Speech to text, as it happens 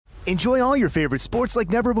Enjoy all your favorite sports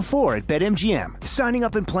like never before at BetMGM. Signing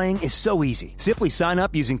up and playing is so easy. Simply sign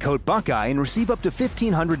up using code Buckeye and receive up to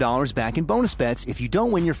 $1,500 back in bonus bets if you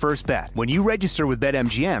don't win your first bet. When you register with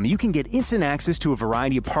BetMGM, you can get instant access to a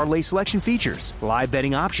variety of parlay selection features, live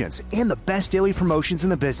betting options, and the best daily promotions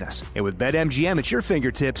in the business. And with BetMGM at your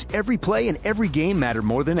fingertips, every play and every game matter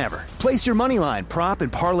more than ever. Place your moneyline, prop,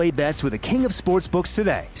 and parlay bets with the king of sportsbooks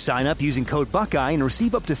today. Sign up using code Buckeye and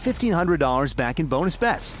receive up to $1,500 back in bonus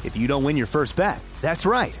bets if you don't win your first bet. That's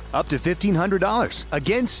right, up to $1,500.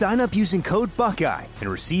 Again, sign up using code Buckeye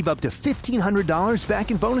and receive up to $1,500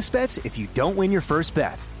 back in bonus bets if you don't win your first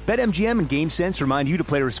bet. BetMGM and GameSense remind you to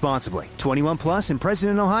play responsibly. 21 plus and present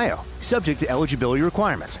in Ohio. Subject to eligibility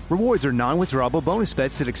requirements. Rewards are non-withdrawable bonus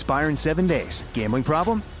bets that expire in 7 days. Gambling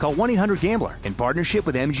problem? Call 1-800-GAMBLER in partnership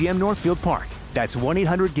with MGM Northfield Park. That's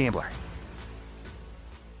 1-800-GAMBLER.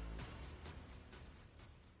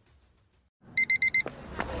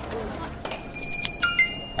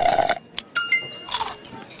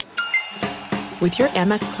 With your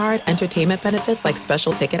Amex card, entertainment benefits like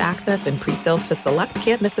special ticket access and pre-sales to select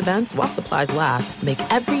can't-miss events while supplies last make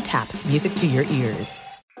every tap music to your ears.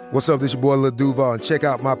 What's up, this your boy Lil Duval, and check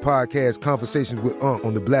out my podcast, Conversations with Unc,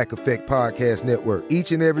 on the Black Effect Podcast Network.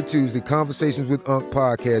 Each and every Tuesday, Conversations with Unc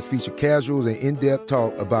podcast feature casuals and in-depth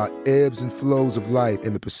talk about ebbs and flows of life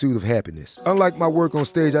and the pursuit of happiness. Unlike my work on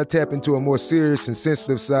stage, I tap into a more serious and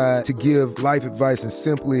sensitive side to give life advice and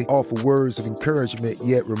simply offer words of encouragement,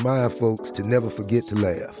 yet remind folks to never forget to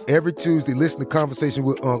laugh. Every Tuesday, listen to Conversation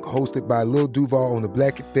with Unc, hosted by Lil Duval on the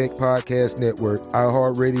Black Effect Podcast Network,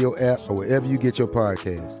 iHeartRadio app, or wherever you get your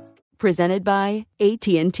podcasts. Presented by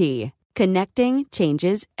AT&T. Connecting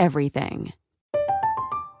changes everything.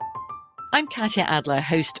 I'm Katya Adler,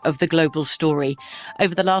 host of The Global Story.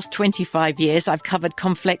 Over the last 25 years, I've covered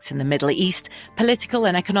conflicts in the Middle East, political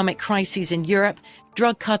and economic crises in Europe,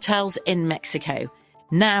 drug cartels in Mexico.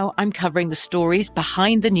 Now I'm covering the stories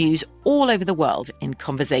behind the news all over the world in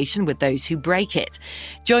conversation with those who break it.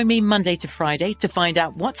 Join me Monday to Friday to find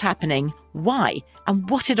out what's happening, why, and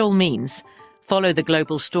what it all means. Follow The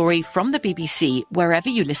Global Story from the BBC wherever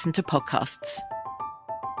you listen to podcasts.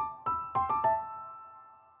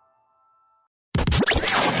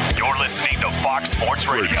 You're listening to Fox Sports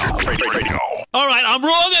Radio. All right, I'm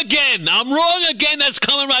wrong again. That's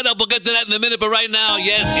coming right up. We'll get to that in a minute. But right now,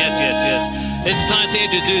 yes. It's time to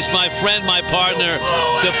introduce my friend, my partner,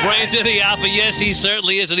 the brains of the Alpha. Yes, he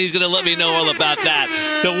certainly is, and he's going to let me know all about that.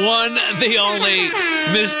 The one, the only,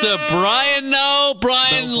 Mr. Brian. No,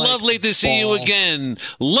 Brian, lovely to see you again.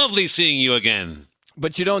 Lovely seeing you again.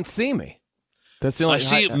 But you don't see me. That's the only. I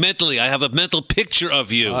see you mentally. I have a mental picture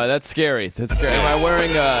of you. That's scary. Am I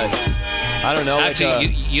wearing I don't know.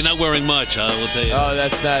 Actually, you're not wearing much. I will tell you. Oh,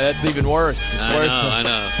 that's even worse. I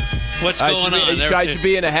know. What's going on? I should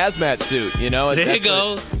be in a hazmat suit, you know? There you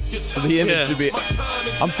go. So the image should be...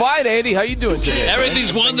 I'm fine, Andy. How you doing today?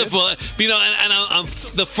 Everything's wonderful. You know, and I'm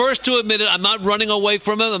the first to admit it. I'm not running away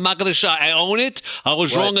from it. I'm not going to shy. I own it. I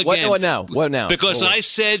was wrong again. What now? Because I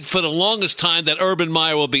said for the longest time that Urban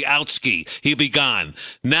Meyer will be out-ski. He'll be gone.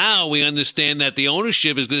 Now we understand that the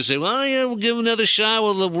ownership is going to say, well, yeah, we'll give him another shot.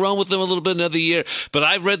 We'll run with him a little bit another year. But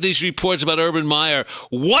I've read these reports about Urban Meyer.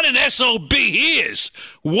 What an SOB he is.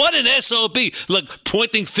 What an SOB. Look,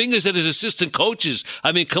 pointing fingers at his assistant coaches.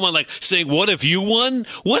 I mean, come on, like saying, what if you won?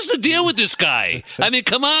 What's the deal with this guy? I mean,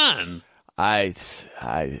 come on. It's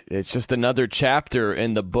just another chapter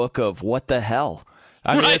in the book of what the hell.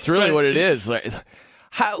 I mean, that's really what it is. Like,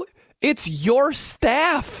 how it's your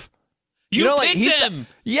staff. You picked them.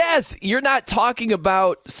 Yes, you're not talking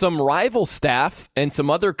about some rival staff and some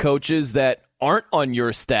other coaches that aren't on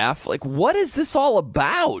your staff. Like, what is this all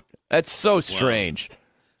about? That's so strange. Wow.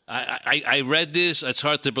 I read this. It's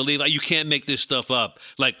hard to believe. You can't make this stuff up.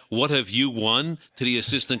 Like, what have you won to the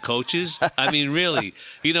assistant coaches? I mean, really.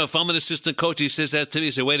 You know, if I'm an assistant coach, he says that to me. I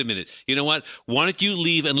say, wait a minute. You know what? Why don't you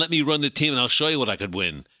leave and let me run the team, and I'll show you what I could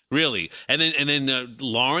win. Really. And then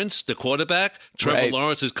Lawrence, the quarterback, Trevor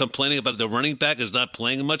Lawrence is complaining about the running back is not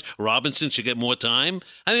playing much. Robinson should get more time.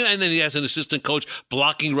 I mean, and then he has an assistant coach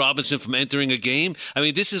blocking Robinson from entering a game. I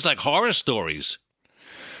mean, this is like horror stories.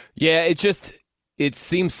 Yeah, it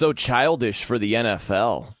seems so childish for the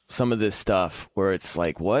NFL, some of this stuff, where it's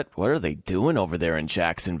like, what are they doing over there in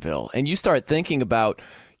Jacksonville? And you start thinking about,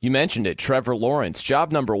 you mentioned it, Trevor Lawrence.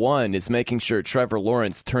 Job number one is making sure Trevor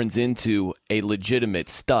Lawrence turns into a legitimate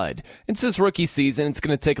stud. It's his rookie season. It's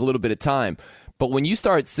going to take a little bit of time. But when you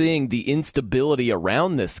start seeing the instability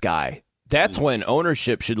around this guy, that's when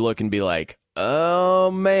ownership should look and be like,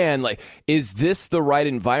 oh, man, like, is this the right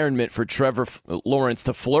environment for Trevor Lawrence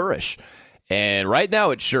to flourish? And right now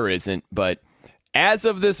it sure isn't, but as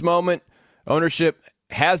of this moment, ownership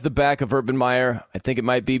has the back of Urban Meyer. I think it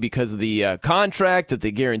might be because of the contract that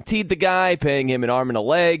they guaranteed the guy, paying him an arm and a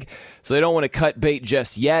leg. So they don't want to cut bait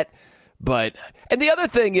just yet. And the other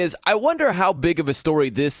thing is, I wonder how big of a story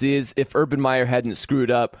this is if Urban Meyer hadn't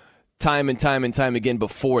screwed up time and time again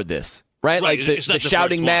before this. Right? Like the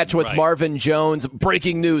shouting match with Marvin Jones,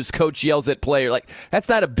 breaking news, coach yells at player. Like, that's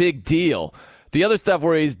not a big deal. The other stuff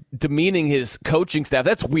where he's demeaning his coaching staff,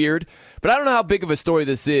 that's weird. But I don't know how big of a story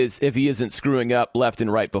this is if he isn't screwing up left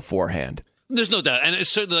and right beforehand. There's no doubt. And it's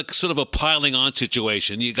certainly like sort of a piling on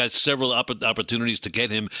situation. You got several opportunities to get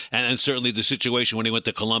him. And certainly the situation when he went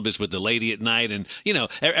to Columbus with the lady at night and,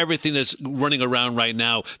 everything that's running around right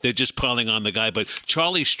now, they're just piling on the guy. But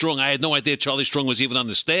Charlie Strong, I had no idea Charlie Strong was even on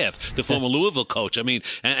the staff, the former Louisville coach. I mean,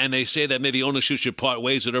 and they say that maybe ownership should part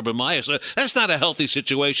ways with Urban Meyer. So that's not a healthy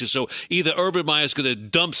situation. So either Urban Meyer's going to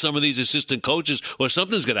dump some of these assistant coaches or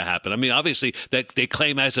something's going to happen. I mean, obviously, that they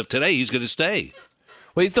claim as of today he's going to stay.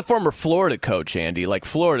 Well, he's the former Florida coach, Andy. Like,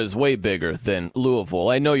 Florida's way bigger than Louisville.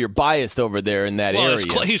 I know you're biased over there in that area.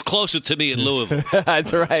 He's closer to me in Louisville.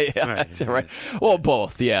 That's right. That's right. Well,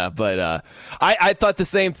 both, yeah. But I thought the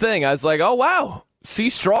same thing. I was like, oh, wow. C.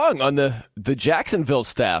 Strong on the Jacksonville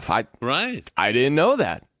staff. I didn't know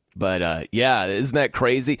that. But, yeah, isn't that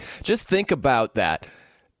crazy? Just think about that.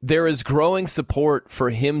 There is growing support for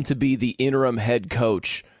him to be the interim head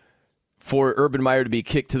coach, for Urban Meyer to be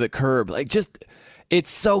kicked to the curb. Like, just... It's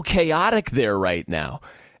so chaotic there right now.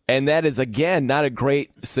 And that is, again, not a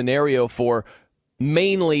great scenario for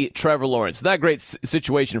mainly Trevor Lawrence. Not a great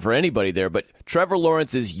situation for anybody there, but Trevor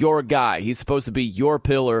Lawrence is your guy. He's supposed to be your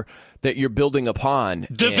pillar that you're building upon.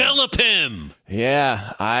 Develop him!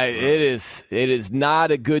 Yeah, it is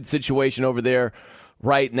not a good situation over there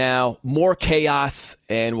right now. More chaos,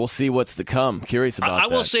 and we'll see what's to come. Curious about that. I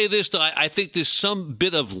will say this, though. I think there's some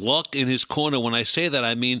bit of luck in his corner. When I say that,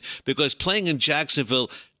 I mean, because playing in Jacksonville,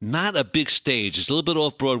 not a big stage. It's a little bit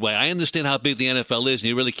off Broadway. I understand how big the NFL is, and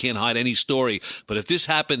you really can't hide any story. But if this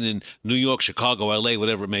happened in New York, Chicago, L.A.,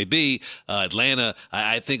 whatever it may be, Atlanta,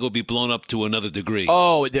 I think it would be blown up to another degree.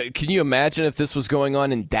 Oh, can you imagine if this was going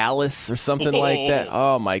on in Dallas or something like that?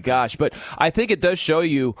 Oh, my gosh. But I think it does show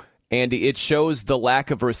you, Andy, it shows the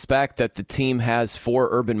lack of respect that the team has for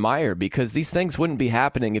Urban Meyer, because these things wouldn't be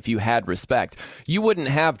happening if you had respect. You wouldn't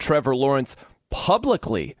have Trevor Lawrence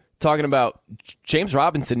publicly talking about James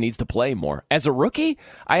Robinson needs to play more. As a rookie,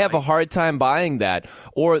 I have a hard time buying that.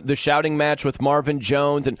 Or the shouting match with Marvin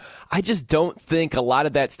Jones. And I just don't think a lot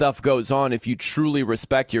of that stuff goes on if you truly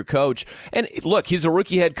respect your coach. And look, he's a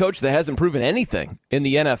rookie head coach that hasn't proven anything in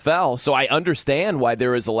the NFL. So I understand why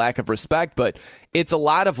there is a lack of respect. But it's a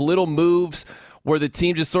lot of little moves where the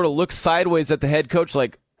team just sort of looks sideways at the head coach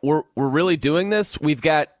like, we're really doing this? We've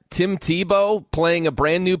got Tim Tebow playing a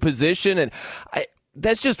brand new position. And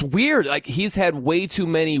that's just weird. Like, he's had way too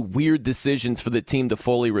many weird decisions for the team to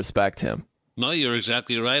fully respect him. No, you're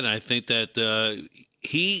exactly right. And I think that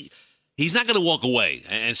he's not going to walk away.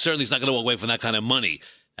 And certainly he's not going to walk away from that kind of money.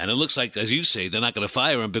 And it looks like, as you say, they're not going to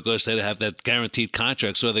fire him because they have that guaranteed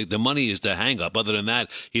contract. So the money is the hang-up. Other than that,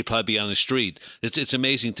 he'd probably be on the street. It's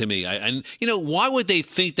amazing to me. And why would they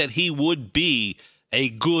think that he would be a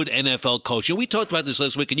good NFL coach? And we talked about this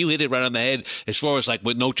last week, and you hit it right on the head as far as like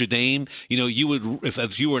with Notre Dame. You would,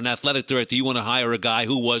 if you were an athletic director, you want to hire a guy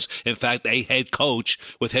who was, in fact, a head coach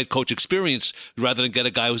with head coach experience rather than get a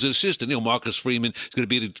guy who's an assistant. Marcus Freeman is going to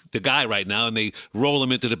be the guy right now, and they roll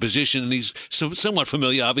him into the position, and he's somewhat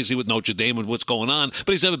familiar, obviously, with Notre Dame and what's going on,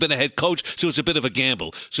 but he's never been a head coach, so it's a bit of a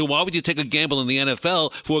gamble. So why would you take a gamble in the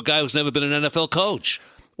NFL for a guy who's never been an NFL coach?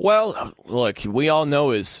 Well, look, we all know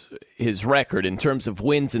his record in terms of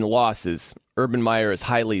wins and losses. Urban Meyer is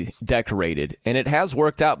highly decorated, and it has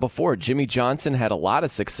worked out before. Jimmy Johnson had a lot of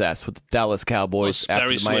success with the Dallas Cowboys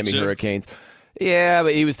after the Miami Hurricanes. Yeah,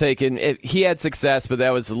 but he had success, but that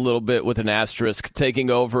was a little bit with an asterisk, taking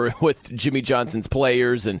over with Jimmy Johnson's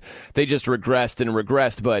players, and they just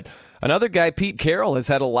regressed. But another guy, Pete Carroll, has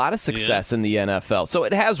had a lot of success in the NFL. So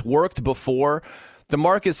it has worked before. The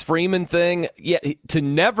Marcus Freeman thing, to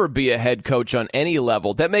never be a head coach on any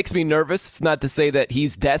level, that makes me nervous. It's not to say that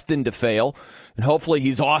he's destined to fail, and hopefully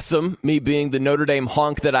he's awesome, me being the Notre Dame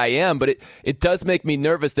honk that I am, but it does make me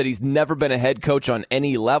nervous that he's never been a head coach on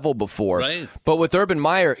any level before. Right. But with Urban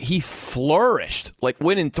Meyer, he flourished, like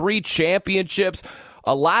winning 3 championships,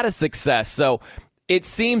 a lot of success. So it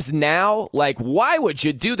seems now like, why would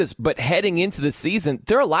you do this? But heading into the season,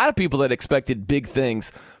 there are a lot of people that expected big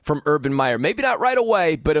things from Urban Meyer. Maybe not right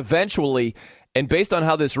away, but eventually. And based on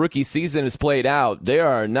how this rookie season has played out, there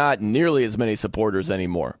are not nearly as many supporters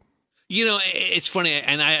anymore. You know, it's funny,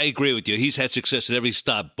 and I agree with you. He's had success at every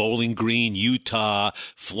stop. Bowling Green, Utah,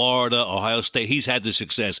 Florida, Ohio State. He's had the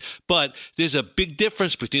success. But there's a big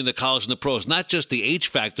difference between the college and the pros. Not just the age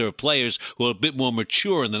factor of players who are a bit more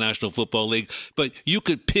mature in the National Football League, but you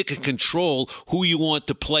could pick and control who you want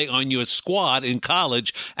to play on your squad in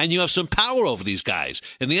college, and you have some power over these guys.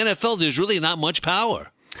 In the NFL, there's really not much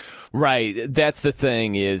power. Right. That's the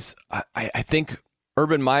thing is I think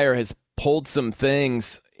Urban Meyer has pulled some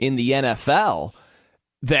things in the NFL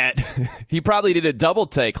that he probably did a double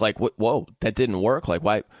take, like, whoa, that didn't work. Like,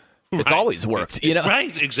 why? It's always worked, you know?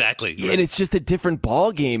 Right, exactly. And it's just a different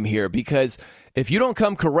ball game here because if you don't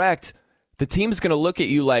come correct, the team's going to look at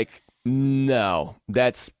you like, no,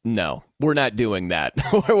 we're not doing that.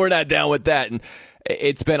 We're not down with that. And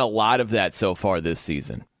it's been a lot of that so far this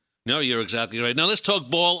season. No, you're exactly right. Now, let's talk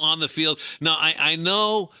ball on the field. Now, I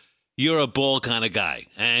know you're a ball kind of guy,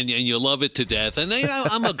 and you love it to death. And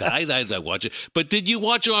I'm a guy that watch it. But did you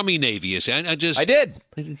watch Army Navy? I did.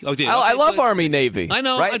 Oh, did. I love Army Navy. I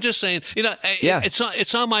know. Right? I'm just saying. You know,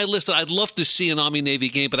 it's on my list. I'd love to see an Army Navy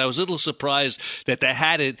game, but I was a little surprised that they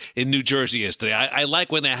had it in New Jersey yesterday. I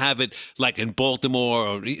like when they have it like in Baltimore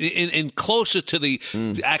or in closer to the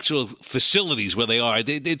actual facilities where they are.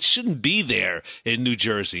 It shouldn't be there in New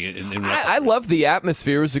Jersey. I love the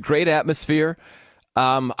atmosphere. It was a great atmosphere.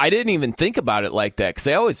 I didn't even think about it like that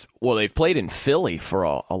because they've played in Philly for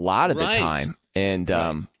a lot of the time. And,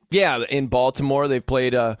 in Baltimore, they've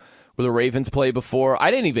played where the Ravens play before. I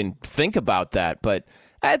didn't even think about that, but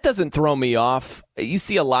that doesn't throw me off. You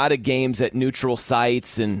see a lot of games at neutral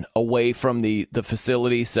sites and away from the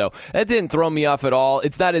facility, so that didn't throw me off at all.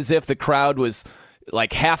 It's not as if the crowd was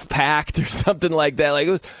like half packed or something like that. Like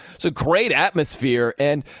it's a great atmosphere,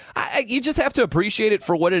 and you just have to appreciate it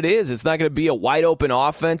for what it is. It's not going to be a wide open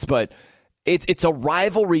offense, but it's a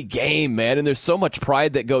rivalry game, man, and there's so much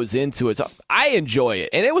pride that goes into it. So I enjoy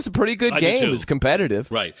it, and it was a pretty good game. It was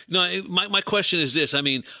competitive. Right. No, my question is this. I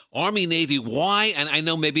mean, Army-Navy, why, and I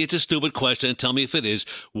know maybe it's a stupid question, tell me if it is,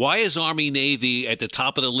 why is Army-Navy at the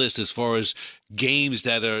top of the list as far as games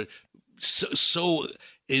that are so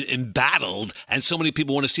embattled and so many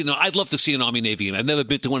people want to see? Now, I'd love to see an Army-Navy game. I've never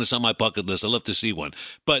been to one. It's on my bucket list. I'd love to see one.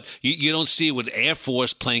 But you don't see it with Air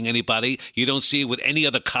Force playing anybody. You don't see it with any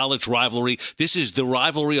other college rivalry. This is the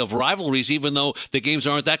rivalry of rivalries, even though the games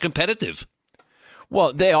aren't that competitive.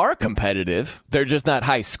 Well, they are competitive. They're just not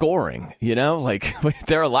high scoring, you know? Like,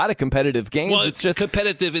 there are a lot of competitive games. Well, it's just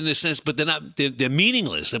competitive in the sense, but they're not. They're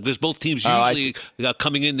meaningless because both teams usually are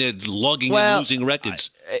coming in there logging and losing records.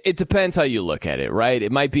 It depends how you look at it, right?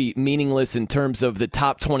 It might be meaningless in terms of the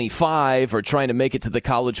top 25 or trying to make it to the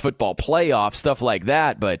college football playoff, stuff like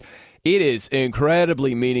that, but it is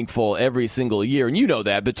incredibly meaningful every single year, and you know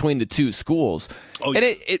that between the two schools. Oh, yeah.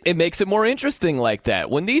 And it makes it more interesting like that.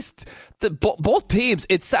 When both teams,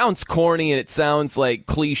 it sounds corny and it sounds like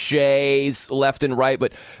cliches left and right,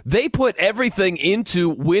 but they put everything into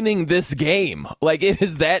winning this game. Like, it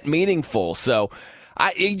is that meaningful. So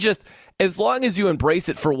as long as you embrace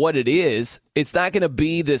it for what it is, it's not going to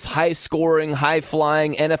be this high-scoring,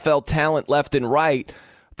 high-flying NFL talent left and right,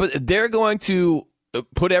 but they're going to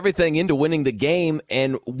put everything into winning the game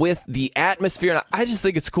and with the atmosphere. And I just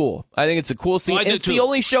think it's cool. I think it's a cool scene. And it's the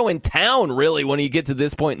only show in town, really, when you get to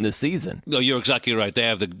this point in the season. No, you're exactly right. They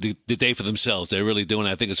have the day for themselves. They're really doing it.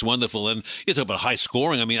 I think it's wonderful. And you talk about high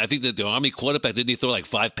scoring. I mean, I think that the Army quarterback, didn't he throw like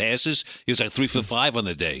 5 passes? He was like 3 for 5 on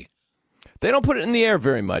the day. They don't put it in the air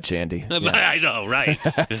very much, Andy. Yeah. I know, right?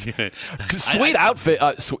 Sweet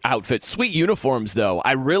outfit. Sweet uniforms, though.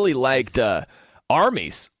 I really liked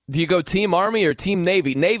Army's. Do you go Team Army or Team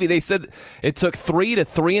Navy? Navy, they said it took 3 to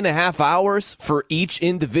 3.5 hours for each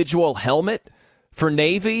individual helmet for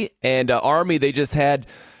Navy. And Army, they just had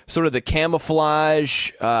sort of the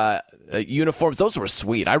camouflage uniforms. Those were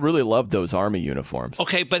sweet. I really loved those Army uniforms.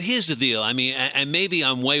 Okay, but here's the deal. I mean, and maybe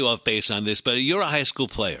I'm way off base on this, but you're a high school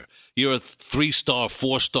player. You're a 3-star,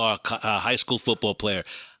 4-star high school football player.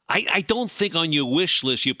 I don't think on your wish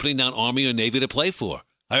list you're putting down Army or Navy to play for.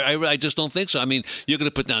 I just don't think so. I mean, you're going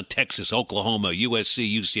to put down Texas, Oklahoma,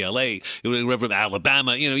 USC, UCLA,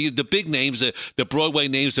 Alabama, the big names, the Broadway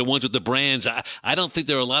names, the ones with the brands. I don't think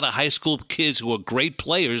there are a lot of high school kids who are great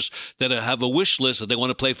players that have a wish list that they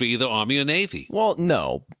want to play for either Army or Navy. Well,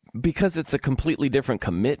 no, because it's a completely different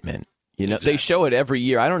commitment. Exactly. They show it every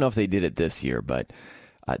year. I don't know if they did it this year, but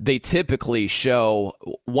they typically show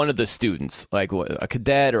one of the students, like a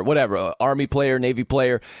cadet or whatever, an Army player, Navy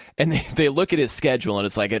player, and they look at his schedule, and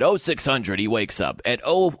it's like at 0600 he wakes up. At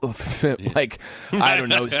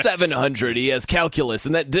 700 he has calculus,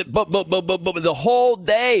 and that the whole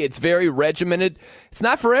day it's very regimented. It's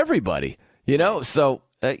not for everybody, So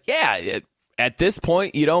At this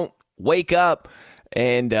point, you don't wake up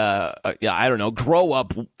and, I don't know, grow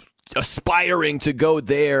up aspiring to go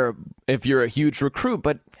there if you're a huge recruit.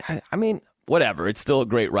 But, I mean, whatever. It's still a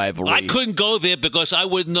great rivalry. I couldn't go there because I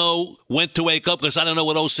wouldn't know when to wake up because I don't know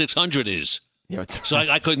what 0600 is. So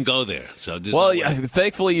I couldn't go there. So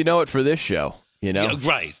thankfully, you know it for this show. You know,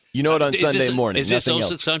 right? You know it on Sunday morning. Is this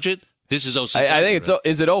 0600? This is 0600. I think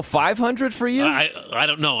is it 0500 for you? I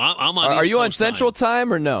don't know. I'm on. Are you on Central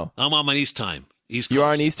Time or no? I'm on East Time. East Coast. You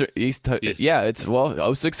are on East. Yeah, it's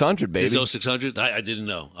 0600, baby. It's 0600? I didn't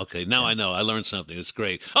know. Okay, now I know. I learned something. It's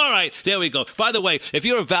great. All right, there we go. By the way, if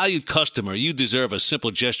you're a valued customer, you deserve a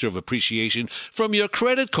simple gesture of appreciation from your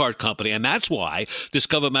credit card company, and that's why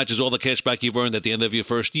Discover matches all the cash back you've earned at the end of your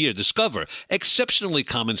first year. Discover, exceptionally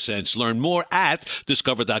common sense. Learn more at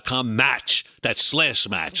discover.com. Match. That's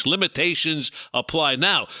 /match. Limitations apply.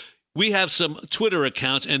 Now, we have some Twitter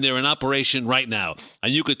accounts, and they're in operation right now.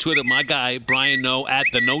 And you could Twitter my guy, Brian Noe, at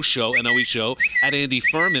The No Show, N-O-E Show, at Andy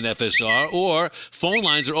Furman, FSR, or phone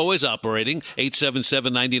lines are always operating,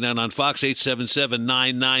 877-99 on Fox,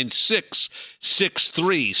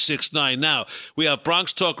 877-996-6369. Now, we have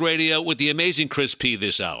Bronx Talk Radio with the amazing Chris P.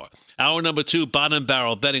 this hour. Hour number 2, bottom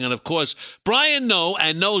barrel betting. And, of course, Brian Noe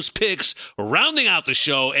and Noe's picks rounding out the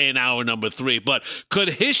show in hour number 3. But could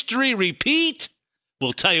history repeat?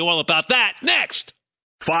 We'll tell you all about that next.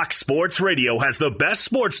 Fox Sports Radio has the best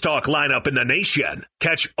sports talk lineup in the nation.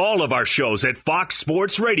 Catch all of our shows at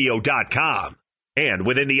foxsportsradio.com. And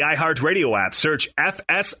within the iHeartRadio app, search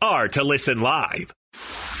FSR to listen live.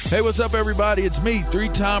 Hey, what's up, everybody? It's me,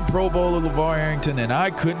 3-time Pro Bowler LeVar Arrington, and I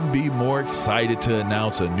couldn't be more excited to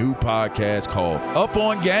announce a new podcast called Up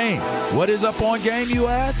On Game. What is Up On Game, you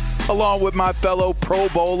ask? Along with my fellow Pro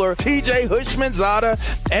Bowler, TJ Hushmanzada,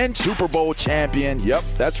 and Super Bowl champion, yep,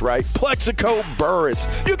 that's right, Plexico Burress.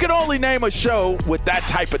 You can only name a show with that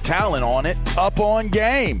type of talent on it. Up On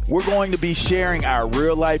Game. We're going to be sharing our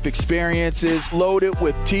real-life experiences loaded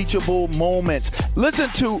with teachable moments. Listen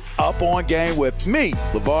to Up On Game with me,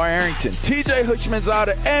 LeVar Arrington, TJ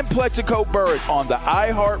Hushmanzada, and Plexico Burress on the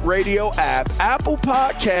iHeartRadio app, Apple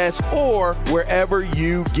Podcasts, or wherever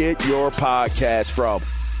you get your podcasts from.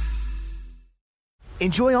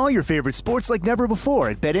 Enjoy all your favorite sports like never before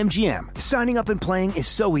at BetMGM. Signing up and playing is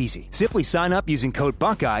so easy. Simply sign up using code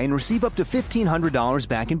Buckeye and receive up to $1,500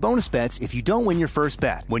 back in bonus bets if you don't win your first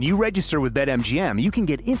bet. When you register with BetMGM, you can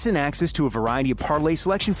get instant access to a variety of parlay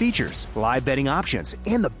selection features, live betting options,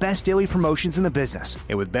 and the best daily promotions in the business.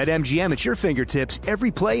 And with BetMGM at your fingertips, every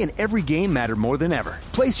play and every game matter more than ever.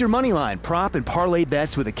 Place your moneyline, prop, and parlay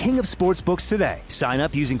bets with the king of sportsbooks today. Sign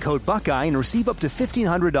up using code Buckeye and receive up to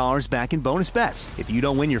 $1,500 back in bonus bets if you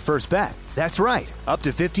don't win your first bet. That's right, up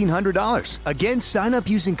to $1,500. Again, sign up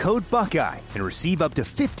using code Buckeye and receive up to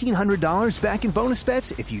 $1,500 back in bonus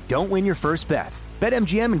bets if you don't win your first bet.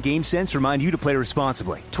 BetMGM and GameSense remind you to play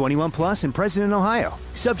responsibly. 21 plus and present in Ohio.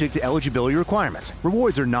 Subject to eligibility requirements.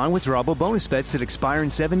 Rewards are non-withdrawable bonus bets that expire in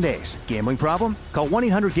 7 days. Gambling problem? Call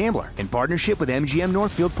 1-800-GAMBLER in partnership with MGM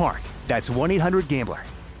Northfield Park. That's 1-800-GAMBLER.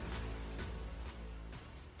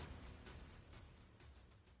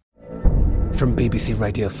 From BBC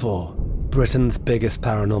Radio 4, Britain's biggest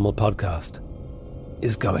paranormal podcast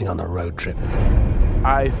is going on a road trip.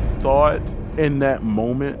 I thought in that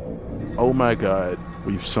moment, oh my God,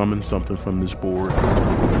 we've summoned something from this board.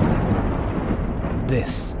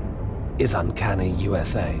 This is Uncanny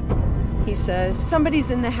USA. He says,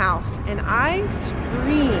 somebody's in the house, and I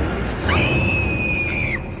screamed.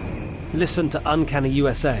 Listen to Uncanny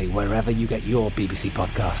USA wherever you get your BBC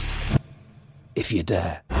podcasts, if you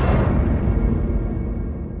dare.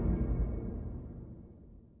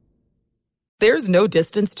 There's no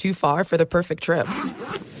distance too far for the perfect trip.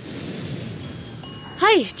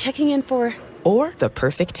 Hi, checking in for... Or the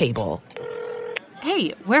perfect table.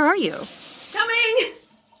 Hey, where are you? Coming!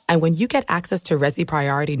 And when you get access to Resi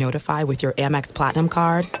Priority Notify with your Amex Platinum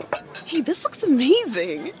card... Hey, this looks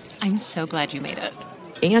amazing. I'm so glad you made it.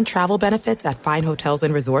 And travel benefits at fine hotels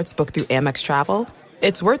and resorts booked through Amex Travel,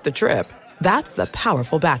 it's worth the trip. That's the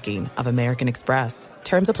powerful backing of American Express.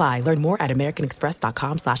 Terms apply. Learn more at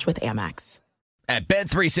americanexpress.com/withAmex. At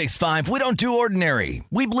Bet365, we don't do ordinary.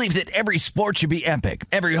 We believe that every sport should be epic.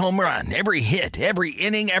 Every home run, every hit, every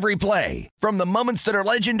inning, every play. From the moments that are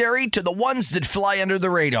legendary to the ones that fly under the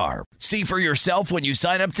radar. See for yourself when you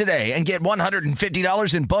sign up today and get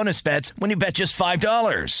 $150 in bonus bets when you bet just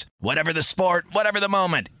 $5. Whatever the sport, whatever the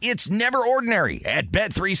moment, it's never ordinary at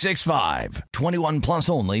Bet365. 21 plus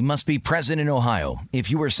only. Must be present in Ohio.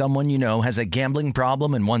 If you or someone you know has a gambling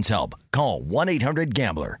problem and wants help, call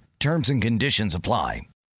 1-800-GAMBLER. Terms and conditions apply.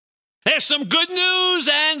 There's some good news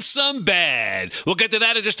and some bad. We'll get to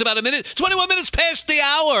that in just about a minute. 21 minutes past the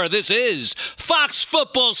hour. This is Fox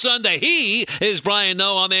Football Sunday. He is Brian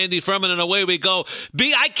Noe. I'm Andy Furman, and away we go.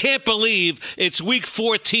 I can't believe it's week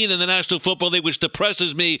 14 in the National Football League, which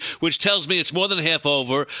depresses me, which tells me it's more than half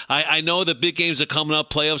over. I know the big games are coming up,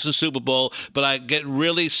 playoffs and Super Bowl, but I get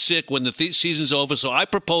really sick when the season's over. So I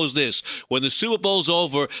propose this. When the Super Bowl's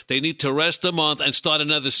over, they need to rest a month and start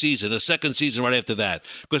another season, a second season right after that.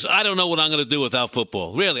 Because I don't know what I'm going to do without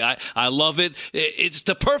football. Really, I love it. It's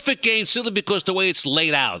the perfect game simply because the way it's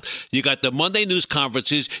laid out. You got the Monday news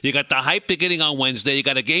conferences. You got the hype beginning on Wednesday. You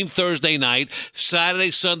got a game Thursday night.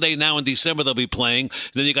 Saturday, Sunday, now in December they'll be playing.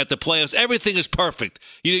 Then you got the playoffs. Everything is perfect.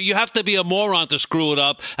 You have to be a moron to screw it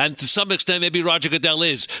up. And to some extent, maybe Roger Goodell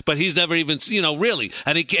is. But he's never even, really.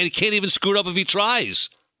 And he can't even screw it up if he tries.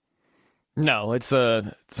 No, it's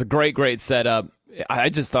a great setup. I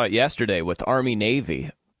just thought yesterday with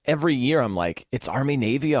Army-Navy, every year I'm like, it's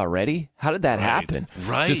Army-Navy already? How did that happen?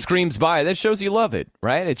 Right. Just screams by. That shows you love it,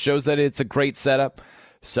 right? It shows that it's a great setup.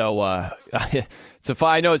 So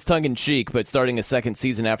I know it's tongue-in-cheek, but starting a second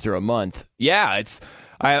season after a month, yeah,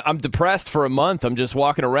 I'm depressed for a month. I'm just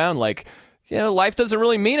walking around like, life doesn't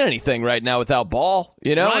really mean anything right now without ball.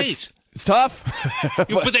 Right. It's tough.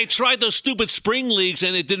 But they tried those stupid spring leagues,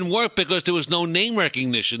 and it didn't work because there was no name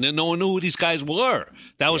recognition, and no one knew who these guys were.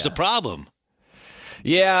 That was the problem.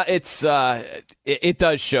 Yeah, it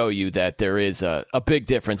does show you that there is a big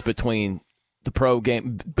difference between the pro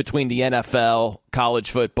game, between the NFL,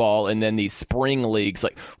 college football, and then these spring leagues.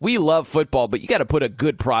 Like, we love football, but you got to put a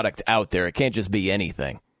good product out there. It can't just be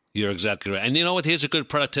anything. You're exactly right. And you know what? Here's a good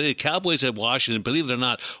product today. Cowboys at Washington. Believe it or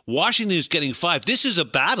not, Washington is getting 5. This is a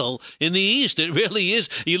battle in the East. It really is.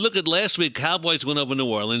 You look at last week, Cowboys went over New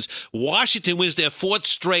Orleans. Washington wins their 4th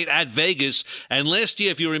straight at Vegas. And last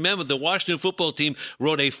year, if you remember, the Washington football team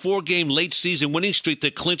rode a 4-game late season winning streak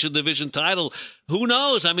to clinch a division title. Who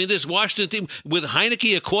knows? I mean, this Washington team with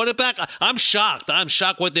Heineke, a quarterback, I'm shocked. I'm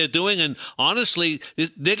shocked what they're doing. And honestly,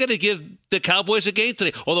 they're going to give the Cowboys a game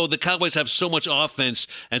today. Although the Cowboys have so much offense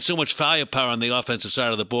and so much firepower on the offensive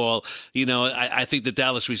side of the ball, I think the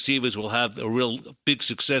Dallas receivers will have a real big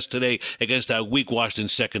success today against our weak Washington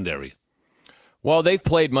secondary. Well, they've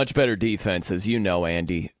played much better defense, as you know,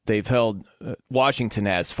 Andy. They've held, Washington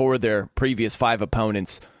has, 4 of their previous 5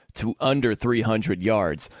 opponents to under 300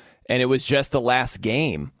 yards. And it was just the last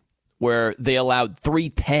game where they allowed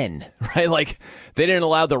 310, right? Like, they didn't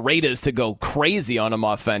allow the Raiders to go crazy on them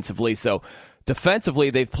offensively. So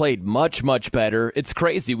defensively, they've played much, much better. It's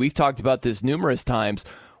crazy. We've talked about this numerous times.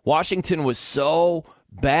 Washington was so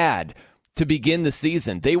bad to begin the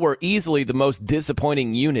season. They were easily the most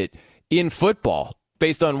disappointing unit in football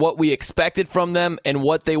based on what we expected from them and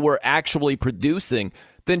what they were actually producing.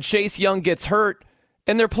 Then Chase Young gets hurt,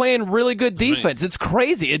 and they're playing really good defense. Right. It's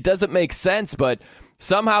crazy. It doesn't make sense, but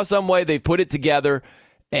somehow, some way, they've put it together.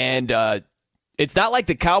 And it's not like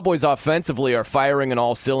the Cowboys offensively are firing on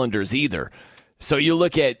all cylinders either. So you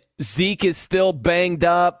look at Zeke is still banged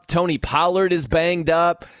up. Tony Pollard is banged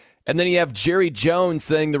up. And then you have Jerry Jones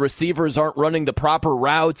saying the receivers aren't running the proper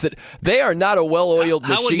routes. They are not a well-oiled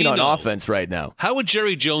machine on offense right now. How would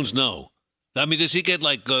Jerry Jones know? I mean, does he get,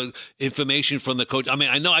 information from the coach? I mean,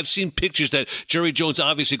 I know I've seen pictures that Jerry Jones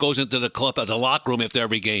obviously goes into the club, the locker room after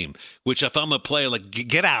every game, which if I'm a player,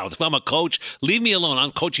 get out. If I'm a coach, leave me alone.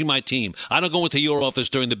 I'm coaching my team. I don't go into your office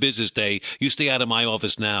during the business day. You stay out of my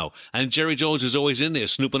office now. And Jerry Jones is always in there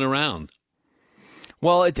snooping around.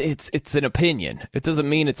 Well, it's an opinion. It doesn't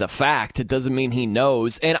mean it's a fact. It doesn't mean he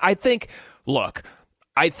knows. And I think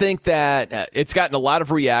that it's gotten a lot of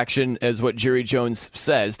reaction, as what Jerry Jones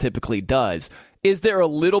says typically does. Is there a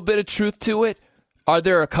little bit of truth to it? Are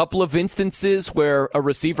there a couple of instances where a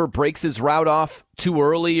receiver breaks his route off too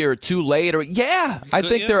early or too late? I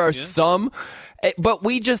think there are some. But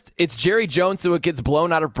it's Jerry Jones, so it gets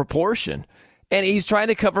blown out of proportion. And he's trying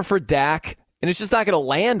to cover for Dak, and it's just not going to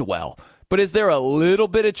land well. But is there a little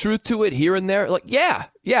bit of truth to it here and there?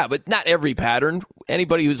 Yeah, but not every pattern.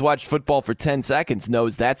 Anybody who's watched football for 10 seconds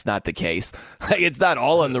knows that's not the case. It's not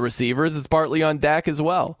all on the receivers. It's partly on Dak as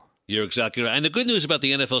well. You're exactly right. And the good news about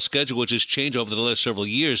the NFL schedule, which has changed over the last several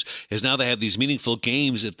years, is now they have these meaningful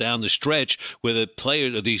games down the stretch where the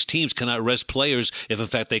players or these teams cannot rest players if, in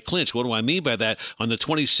fact, they clinch. What do I mean by that? On the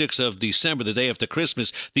 26th of December, the day after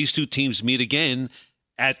Christmas, these two teams meet again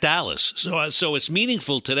at Dallas. So it's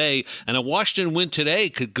meaningful today, and a Washington win today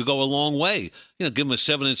could go a long way. Give them a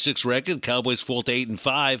 7-6 record. Cowboys fall to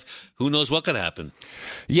 8-5. Who knows what could happen?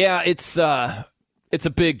 Yeah, it's a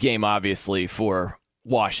big game, obviously, for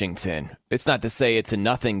Washington. It's not to say it's a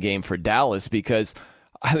nothing game for Dallas, because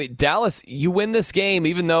I mean, Dallas, you win this game,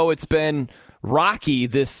 even though it's been rocky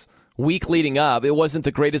this week leading up. It wasn't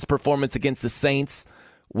the greatest performance against the Saints,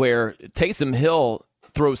 where Taysom Hill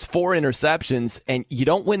throws 4 interceptions, and you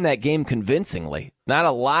don't win that game convincingly. Not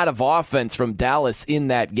a lot of offense from Dallas in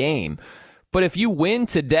that game. But if you win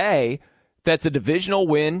today, that's a divisional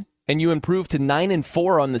win, and you improve to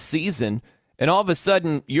 9-4 on the season, and all of a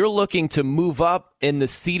sudden you're looking to move up in the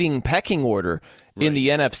seeding pecking order in the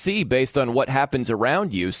NFC based on what happens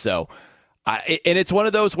around you. So, and it's one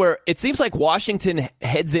of those where it seems like Washington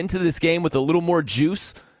heads into this game with a little more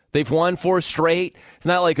juice. They've won 4 straight. It's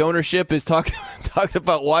not like ownership is talking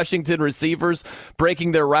about Washington receivers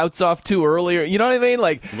breaking their routes off too early. You know what I mean?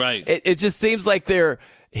 Like, it just seems like they're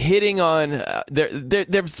hitting on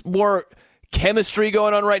there's more chemistry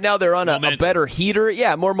going on right now. They're on a better heater.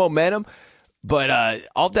 Yeah, more momentum. But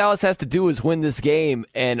all Dallas has to do is win this game,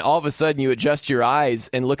 and all of a sudden you adjust your eyes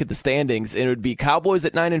and look at the standings, and it would be Cowboys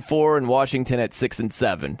at 9-4 and Washington at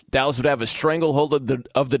 6-7. Dallas would have a stranglehold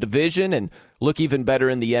of the division and look even better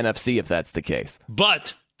in the NFC if that's the case.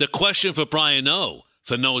 But the question for Brian O,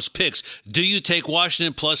 for Noah's picks, do you take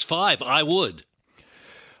Washington +5? I would.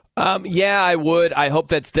 Yeah, I would. I hope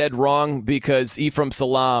that's dead wrong because Ephraim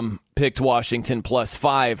Salam picked Washington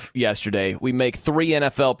 +5 yesterday. We make 3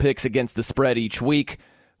 NFL picks against the spread each week.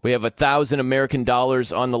 We have $1,000 American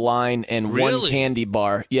dollars on the line and 1 candy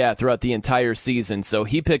bar. Yeah, throughout the entire season. So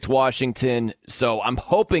he picked Washington. So I'm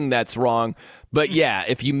hoping that's wrong. But yeah,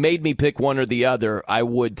 if you made me pick one or the other, I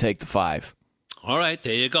would take the 5. All right,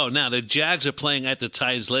 there you go. Now, the Jags are playing at the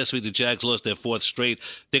Titans. Last week, the Jags lost their 4th straight.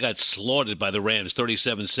 They got slaughtered by the Rams,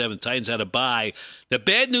 37-7. Titans had a bye. The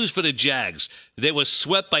bad news for the Jags, they were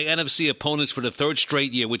swept by NFC opponents for the 3rd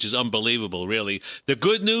straight year, which is unbelievable, really. The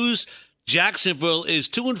good news, Jacksonville is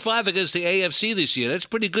 2-5 against the AFC this year. That's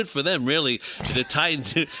pretty good for them, really. The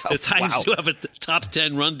Titans, do have a top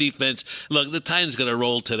 10 run defense. Look, the Titans going to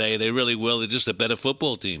roll today. They really will. They're just a better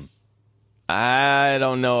football team. I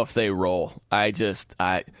don't know if they roll. I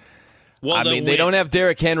mean, they don't have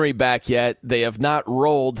Derrick Henry back yet. They have not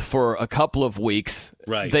rolled for a couple of weeks.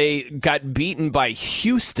 Right. They got beaten by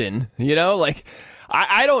Houston. You know, like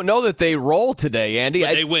I don't know that they roll today, Andy.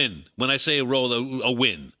 But they win. When I say a roll, a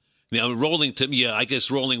win. You know, rolling I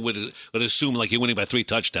guess rolling would assume like you're winning by 3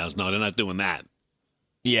 touchdowns. No, they're not doing that.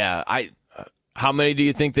 Yeah, how many do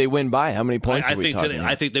you think they win by? How many points are we talking about?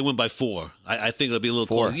 I think they win by 4. I think it'll be a little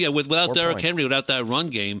 4. close. Yeah, without Derrick points. Henry, without that run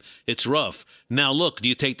game, it's rough. Now, look, do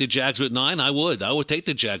you take the Jags with 9? I would. I would take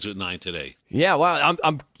the Jags with 9 today. Yeah, well,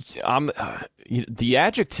 I'm the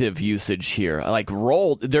adjective usage here, like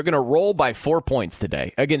roll. They're going to roll by 4 points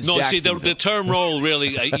today against Jacksonville. See, the term roll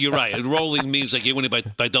really, you're right. Rolling means like you're winning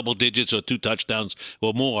by double digits or 2 touchdowns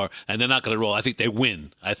or more, and they're not going to roll. I think they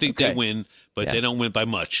win. They win, but they don't win by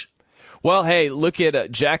much. Well, hey, look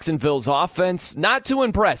at Jacksonville's offense. Not too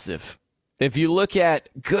impressive. If you look at,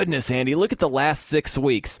 goodness, Andy, look at the last 6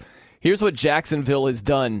 weeks. Here's what Jacksonville has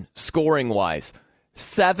done scoring-wise.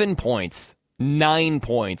 7 points, 9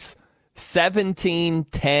 points, 17,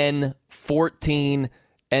 10, 14,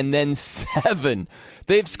 and then 7.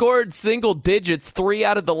 They've scored single digits 3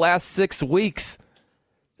 out of the last 6 weeks.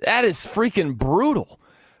 That is freaking brutal.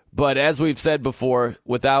 But as we've said before,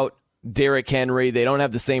 without Derrick Henry, they don't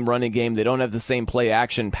have the same running game. They don't have the same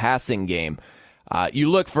play-action passing game. You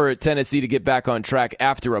look for Tennessee to get back on track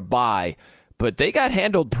after a bye, but they got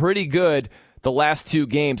handled pretty good the last 2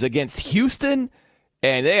 games against Houston,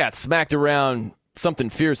 and they got smacked around something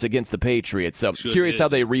fierce against the Patriots. So curious how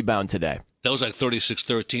they rebound today. That was like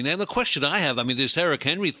 36-13. And the question I have, I mean, this Derrick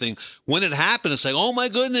Henry thing, when it happened, it's like, oh, my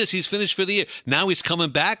goodness, he's finished for the year. Now he's coming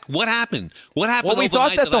back. What happened? Well, we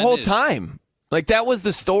thought that the whole time. Like, that was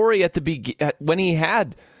the story at the when he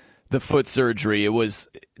had the foot surgery.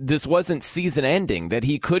 This wasn't season ending, that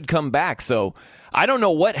he could come back. So I don't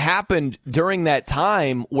know what happened during that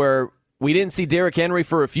time where we didn't see Derrick Henry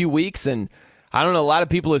for a few weeks, and I don't know, a lot of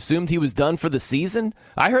people assumed he was done for the season.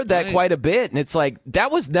 I heard that quite a bit, and it's like, that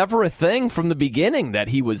was never a thing from the beginning that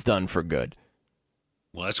he was done for good.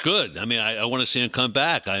 Well, that's good. I mean, I want to see him come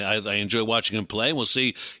back. I enjoy watching him play. We'll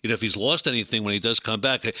see, if he's lost anything when he does come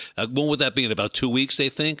back. When would that be? In about 2 weeks, they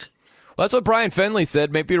think? Well, that's what Brian Fenley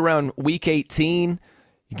said. Maybe around week 18,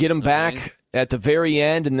 you get him back at the very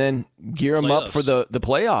end and then gear him up for the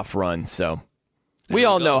playoff run. So we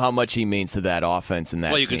all know how much he means to that offense and that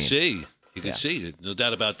team. Well, you can see. You can see. No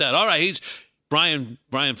doubt about that. All right, Brian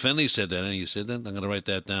Fenley said that, and you said that? I'm going to write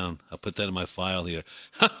that down. I'll put that in my file here.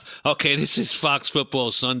 Okay, this is Fox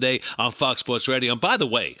Football Sunday on Fox Sports Radio. And by the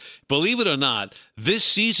way, believe it or not, this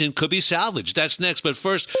season could be salvaged. That's next. But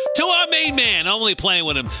first, to our main man. I'm only playing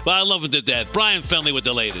with him, but I love him to death. Brian Fenley with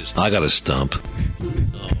the latest. I got a stump.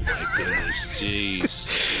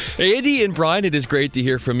 Jeez. Andy and Brian, it is great to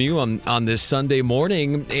hear from you on this Sunday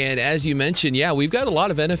morning. And as you mentioned, we've got a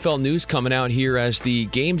lot of NFL news coming out here as the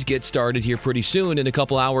games get started here pretty soon. In a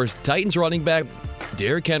couple hours, the Titans running back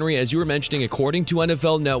Derrick Henry, as you were mentioning, according to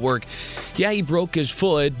NFL Network, he broke his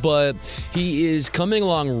foot, but he is coming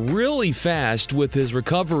along really fast with his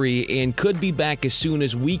recovery and could be back as soon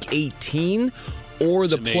as Week 18 or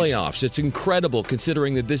the playoffs. It's incredible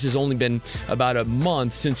considering that this has only been about a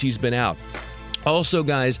month since he's been out. Also,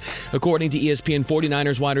 guys, according to ESPN,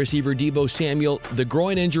 49ers wide receiver Deebo Samuel, the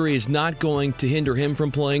groin injury is not going to hinder him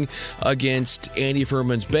from playing against Andy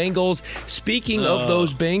Furman's Bengals. Speaking of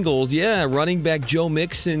those Bengals, running back Joe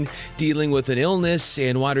Mixon dealing with an illness,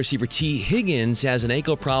 and wide receiver T. Higgins has an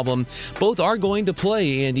ankle problem. Both are going to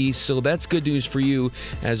play, Andy, so that's good news for you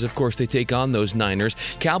as, of course, they take on those Niners.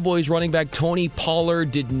 Cowboys running back Tony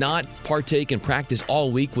Pollard did not partake in practice all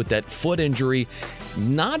week with that foot injury.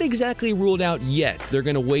 Not exactly ruled out yet. They're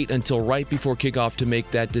going to wait until right before kickoff to make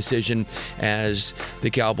that decision as the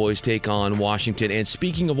Cowboys take on Washington. And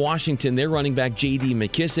speaking of Washington, their running back J.D.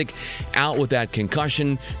 McKissic out with that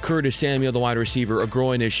concussion. Curtis Samuel, the wide receiver, a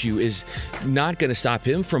groin issue is not going to stop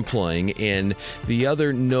him from playing. And the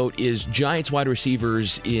other note is Giants wide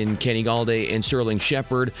receivers in Kenny Galladay and Sterling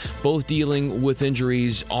Shepard, both dealing with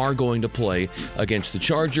injuries, are going to play against the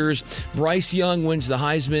Chargers. Bryce Young wins the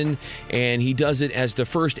Heisman, and he does it as the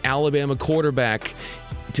first Alabama quarterback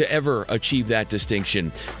to ever achieve that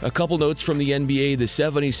distinction. A couple notes from the NBA. The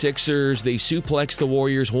 76ers, they suplexed the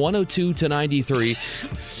Warriors 102-93.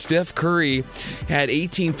 Steph Curry had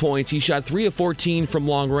 18 points. He shot 3 of 14 from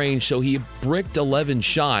long range, so he bricked 11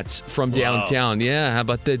 shots from downtown. Yeah, how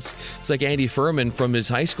about that? It's like Andy Furman from his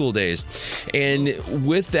high school days. And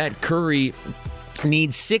with that, Curry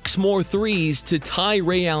needs 6 more threes to tie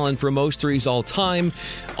Ray Allen for most threes all time.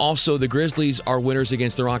 Also, the Grizzlies are winners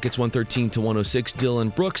against the Rockets 113-106.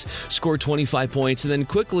 Dylan Brooks scored 25 points. And then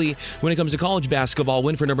quickly, when it comes to college basketball,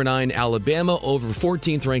 win for number 9 Alabama over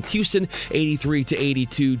 14th ranked Houston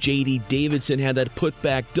 83-82. J.D. Davidson had that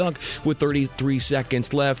putback dunk with 33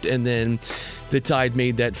 seconds left, and then the Tide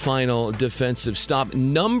made that final defensive stop.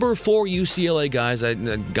 Number 4 UCLA, guys. I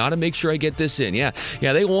got to make sure I get this in. Yeah,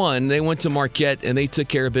 they won. They went to Marquette, and they took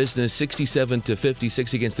care of business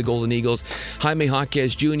 67-56 against the Golden Eagles. Jaime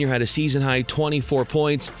Jaquez Jr. had a season-high 24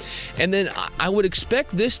 points. And then I would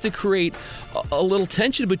expect this to create a little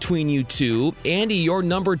tension between you two. Andy, your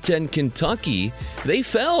number 10 Kentucky, they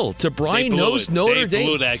fell to Brian No's Notre Dame. They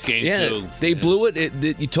blew that game, too. They blew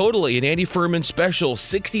it totally. An Andy Furman special,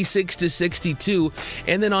 66-62.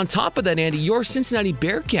 And then on top of that, Andy, your Cincinnati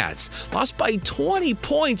Bearcats lost by 20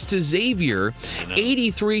 points to Xavier,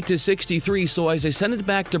 83-63. So as I send it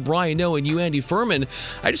back to Brian Noe and you, Andy Furman,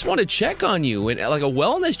 I just want to check on you and like a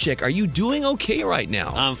wellness check. Are you doing okay right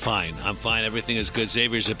now? I'm fine. Everything is good.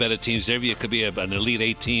 Xavier's a better team. Xavier could be an Elite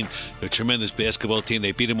 8 team, a tremendous basketball team.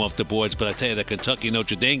 They beat them off the boards. But I tell you, the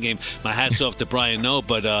Kentucky-Notre Dame game, my hat's off to Brian Noe.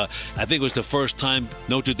 But I think it was the first time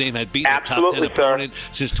Notre Dame had beaten a top 10 opponent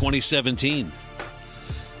since 2017.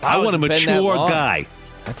 I want a mature guy.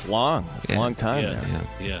 That's long. That's a long time.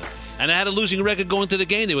 Yeah. And they had a losing record going to the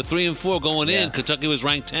game. They were 3-4 going in. Kentucky was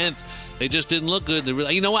ranked 10th. They just didn't look good.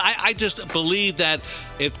 You know what? I just believe that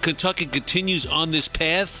if Kentucky continues on this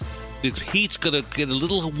path, the heat's going to get a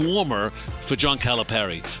little warmer for John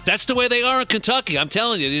Calipari. That's the way they are in Kentucky. I'm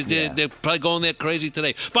telling you, they're probably going there crazy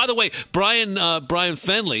today. By the way, Brian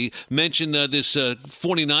Fenley mentioned this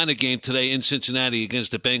 49er game today in Cincinnati against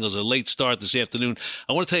the Bengals, a late start this afternoon.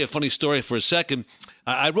 I want to tell you a funny story for a second.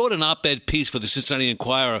 I wrote an op-ed piece for the Cincinnati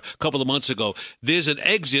Enquirer a couple of months ago. There's an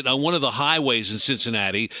exit on one of the highways in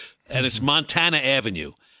Cincinnati, and it's Montana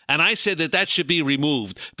Avenue. And I said that should be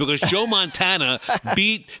removed because Joe Montana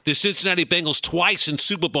beat the Cincinnati Bengals twice in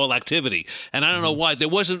Super Bowl activity. And I don't know why. There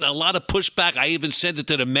wasn't a lot of pushback. I even sent it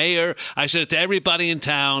to the mayor. I sent it to everybody in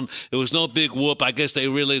town. It was no big whoop. I guess they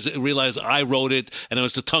realized I wrote it, and it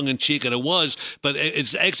was the tongue-in-cheek, and it was. But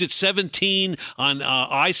it's exit 17 on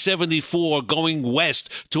I-74 going west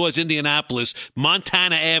towards Indianapolis,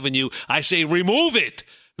 Montana Avenue. I say remove it.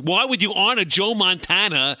 Why would you honor Joe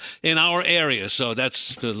Montana in our area? So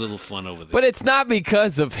that's a little fun over there. But it's not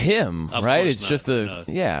because of him, right? It's just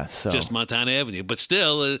just Montana Avenue. But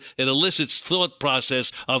still, it elicits thought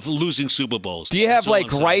process of losing Super Bowls. Do you have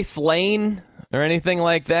like Rice Lane or anything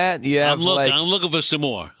like that? I'm looking for some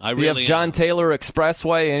more. Do you have John Taylor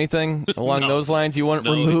Expressway? Anything along those lines you want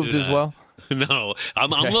removed as well? No.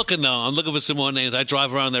 I'm looking, though. I'm looking for some more names. I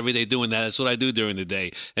drive around every day doing that. That's what I do during the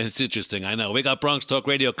day. And it's interesting. I know. We got Bronx Talk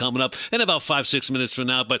Radio coming up in about 5-6 minutes from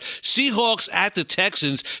now. But Seahawks at the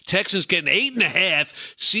Texans. Texans getting 8.5.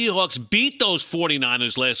 Seahawks beat those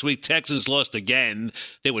 49ers last week. Texans lost again.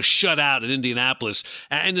 They were shut out in Indianapolis.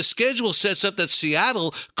 And the schedule sets up that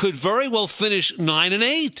Seattle could very well finish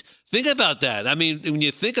 9-8. Think about that. I mean, when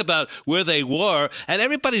you think about where they were, and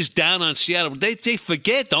everybody's down on Seattle, they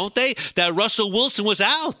forget, don't they, that Russell Wilson was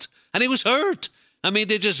out and he was hurt. I mean,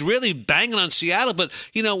 they're just really banging on Seattle. But,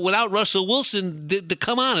 without Russell Wilson,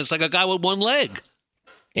 come on, it's like a guy with one leg.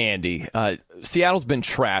 Andy, Seattle's been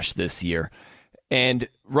trashed this year. And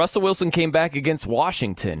Russell Wilson came back against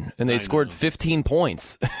Washington, and they scored 15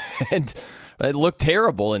 points. And it looked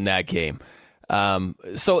terrible in that game.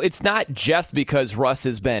 So it's not just because Russ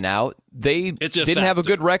has been out. They didn't have a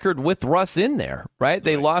good record with Russ in there, right?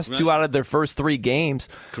 They lost 2 out of their first 3 games.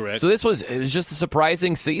 Correct. So it was just a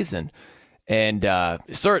surprising season. And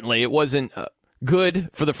certainly it wasn't good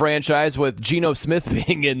for the franchise with Geno Smith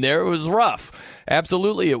being in there. It was rough.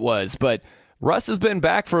 Absolutely it was. But Russ has been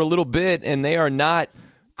back for a little bit, and they are not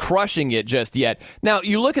crushing it just yet. Now,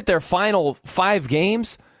 you look at their final 5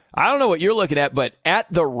 games. I don't know what you're looking at, but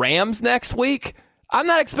at the Rams next week, I'm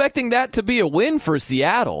not expecting that to be a win for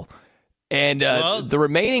Seattle. And the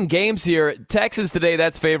remaining games here, Texans today,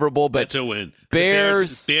 that's favorable, but that's a win.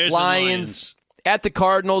 Bears, Lions, at the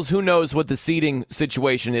Cardinals, who knows what the seeding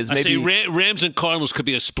situation is. Maybe Rams and Cardinals could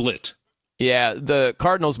be a split. Yeah, the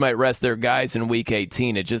Cardinals might rest their guys in Week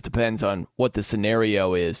 18. It just depends on what the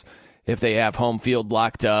scenario is. If they have home field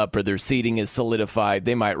locked up or their seeding is solidified,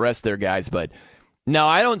 they might rest their guys, but no,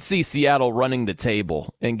 I don't see Seattle running the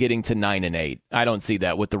table and getting to 9-8. I don't see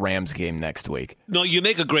that with the Rams game next week. No, you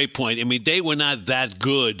make a great point. I mean, they were not that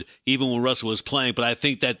good even when Russell was playing, but I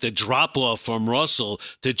think that the drop-off from Russell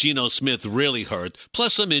to Geno Smith really hurt,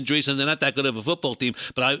 plus some injuries, and they're not that good of a football team.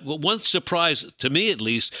 But one surprise, to me at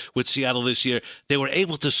least, with Seattle this year, they were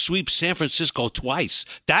able to sweep San Francisco twice.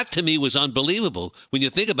 That, to me, was unbelievable when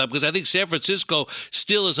you think about it, because I think San Francisco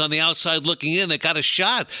still is on the outside looking in. They got a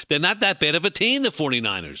shot. They're not that bad of a team, the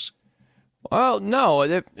 49ers. Well, no,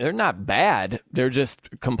 they're not bad. They're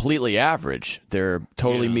just completely average. They're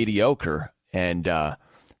totally mediocre. And you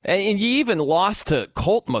even lost to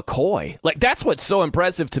Colt McCoy. Like, that's what's so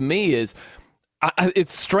impressive to me is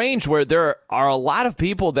it's strange where there are a lot of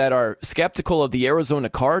people that are skeptical of the Arizona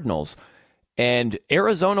Cardinals. And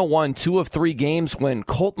Arizona won 2 of 3 games when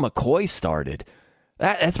Colt McCoy started.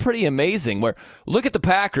 That's pretty amazing. Where look at the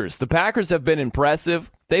Packers. The Packers have been impressive.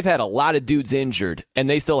 They've had a lot of dudes injured, and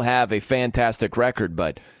they still have a fantastic record.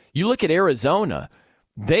 But you look at Arizona,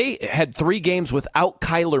 they had 3 games without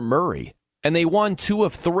Kyler Murray, and they won 2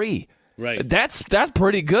 of 3. Right. That's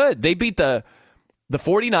pretty good. They beat the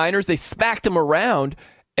 49ers. They smacked them around,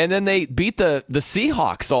 and then they beat the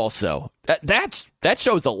Seahawks also. That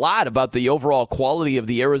shows a lot about the overall quality of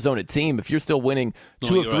the Arizona team if you're still winning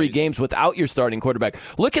 2 of 3 games without your starting quarterback.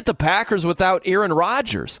 Look at the Packers without Aaron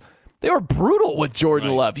Rodgers. They were brutal with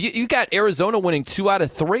Jordan Love. You got Arizona winning 2 out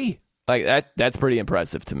of 3. Like that's pretty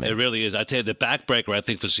impressive to me. It really is. I tell you, the backbreaker, I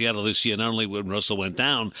think, for Seattle this year, not only when Russell went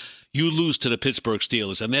down, you lose to the Pittsburgh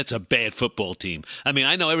Steelers, and that's a bad football team. I mean,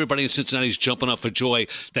 I know everybody in Cincinnati is jumping up for joy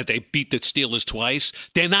that they beat the Steelers twice.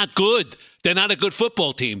 They're not good. They're not a good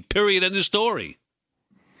football team, period, end of story.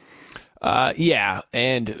 Yeah,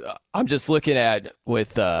 and I'm just looking at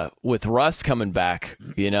with Russ coming back,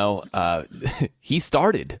 he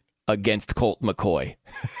started against Colt McCoy.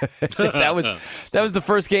 that was the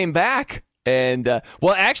first game back. And,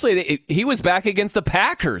 actually, he was back against the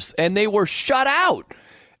Packers, and they were shut out.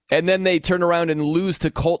 And then they turn around and lose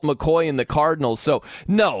to Colt McCoy and the Cardinals. So,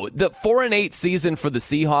 no, the 4-8 season for the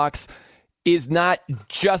Seahawks is not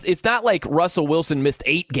just – it's not like Russell Wilson missed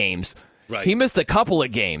 8 games. Right. He missed a couple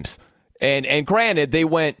of games. And granted, they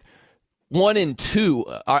went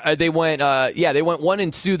 1-2. They went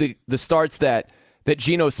 1-2 the starts that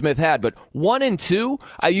Geno Smith had, but 1-2,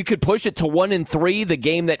 you could push it to 1-3. The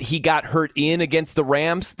game that he got hurt in against the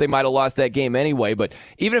Rams, they might have lost that game anyway. But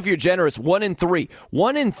even if you're generous,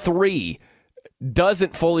 1-3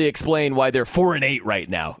 doesn't fully explain why they're 4-8 right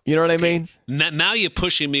now. You know what I mean? Now you're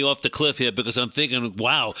pushing me off the cliff here because I'm thinking,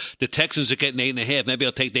 wow, the Texans are getting 8.5. Maybe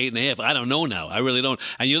I'll take the 8.5. I don't know now. I really don't.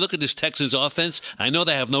 And you look at this Texans offense. I know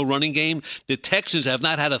they have no running game. The Texans have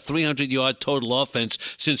not had a 300-yard total offense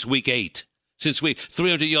since week 8.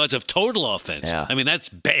 300 yards of total offense. Yeah. I mean, that's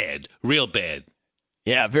bad, real bad.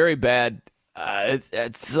 Yeah, very bad.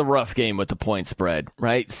 It's a rough game with the point spread,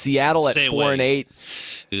 right? Seattle at Stay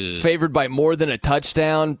 4-8, favored by more than a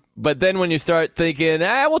touchdown. But then when you start thinking,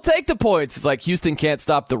 we'll take the points, it's like Houston can't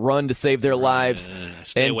stop the run to save their lives,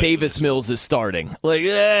 and Davis Mills is starting. Like,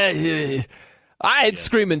 I'd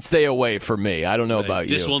scream and stay away from me. I don't know about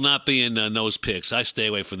you. This will not be in nose picks. I stay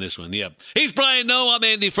away from this one. Yep. He's Brian Noe. I'm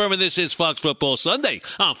Andy Furman. This is Fox Football Sunday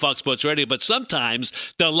on Fox Sports Radio. But sometimes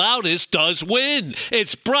the loudest does win.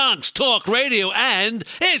 It's Bronx Talk Radio, and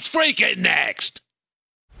it's freaking next.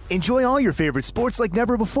 Enjoy all your favorite sports like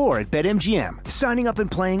never before at BetMGM. Signing up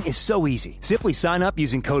and playing is so easy. Simply sign up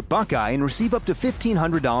using code Buckeye and receive up to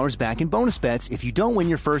 $1,500 back in bonus bets if you don't win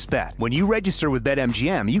your first bet. When you register with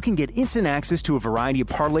BetMGM, you can get instant access to a variety of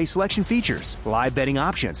parlay selection features, live betting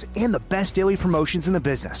options, and the best daily promotions in the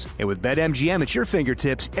business. And with BetMGM at your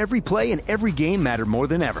fingertips, every play and every game matter more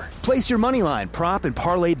than ever. Place your moneyline, prop, and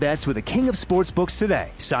parlay bets with the king of sportsbooks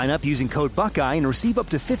today. Sign up using code Buckeye and receive up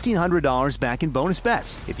to $1,500 back in bonus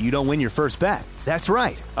bets if you don't win your first bet. That's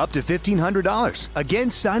right, up to $1,500. Again,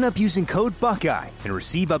 sign up using code Buckeye and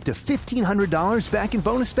receive up to $1,500 back in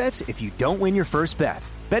bonus bets if you don't win your first bet.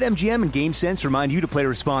 BetMGM and GameSense remind you to play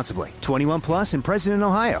responsibly. 21 plus and present in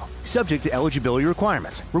Ohio. Subject to eligibility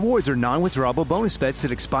requirements. Rewards are non-withdrawable bonus bets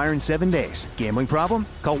that expire in 7 days. Gambling problem?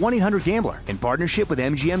 Call 1-800-GAMBLER in partnership with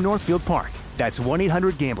MGM Northfield Park. That's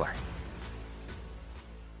 1-800-GAMBLER.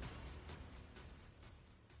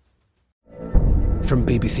 From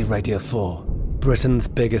BBC Radio 4, Britain's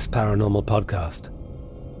biggest paranormal podcast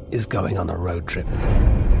is going on a road trip.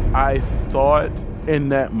 I thought in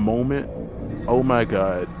that moment, oh my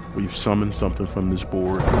God, we've summoned something from this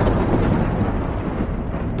board.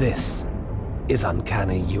 This is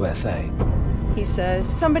Uncanny USA. He says,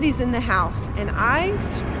 somebody's in the house, and I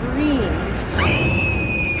screamed.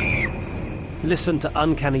 Listen to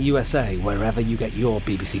Uncanny USA wherever you get your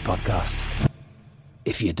BBC podcasts,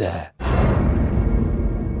 if you dare.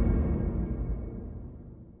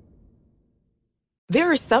 There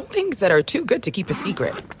are some things that are too good to keep a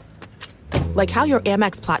secret. Like how your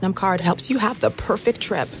Amex Platinum card helps you have the perfect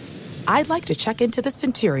trip. I'd like to check into the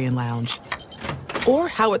Centurion Lounge. Or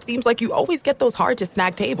how it seems like you always get those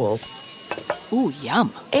hard-to-snag tables. Ooh,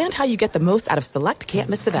 yum. And how you get the most out of select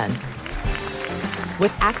can't-miss events.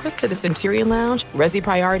 With access to the Centurion Lounge, Resi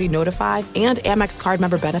Priority Notified, and Amex card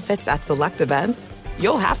member benefits at select events,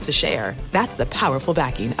 you'll have to share. That's the powerful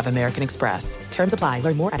backing of American Express. Terms apply.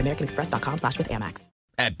 Learn more at americanexpress.com/withAmex.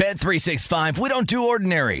 At Bet365, we don't do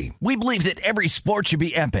ordinary. We believe that every sport should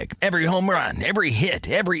be epic. Every home run, every hit,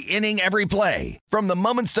 every inning, every play. From the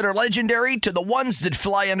moments that are legendary to the ones that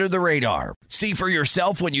fly under the radar. See for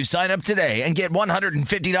yourself when you sign up today and get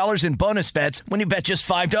 $150 in bonus bets when you bet just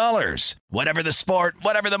 $5. Whatever the sport,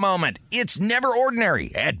 whatever the moment, it's never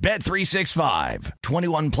ordinary at Bet365.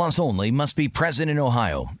 21 plus only. Must be present in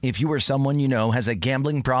Ohio. If you or someone you know has a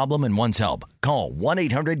gambling problem and wants help, call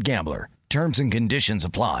 1-800-GAMBLER. Terms and conditions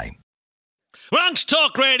apply. Bronx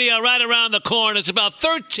Talk Radio right around the corner. It's about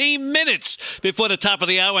 13 minutes before the top of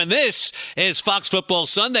the hour, and this is Fox Football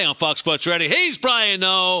Sunday on Fox Sports Radio. He's Brian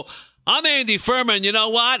Noe. I'm Andy Furman. You know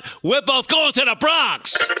what? We're both going to the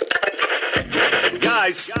Bronx.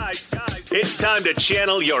 Guys, it's time to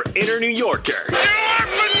channel your inner New Yorker.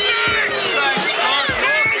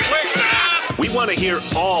 We want to hear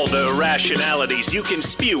all the irrationalities you can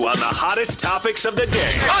spew on the hottest topics of the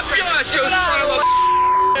day. You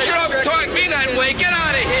don't talk to me that way. Get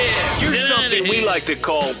out of here. Here's something we like to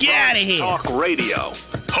call Bronx Talk Radio.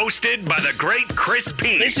 Hosted by the great Chris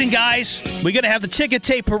P. Listen, guys, we're going to have the ticket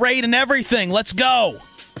tape parade and everything. Let's go.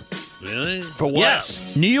 Really? For what?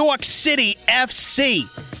 Yes. New York City FC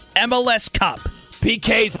MLS Cup.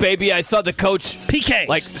 PKs, baby. I saw the coach PKs.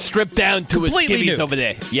 Like stripped down to his skivvies over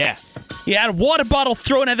there. Yeah. He had a water bottle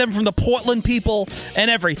thrown at them from the Portland people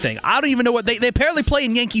and everything. I don't even know what they apparently play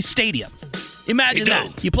in Yankee Stadium. Imagine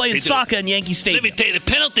that. You play in soccer in Yankee Stadium. Let me tell you,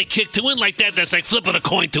 the penalty kick to win like that's like flipping a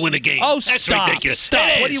coin to win a game. Oh, that's stop. ridiculous.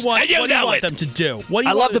 Stop. What do you want them to do?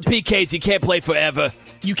 I love the PKs. You can't play forever.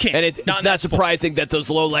 You can't. And it's not surprising that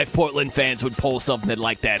those low-life Portland fans would pull something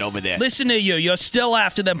like that over there. Listen to you. You're still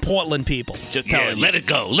after them Portland people. Just telling you. Let it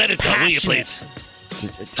go. Let it go, will you please?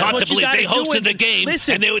 It's hard to believe they hosted the game, and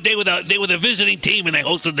they were the visiting team, and they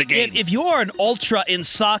hosted the game. If you are an ultra in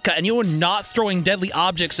soccer and you are not throwing deadly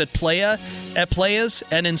objects at players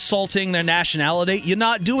and insulting their nationality, you're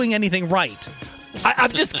not doing anything right.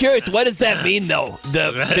 I'm just curious, what does that mean, though?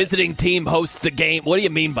 The visiting team hosts the game. What do you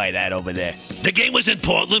mean by that over there? The game was in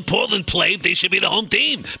Portland. Portland played. They should be the home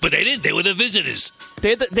team, but they didn't. They were the visitors.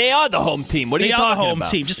 They are the home team. What are you talking about? They are the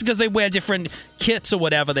home team. Just because they wear different kits or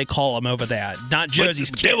whatever they call them over there. Not jerseys,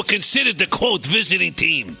 But kits. they were considered the, quote, visiting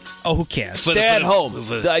team. Oh, who cares? They're at home.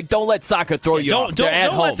 Don't let soccer throw you off. They're at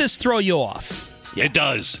don't home. let this throw you off. It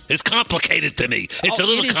does. It's complicated to me. It's a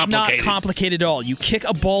little It is complicated. not complicated at all. You kick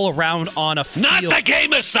a ball around on a field. Not the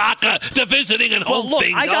game of soccer. The visiting and home look,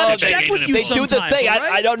 thing. I gotta check with you They do the thing. right?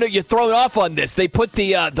 I don't know. You're thrown off on this. They put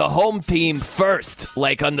the home team first,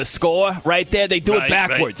 like on the score right there. They do it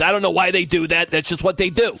backwards. I don't know why they do that. That's just what they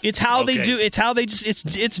do. It's how they do. It's how they just.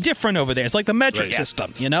 It's different over there. It's like the metric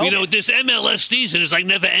system. You know. You know, this MLS season is like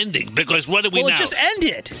never ending because what do we Well, now? it just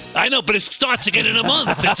ended. I know, but it starts again in a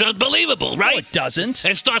month. It's unbelievable, right? No, it doesn't.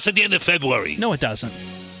 It starts at the end of February. No, it doesn't.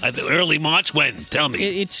 Early March? When? Tell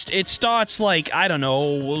me. It starts like, I don't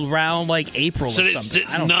know, around like April or something.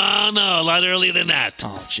 No, a lot earlier than that.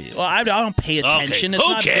 Oh, gee. Well, I don't pay attention. Okay. It's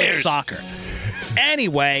Who not cares? good soccer.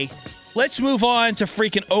 Anyway, let's move on to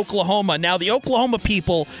freaking Oklahoma. Now, the Oklahoma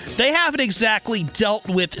people, they haven't exactly dealt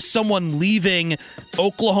with someone leaving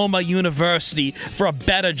Oklahoma University for a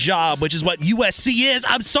better job, which is what USC is.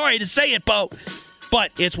 I'm sorry to say it, Bo.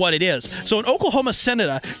 But it's what it is. So an Oklahoma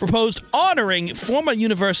senator proposed honoring former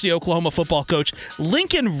University of Oklahoma football coach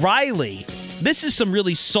Lincoln Riley. This is some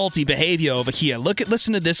really salty behavior over here.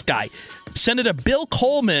 Listen to this guy. Senator Bill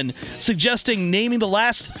Coleman suggesting naming the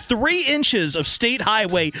last 3 inches of State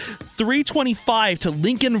Highway 325 to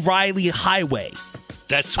Lincoln Riley Highway.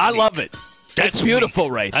 I love it. That's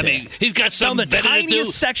beautiful right there. I mean, he's got Found something the better to do.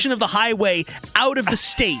 tiniest section of the highway out of the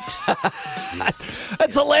state.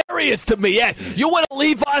 That's hilarious to me. Yeah, you want to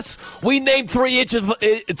leave us? We named 3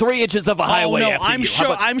 inches of a highway. Oh, no, after I'm you. sure.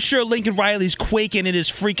 How about- I'm sure Lincoln Riley's quaking in his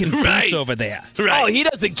freaking boots over there. Oh, he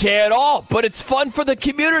doesn't care at all. But it's fun for the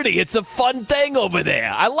community. It's a fun thing over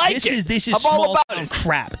there. I like it. This is I'm all small about town it.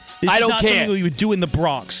 crap. This I is don't not care. something we would do in the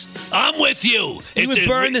Bronx. I'm with you. You would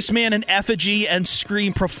burn this man in effigy and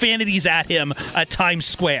scream profanities at him at Times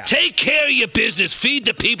Square. Take care of your business. Feed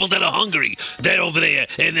the people that are hungry. They're over there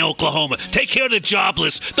in Oklahoma. Take care of the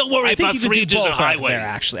jobless. Don't worry I think about you can 3 do inches both of over highway. there,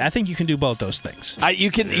 actually. I think you can do both those things.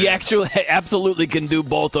 You actually absolutely can do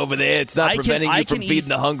both over there. It's not preventing you from feeding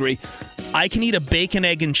the hungry. I can eat a bacon,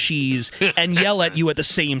 egg, and cheese and yell at you at the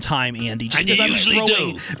same time, Andy. Just And you because I'm usually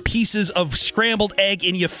throwing pieces of scrambled egg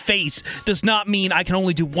in your face does not mean I can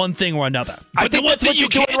only do one thing or another. But the one thing you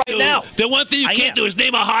can't do, the one thing you I can't am. do is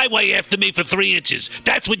name a highway after me for 3 inches.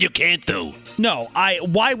 That's what you can't do. No,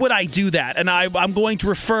 why would I do that? And I'm going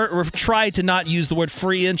to try to not use the word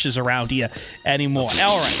 3 inches around here anymore.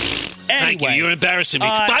 All right. Thank you. Anyway. You're embarrassing me.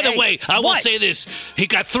 By the hey, way, I will what? say this. He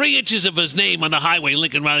got 3 inches of his name on the highway,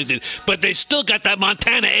 Lincoln Riley did, but they still got that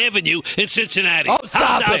Montana Avenue in Cincinnati. Oh,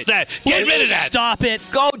 stop How's it. that? Get Will rid you of that. Stop it.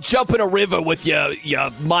 Go jump in a river with your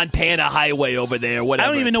Montana highway over there, whatever.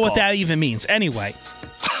 I don't even it's know what called. that even means. Anyway.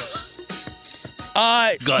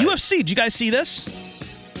 UFC, did you guys see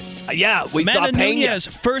this? Yeah, we saw Amanda Pena. Nunes,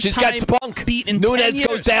 first She's time got spunk. beat in Nunes 10 years.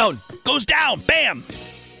 goes down. Goes down. Bam.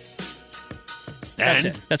 That's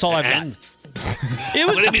it. That's all I've got. It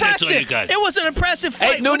was What do you mean that's all impressive. you got? It was an impressive fight.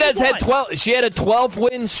 Hey, What do you Nunes had want? 12. She had a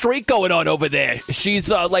 12-win streak going on over there. She's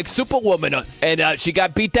like Superwoman, and she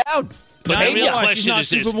got beat down. But Not the real anymore. She's question not is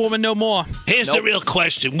this. Superwoman no more. Here's the real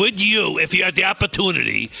question. Would you, if you had the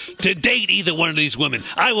opportunity to date either one of these women,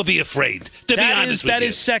 I would be afraid, to be honest with that you.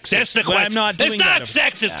 is sexist. That's the Well, question. I'm not doing it's not that.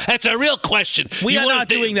 sexist. That's a real question. We You are wanna not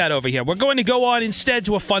date- doing that over here. We're going to go on instead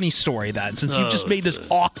to a funny story then, since you've just made this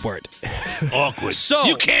awkward. Awkward. So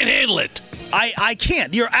you can't handle it. I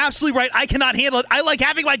can't. You're absolutely right. I cannot handle it. I like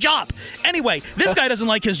having my job. Anyway, this guy doesn't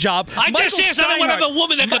like his job. I just Michael asked I don't want to have Steinhardt- a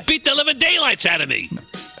woman that could beat the living daylights out of me.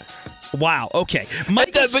 Wow. Okay.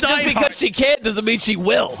 Michael But just Steinhardt- because she can't doesn't mean she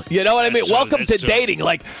will. You know what I mean? That's true, Welcome to that's true. dating.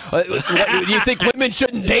 Like, you think women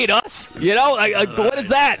shouldn't date us? You know? What is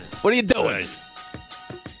that? What are you doing? All right.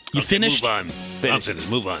 You Okay, finished? Move on. I'm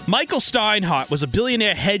finished. Move on. Michael Steinhardt was a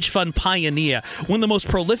billionaire hedge fund pioneer, one of the most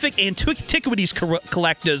prolific antiquities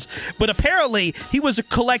collectors, but apparently he was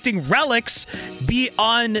collecting relics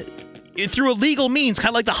through illegal means, kind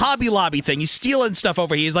of like the Hobby Lobby thing. He's stealing stuff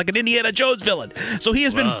over here. He's like an Indiana Jones villain. So he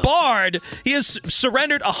has been barred. He has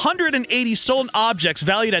surrendered 180 stolen objects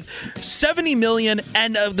valued at $70 million.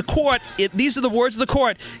 And the court, these are the words of the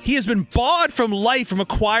court, he has been barred from life from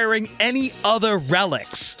acquiring any other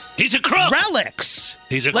relics. He's a crook. Relics.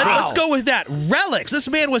 He's a crook. Let's go with that. Relics. This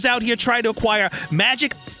man was out here trying to acquire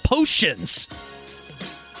magic potions.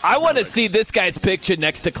 I want to see this guy's picture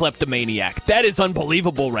next to kleptomaniac. That is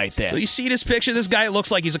unbelievable right there. You see this picture? This guy looks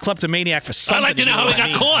like he's a kleptomaniac for something. I'd like to know how he you got what I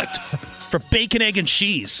mean? caught. For bacon, egg, and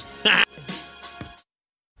cheese.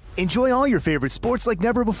 Enjoy all your favorite sports like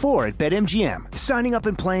never before at BetMGM. Signing up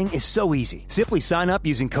and playing is so easy. Simply sign up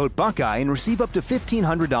using code Buckeye and receive up to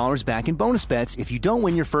 $1,500 back in bonus bets if you don't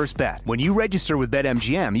win your first bet. When you register with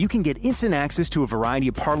BetMGM, you can get instant access to a variety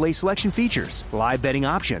of parlay selection features, live betting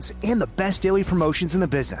options, and the best daily promotions in the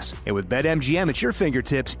business. And with BetMGM at your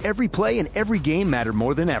fingertips, every play and every game matter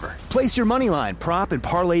more than ever. Place your moneyline, prop, and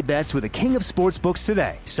parlay bets with the king of sportsbooks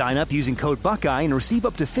today. Sign up using code Buckeye and receive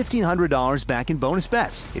up to $1,500 back in bonus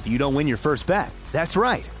bets if you don't win your first bet. That's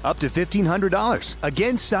right, up to $1,500.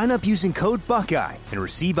 Again, sign up using code Buckeye and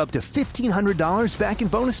receive up to $1,500 back in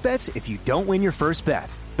bonus bets if you don't win your first bet.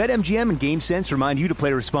 BetMGM and GameSense remind you to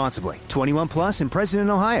play responsibly. 21 plus and present in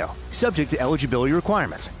Ohio. Subject to eligibility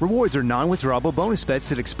requirements. Rewards are non-withdrawable bonus bets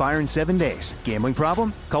that expire in 7 days. Gambling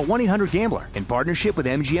problem? Call 1-800-GAMBLER in partnership with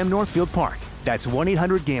MGM Northfield Park. That's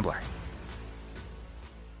 1-800-GAMBLER.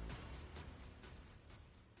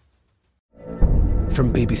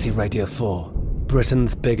 From BBC Radio 4,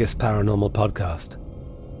 Britain's biggest paranormal podcast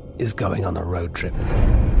is going on a road trip.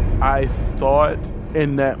 I thought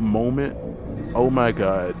in that moment, oh my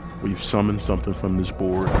God, we've summoned something from this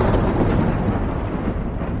board.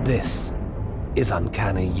 This is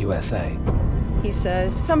Uncanny USA. He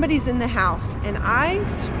says, somebody's in the house, and I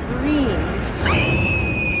screamed.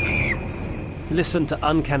 Listen to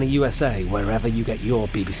Uncanny USA wherever you get your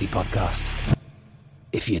BBC podcasts,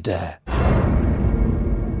 if you dare.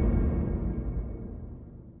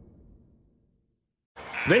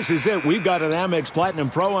 This is it. We've got an Amex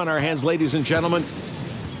Platinum Pro on our hands, ladies and gentlemen.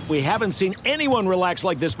 We haven't seen anyone relax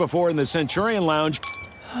like this before in the Centurion Lounge.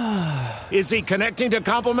 Is he connecting to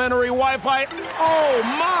complimentary Wi-Fi? Oh,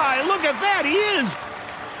 my! Look at that! He is!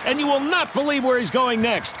 And you will not believe where he's going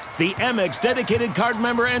next. The Amex dedicated card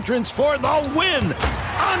member entrance for the win!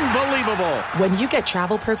 Unbelievable! When you get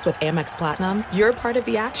travel perks with Amex Platinum, you're part of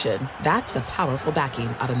the action. That's the powerful backing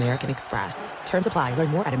of American Express. Terms apply. Learn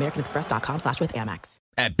more at americanexpress.com/withAmex.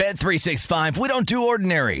 At Bet365, we don't do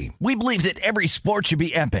ordinary. We believe that every sport should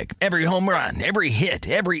be epic. Every home run, every hit,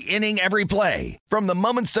 every inning, every play. From the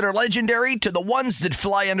moments that are legendary to the ones that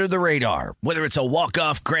fly under the radar. Whether it's a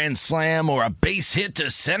walk-off grand slam or a base hit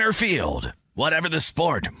to center field. Whatever the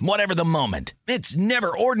sport, whatever the moment. It's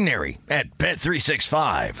never ordinary at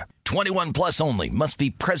Bet365. 21 plus only. Must be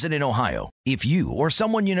present in Ohio. If you or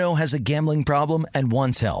someone you know has a gambling problem and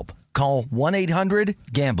wants help, call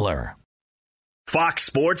 1-800-GAMBLER. Fox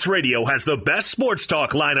Sports Radio has the best sports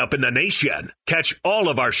talk lineup in the nation. Catch all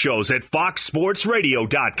of our shows at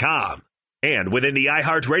foxsportsradio.com. And within the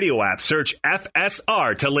iHeartRadio app, search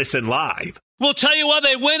FSR to listen live. We'll tell you why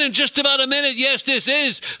they win in just about a minute. Yes, this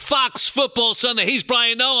is Fox Football Sunday. He's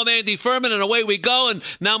Brian Noah, I'm Andy Furman, and away we go. And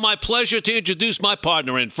now my pleasure to introduce my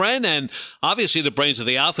partner and friend, and obviously the brains of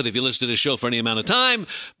the outfit if you listen to the show for any amount of time,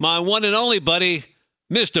 my one and only buddy,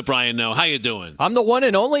 Mr. Brian Noah. How you doing? I'm the one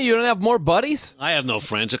and only? You don't have more buddies? I have no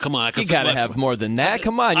friends. Come on. You got to have more than that.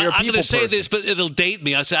 Come on, you're a people I'm going to say person. this, but it'll date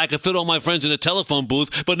me. I say I can fit all my friends in a telephone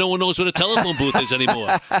booth, but no one knows what a telephone booth is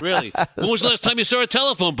anymore. Really. When was the last time you saw a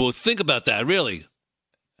telephone booth? Think about that, really.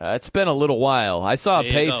 It's been a little while. I saw a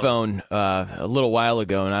payphone a little while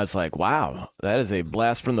ago, and I was like, wow, that is a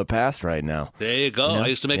blast from the past right now. There you go. You know? I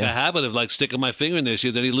used to make a habit of, sticking my finger in there, see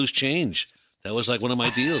if there's any loose change. That was one of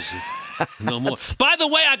my deals. No more. By the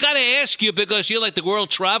way, I got to ask you, because you're like the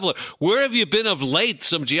world traveler, where have you been of late?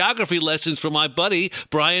 Some geography lessons from my buddy,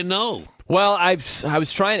 Brian Noe. Well, I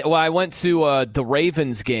went to the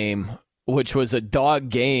Ravens game, which was a dog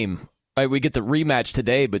game. Right, we get the rematch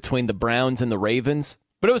today between the Browns and the Ravens.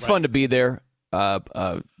 But it was fun to be there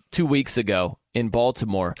 2 weeks ago in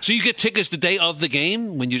Baltimore. So you get tickets the day of the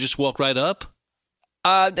game when you just walk right up?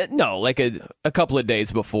 No, like a couple of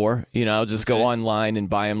days before. I'll just go online and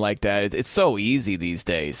buy them like that. It's so easy these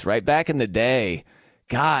days, right? Back in the day,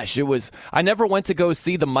 gosh, I never went to go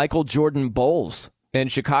see the Michael Jordan Bulls.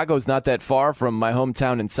 And Chicago's not that far from my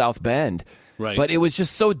hometown in South Bend. Right. But it was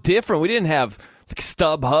just so different. We didn't have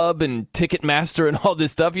StubHub and Ticketmaster and all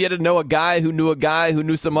this stuff. You had to know a guy who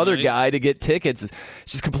knew some other guy to get tickets. It's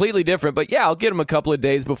just completely different. But yeah, I'll get them a couple of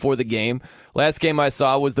days before the game. Last game I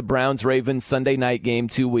saw was the Browns-Ravens Sunday night game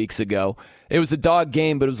 2 weeks ago. It was a dog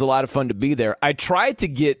game, but it was a lot of fun to be there. I tried to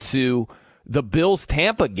get to the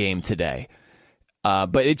Bills-Tampa game today,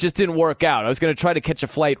 but it just didn't work out. I was going to try to catch a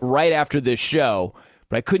flight right after this show,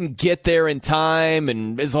 but I couldn't get there in time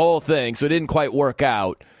and this whole thing, so it didn't quite work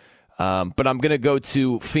out. But I'm going to go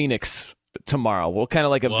to Phoenix tomorrow. Well, kind of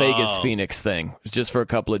like a Vegas-Phoenix thing. It's just for a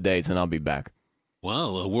couple of days, and I'll be back.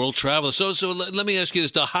 Wow, a world traveler. So let me ask you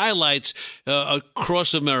this: the highlights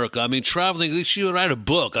across America. I mean, traveling. You write a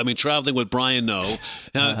book. I mean, traveling with Brian Noe.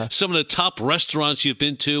 Some of the top restaurants you've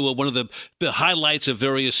been to. One of the highlights of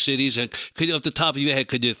various cities. And could you, off the top of your head,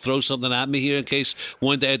 could you throw something at me here in case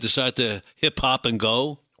one day I decide to hip hop and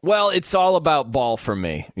go? Well, it's all about ball for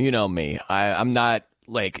me. You know me. I'm not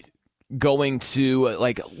going to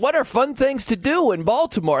what are fun things to do in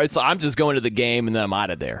Baltimore. I'm just going to the game and then I'm out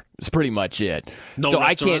of there. It's pretty much it.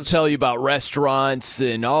 I can't tell you about restaurants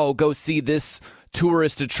and go see this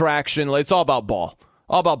tourist attraction. It's all about ball.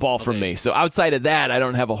 All about ball for me. So outside of that, I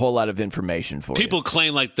don't have a whole lot of information for you. People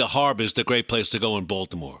claim the Harbor is the great place to go in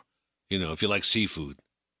Baltimore. If you like seafood.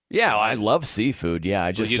 Yeah, I love seafood. Yeah,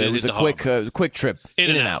 it was a quick trip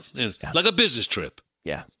in and out. Like a business trip.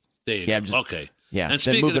 Yeah. There you go. Okay. Yeah, and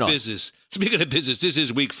speaking of business, this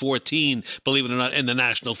is week 14, believe it or not, in the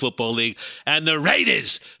National Football League. And the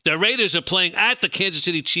Raiders are playing at the Kansas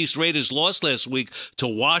City Chiefs. Raiders lost last week to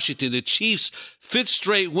Washington. The Chiefs' fifth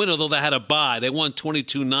straight win, although they had a bye. They won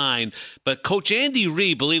 22-9. But Coach Andy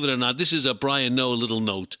Reid, believe it or not, this is a Brian Noe little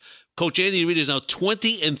note. Coach Andy Reid is now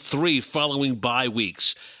 20-3 following bye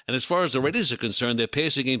weeks. And as far as the Raiders are concerned, their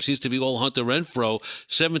passing game seems to be all Hunter Renfrow,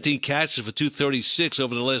 17 catches for 236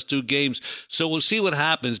 over the last 2 games. So we'll see what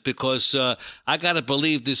happens because I got to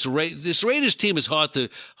believe this Raiders team is hard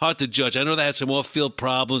to judge. I know they had some off-field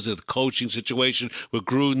problems with the coaching situation with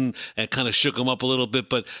Gruden and kind of shook them up a little bit,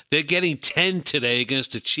 but they're getting 10 today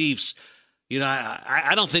against the Chiefs.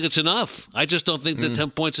 I don't think it's enough. I just don't think that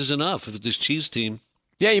 10 points is enough for this Chiefs team.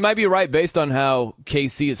 Yeah, you might be right based on how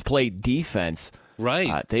KC has played defense.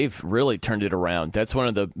 Right. They've really turned it around. That's one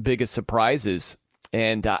of the biggest surprises.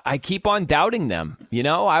 And I keep on doubting them.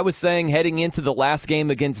 I was saying heading into the last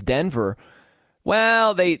game against Denver,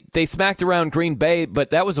 well, they smacked around Green Bay,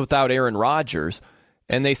 but that was without Aaron Rodgers.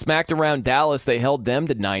 And they smacked around Dallas. They held them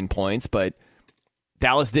to 9 points, but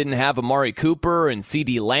Dallas didn't have Amari Cooper and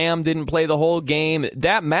CeeDee Lamb didn't play the whole game.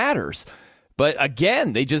 That matters. But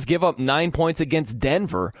again, they just give up 9 points against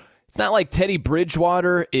Denver. It's not like Teddy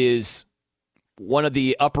Bridgewater is one of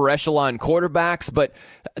the upper echelon quarterbacks, but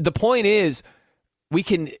the point is we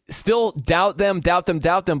can still doubt them,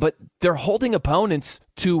 but they're holding opponents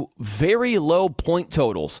to very low point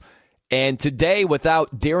totals. And today,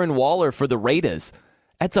 without Darren Waller for the Raiders,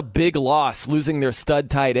 that's a big loss, losing their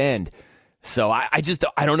stud tight end. So I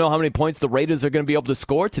don't know how many points the Raiders are going to be able to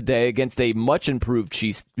score today against a much improved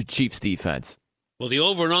Chiefs defense. Well, the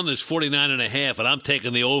over and under is 49.5, and I'm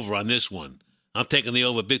taking the over on this one. I'm taking the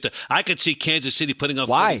over big time. I could see Kansas City putting up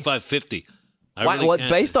 45-50.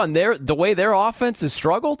 Based on the way their offense has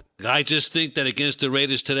struggled? I just think that against the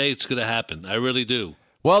Raiders today, it's going to happen. I really do.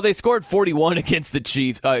 Well, they scored 41 against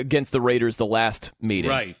against the Raiders the last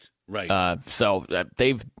meeting. Right. So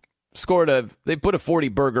they've they put a 40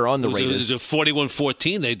 burger on the Raiders. It was a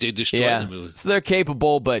 41-14. They destroyed them. So they're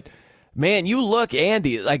capable, but man, you look,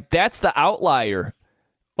 Andy, that's the outlier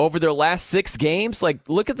over their last 6 games.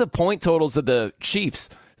 Look at the point totals of the Chiefs: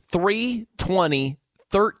 3, 20,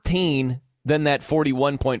 13, then that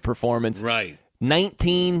 41-point performance. Right.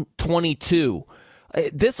 19, 22.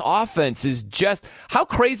 This offense is just, how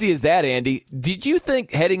crazy is that, Andy? Did you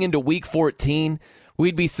think heading into week 14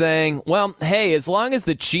 we'd be saying, well, hey, as long as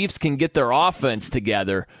the Chiefs can get their offense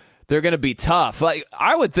together, they're going to be tough?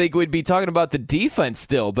 I would think we'd be talking about the defense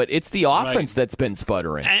still, but it's the offense that's been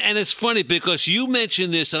sputtering. And it's funny because you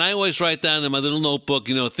mentioned this, and I always write down in my little notebook,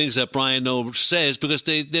 things that Brian Noe says because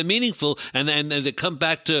they're meaningful and they come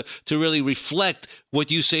back to really reflect what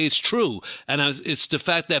you say is true. And it's the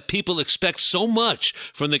fact that people expect so much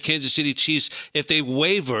from the Kansas City Chiefs. If they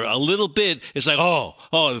waver a little bit, it's like, oh,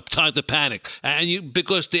 time to panic. And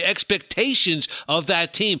because the expectations of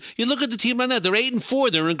that team, you look at the team right now, they're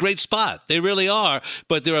 8-4. They're in a great spot. They really are.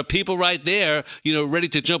 But there are people right there, ready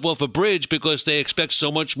to jump off a bridge because they expect so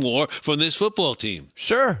much more from this football team.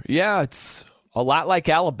 Sure. Yeah. It's a lot like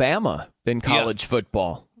Alabama in college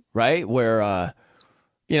football, right? Where,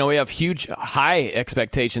 we have high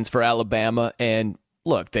expectations for Alabama, and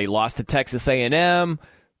look, they lost to Texas A&M.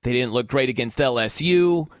 They didn't look great against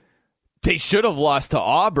LSU. They should have lost to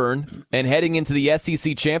Auburn, and heading into the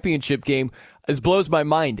SEC championship game, this blows my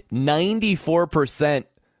mind. 94%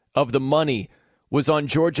 of the money was on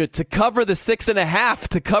Georgia to cover the 6.5,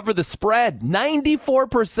 to cover the spread.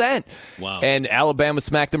 94%. Wow. And Alabama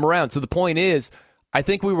smacked them around. So the point is, I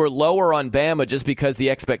think we were lower on Bama just because the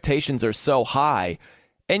expectations are so high.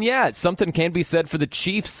 And yeah, something can be said for the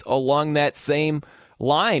Chiefs along that same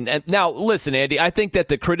line. And now, listen, Andy, I think that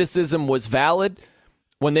the criticism was valid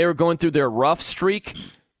when they were going through their rough streak,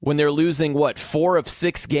 when they're losing, 4 of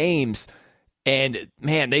 6 games. And,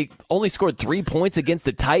 man, they only scored 3 points against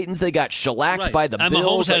the Titans. They got shellacked by the Bills. And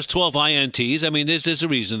Mahomes has 12 INTs. I mean, there's a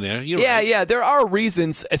reason there. Yeah, there are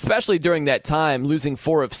reasons, especially during that time, losing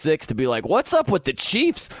 4 of 6, to be like, what's up with the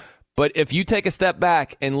Chiefs? But if you take a step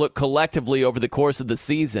back and look collectively over the course of the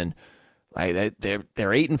season, they're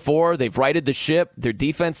 8-4. They've righted the ship. Their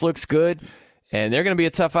defense looks good. And they're going to be a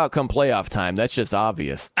tough out come playoff time. That's just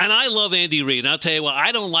obvious. And I love Andy Reid. And I'll tell you what,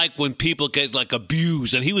 I don't like when people get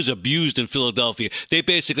abused. And he was abused in Philadelphia. They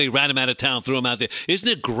basically ran him out of town, threw him out there. Isn't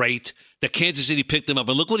it great that Kansas City picked him up?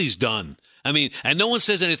 And look what he's done. I mean, and no one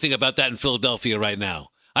says anything about that in Philadelphia right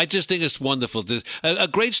now. I just think it's wonderful. A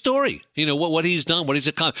great story. What he's done, what he's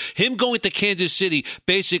accomplished. Him going to Kansas City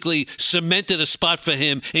basically cemented a spot for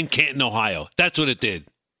him in Canton, Ohio. That's what it did.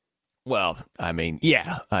 Well, I mean,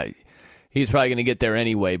 yeah. He's probably going to get there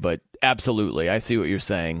anyway, but absolutely. I see what you're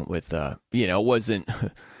saying with, it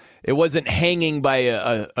wasn't hanging by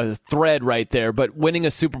a thread right there, but winning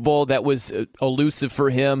a Super Bowl that was elusive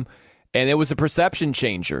for him, and it was a perception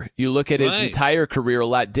changer. You look at his entire career a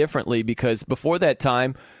lot differently because before that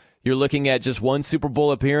time, you're looking at just one Super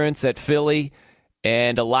Bowl appearance at Philly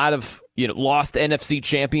and a lot of lost NFC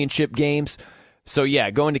championship games. So, yeah,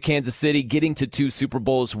 going to Kansas City, getting to 2 Super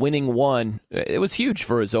Bowls, winning 1, it was huge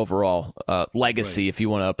for his overall legacy, if you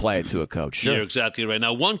want to apply it to a coach. Sure. You're exactly right.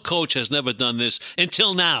 Now, one coach has never done this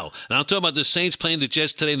until now. And I'm talking about the Saints playing the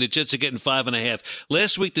Jets today, and the Jets are getting 5.5.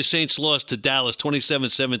 Last week, the Saints lost to Dallas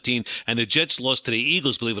 27-17, and the Jets lost to the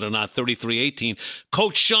Eagles, believe it or not, 33-18.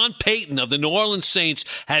 Coach Sean Payton of the New Orleans Saints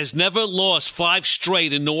has never lost 5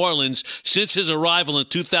 straight in New Orleans since his arrival in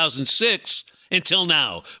 2006. Until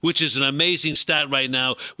now, which is an amazing stat right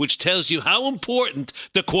now, which tells you how important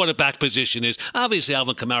the quarterback position is. Obviously,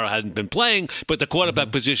 Alvin Kamara hasn't been playing, but the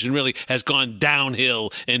quarterback position really has gone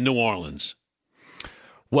downhill in New Orleans.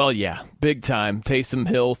 Well, yeah, big time. Taysom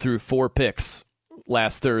Hill threw 4 picks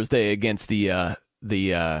last Thursday against the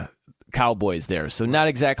Cowboys there, so not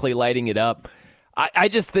exactly lighting it up. I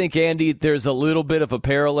just think, Andy, there's a little bit of a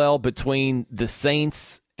parallel between the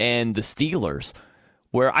Saints and the Steelers,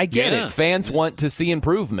 where I get it. Fans want to see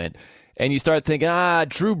improvement. And you start thinking,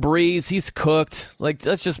 Drew Brees, he's cooked. Let's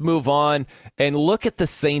just move on. And look at the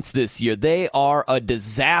Saints this year. They are a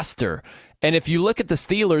disaster. And if you look at the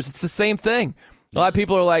Steelers, it's the same thing. A lot of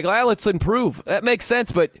people are like, let's improve. That makes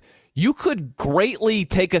sense, but you could greatly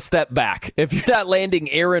take a step back if you're not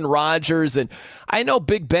landing Aaron Rodgers. And I know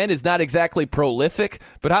Big Ben is not exactly prolific,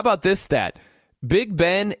 but how about this stat? Big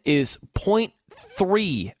Ben is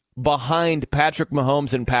 0.3 behind Patrick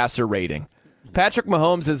Mahomes in passer rating. Patrick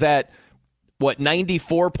Mahomes is at,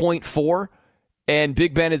 94.4? And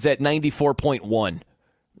Big Ben is at 94.1.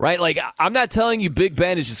 Right? I'm not telling you Big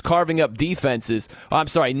Ben is just carving up defenses. I'm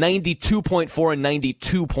sorry, 92.4 and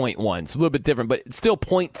 92.1. It's a little bit different, but it's still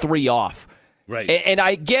 0.3 off. Right. And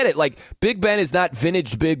I get it. Big Ben is not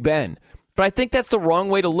vintage Big Ben. But I think that's the wrong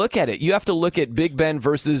way to look at it. You have to look at Big Ben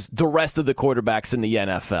versus the rest of the quarterbacks in the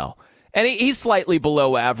NFL. And he's slightly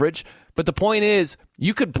below average, but the point is,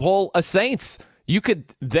 you could pull a Saints. You could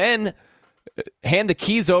then hand the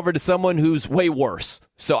keys over to someone who's way worse.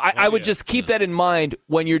 So I would just keep that in mind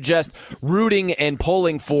when you're just rooting and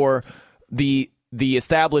pulling for the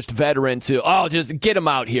established veteran to, just get him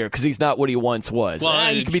out here because he's not what he once was.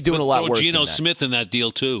 Well, you could be doing a lot worse Geno than that. Smith in that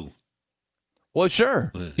deal, too. Well,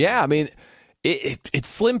 sure. Yeah, I mean, it's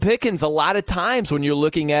slim pickings a lot of times when you're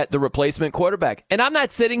looking at the replacement quarterback. And I'm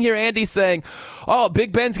not sitting here, Andy, saying,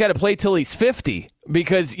 Big Ben's got to play till he's 50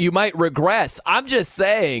 because you might regress. I'm just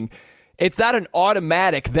saying it's not an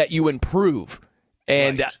automatic that you improve.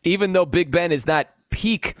 And even though Big Ben is not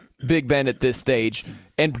peak Big Ben at this stage,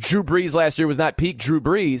 and Drew Brees last year was not peak Drew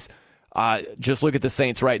Brees, just look at the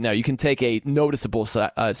Saints right now. You can take a noticeable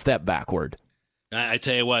step backward. I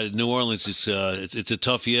tell you what, New Orleans is it's a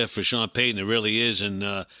tough year for Sean Payton. It really is, and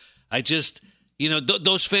I just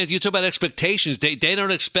those fans. You talk about expectations. They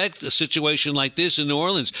don't expect a situation like this in New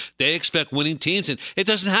Orleans. They expect winning teams, and it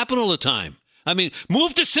doesn't happen all the time. I mean,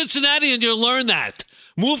 move to Cincinnati and you'll learn that.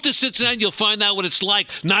 Move to Cincinnati, and you'll find out what it's like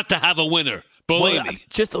not to have a winner. Believe me.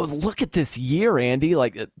 Just look at this year, Andy.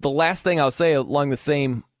 The last thing I'll say along the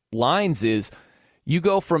same lines is, you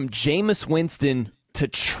go from Jameis Winston to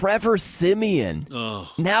Trevor Siemian,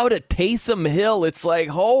 now to Taysom Hill. It's like,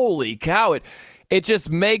 holy cow. It just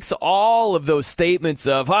makes all of those statements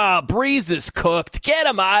of, Breeze is cooked, get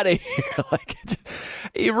him out of here.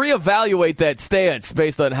 You reevaluate that stance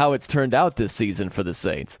based on how it's turned out this season for the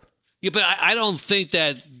Saints. Yeah, but I don't think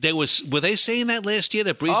that were they saying that last year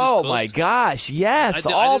that Brees Oh, my gosh, yes,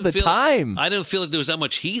 all the time. I didn't feel like there was that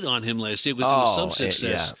much heat on him last year because there was some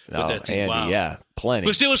success with that team. Andy, wow. yeah, plenty.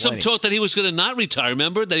 Because there was some talk that he was going to not retire,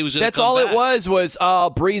 remember? That he was going to That's come all back. it was,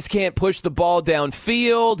 Brees can't push the ball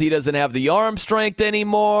downfield. He doesn't have the arm strength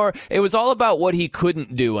anymore. It was all about what he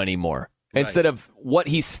couldn't do anymore instead of what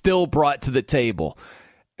he still brought to the table.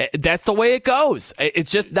 That's the way it goes.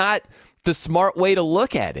 It's just not the smart way to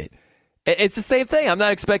look at it. It's the same thing. I'm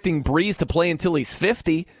not expecting Brees to play until he's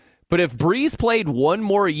 50, but if Brees played one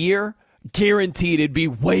more year, guaranteed it'd be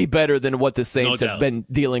way better than what the Saints have been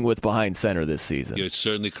dealing with behind center this season. You're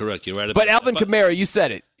certainly correct. You're right about But that. Alvin Kamara, you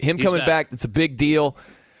said it. Him coming back, it's a big deal.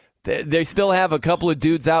 They still have a couple of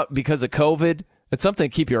dudes out because of COVID. It's something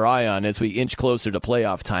to keep your eye on as we inch closer to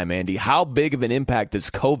playoff time, Andy. How big of an impact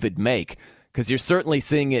does COVID make? Because you're certainly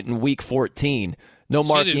seeing it in Week 14. No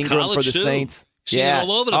Mark Ingram for the Saints. Seeing it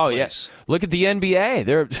all over the place. Yeah. Look at the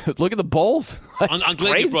NBA. Look at the Bulls. I'm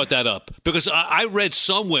glad you brought that up because I read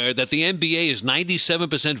somewhere that the NBA is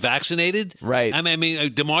 97% vaccinated. Right. I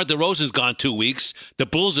mean, DeMar DeRozan's gone 2 weeks. The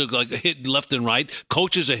Bulls are like hit left and right.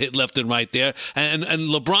 Coaches are hit left and right there. And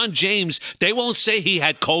LeBron James, they won't say he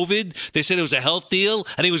had COVID. They said it was a health deal,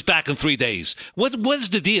 and he was back in 3 days. What's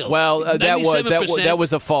the deal? Well, that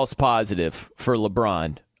was a false positive for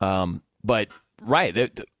LeBron. But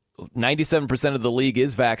right. 97% of the league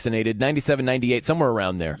is vaccinated, 97, 98, somewhere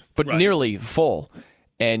around there, but nearly full.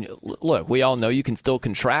 And look, we all know you can still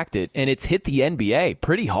contract it, and it's hit the NBA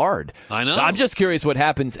pretty hard. I know. I'm just curious what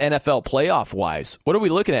happens NFL playoff-wise. What are we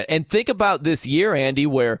looking at? And think about this year, Andy,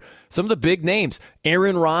 where some of the big names,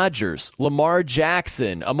 Aaron Rodgers, Lamar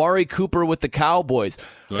Jackson, Amari Cooper with the Cowboys.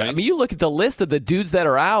 Right. I mean, you look at the list of the dudes that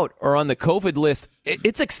are out or on the COVID list,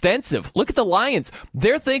 it's extensive. Look at the Lions.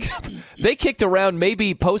 They kicked around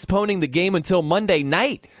maybe postponing the game until Monday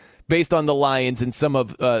night based on the Lions and some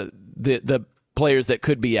of the players that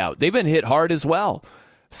could be out. They've been hit hard as well.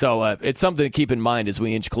 So it's something to keep in mind as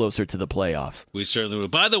we inch closer to the playoffs. We certainly will.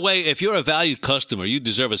 By the way, if you're a valued customer, you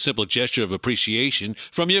deserve a simple gesture of appreciation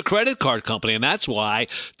from your credit card company, and that's why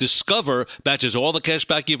Discover matches all the cash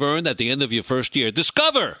back you've earned at the end of your first year.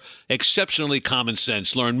 Discover! Exceptionally common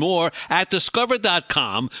sense. Learn more at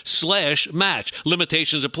discover.com/match.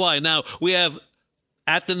 Limitations apply. Now, we have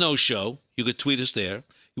at the No Show. You could tweet us there.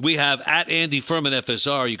 We have at Andy Furman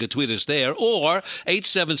FSR. You can tweet us there. Or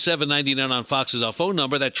 877-99 on Fox is our phone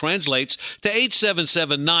number. That translates to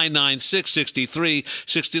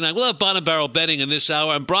 877-996-6369. We'll have bottom barrel betting in this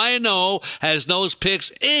hour. And Brian O has those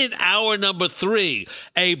picks in hour number 3.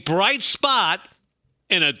 A bright spot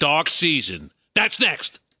in a dark season. That's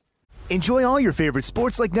next. Enjoy all your favorite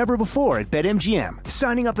sports like never before at BetMGM.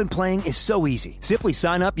 Signing up and playing is so easy. Simply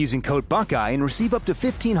sign up using code Buckeye and receive up to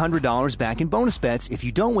 $1,500 back in bonus bets if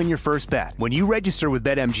you don't win your first bet. When you register with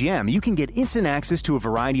BetMGM, you can get instant access to a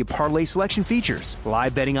variety of parlay selection features,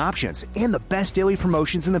 live betting options, and the best daily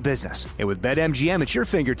promotions in the business. And with BetMGM at your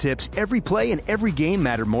fingertips, every play and every game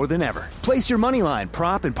matter more than ever. Place your moneyline,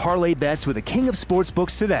 prop, and parlay bets with the king of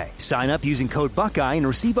sportsbooks today. Sign up using code Buckeye and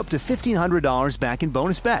receive up to $1,500 back in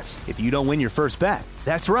bonus bets if you don't win your first bet.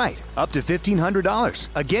 That's right, up to $1,500.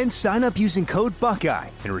 Again, sign up using code Buckeye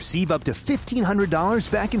and receive up to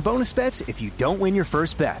 $1,500 back in bonus bets if you don't win your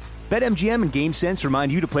first bet. BetMGM and GameSense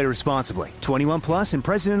remind you to play responsibly. 21 plus and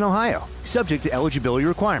present in Ohio. Subject to eligibility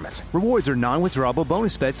requirements. Rewards are non-withdrawable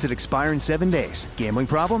bonus bets that expire in 7 days. Gambling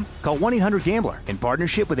problem? Call 1-800-GAMBLER in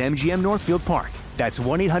partnership with MGM Northfield Park. That's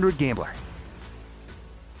 1-800-GAMBLER.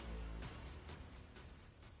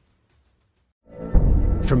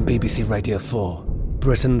 From BBC Radio 4,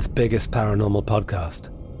 Britain's biggest paranormal podcast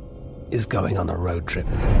is going on a road trip.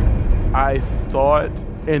 I thought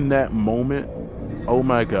in that moment, oh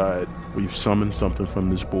my God, we've summoned something from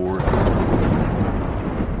this board.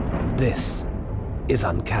 This is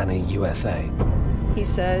Uncanny USA. He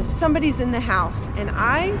says, somebody's in the house, and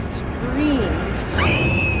I screamed.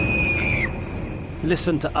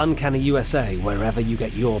 Listen to Uncanny USA wherever you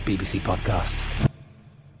get your BBC podcasts,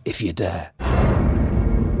 if you dare.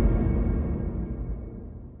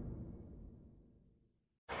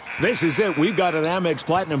 This is it. We've got an Amex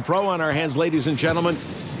Platinum Pro on our hands, ladies and gentlemen.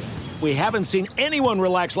 We haven't seen anyone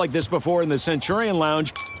relax like this before in the Centurion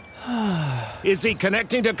Lounge. Is he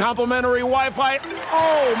connecting to complimentary Wi-Fi?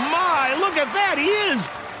 Oh, my! Look at that! He is!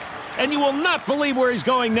 And you will not believe where he's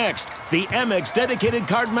going next. The Amex dedicated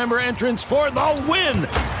card member entrance for the win!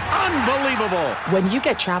 Unbelievable! When you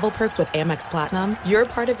get travel perks with Amex Platinum, you're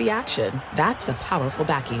part of the action. That's the powerful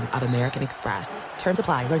backing of American Express. Terms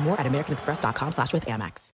apply. Learn more at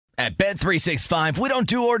americanexpress.com/withAmex. At Bet365, we don't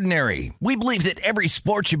do ordinary. We believe that every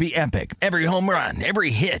sport should be epic. Every home run,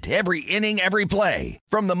 every hit, every inning, every play.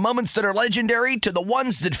 From the moments that are legendary to the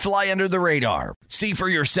ones that fly under the radar. See for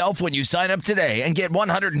yourself when you sign up today and get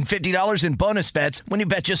 $150 in bonus bets when you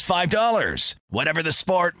bet just $5. Whatever the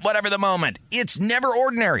sport, whatever the moment, it's never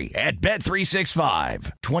ordinary at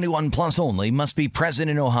Bet365. 21 plus only. Must be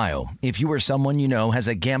present in Ohio. If you or someone you know has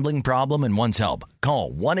a gambling problem and wants help,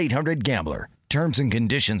 call 1-800-GAMBLER. Terms and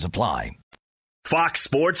conditions apply. Fox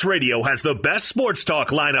Sports Radio has the best sports talk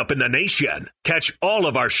lineup in the nation. Catch all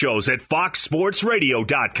of our shows at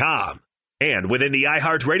foxsportsradio.com. And within the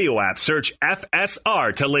iHeartRadio app, search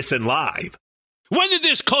FSR to listen live. When did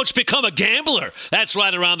this coach become a gambler? That's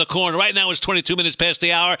right around the corner. Right now it's 22 minutes past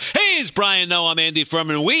the hour. Hey, it's Brian Noe. I'm Andy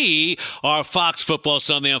Furman. We are Fox Football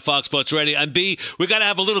Sunday on Fox Sports Radio. And B, we got to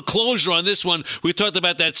have a little closure on this one. We talked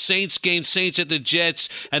about that Saints game, Saints at the Jets,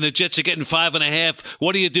 and the Jets are getting 5.5.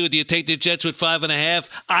 What do? Do you take the Jets with 5.5?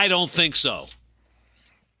 I don't think so.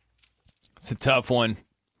 It's a tough one.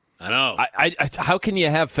 I know. I how can you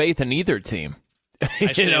have faith in either team?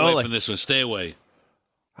 I stay away from this one. Stay away.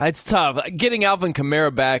 It's tough. Getting Alvin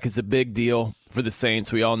Kamara back is a big deal for the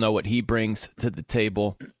Saints. We all know what he brings to the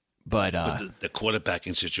table. But the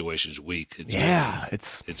quarterbacking situation is weak.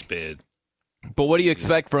 It's bad. But what do you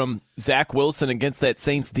expect from Zach Wilson against that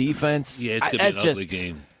Saints defense? Yeah, it's going to be an ugly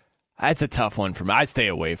game. That's a tough one for me. I stay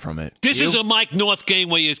away from it. This is a Mike North game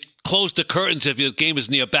where you close the curtains. If your game is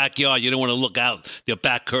in your backyard, you don't want to look out your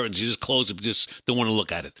back curtains. You just close it. Just don't want to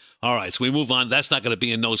look at it. All right, so we move on. That's not going to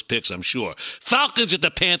be in those picks, I'm sure. Falcons at the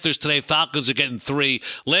Panthers today. Falcons are getting 3.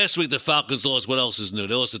 Last week, the Falcons lost. What else is new?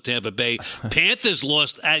 They lost to Tampa Bay. Panthers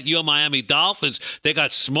lost at your Miami Dolphins. They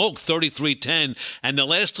got smoked 33-10. And the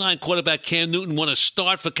last time quarterback Cam Newton won a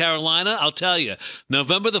start for Carolina, I'll tell you,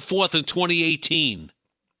 November the 4th in 2018.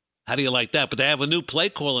 How do you like that? But they have a new play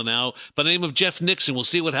caller now by the name of Jeff Nixon. We'll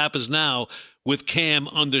see what happens now with Cam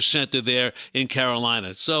under center there in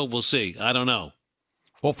Carolina. So we'll see. I don't know.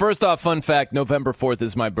 Well, first off, fun fact, November 4th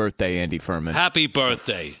is my birthday, Andy Furman. Happy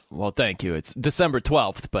birthday. Well, thank you. It's December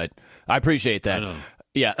 12th, but I appreciate that. I know.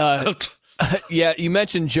 Yeah. Yeah, you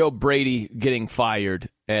mentioned Joe Brady getting fired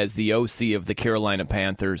as the OC of the Carolina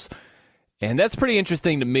Panthers, and that's pretty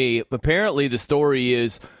interesting to me. Apparently, the story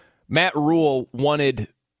is Matt Rule wanted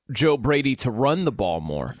Joe Brady to run the ball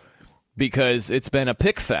more because it's been a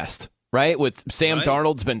pick fest, right? With Sam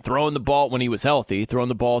Darnold's been throwing the ball when he was healthy, throwing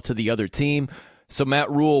the ball to the other team. So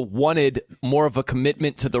Matt Rule wanted more of a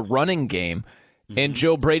commitment to the running game. And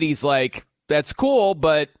Joe Brady's like, that's cool,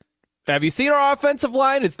 but have you seen our offensive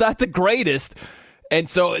line? It's not the greatest. And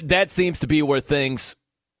so that seems to be where things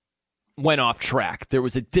went off track. There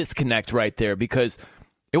was a disconnect right there because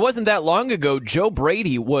it wasn't that long ago Joe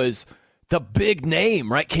Brady was the big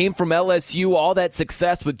name, right? Came from LSU, all that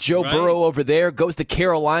success with Joe Burrow over there, goes to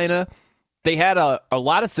Carolina. They had a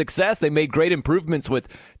lot of success. They made great improvements with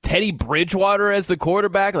Teddy Bridgewater as the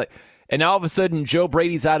quarterback. And now all of a sudden, Joe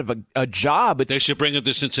Brady's out of a job. They should bring him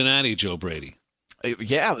to Cincinnati, Joe Brady.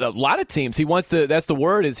 Yeah, a lot of teams. He wants to, that's the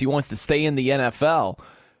word, is he wants to stay in the NFL.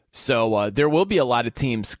 So there will be a lot of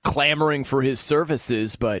teams clamoring for his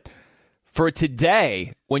services. But for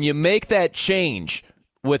today, when you make that change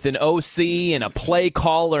with an OC and a play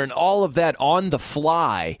caller and all of that on the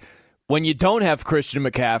fly, when you don't have Christian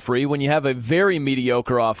McCaffrey, when you have a very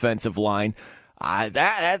mediocre offensive line,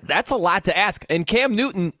 that's a lot to ask. And Cam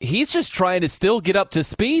Newton, he's just trying to still get up to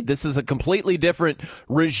speed. This is a completely different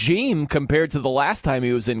regime compared to the last time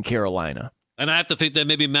he was in Carolina. And I have to think that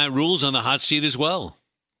maybe Matt Rule's on the hot seat as well.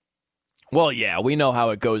 Well, yeah, we know how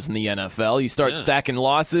it goes in the NFL. You start stacking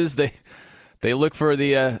losses, they look for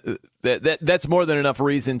the that's more than enough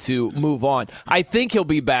reason to move on. I think he'll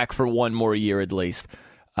be back for one more year at least.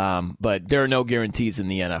 But there are no guarantees in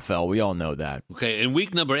the NFL. We all know that. Okay, in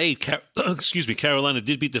week number 8, Carolina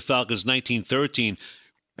did beat the Falcons 19-13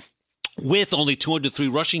 with only 203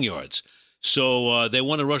 rushing yards. So they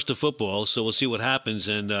want to rush the football, so we'll see what happens.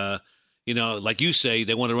 And, like you say,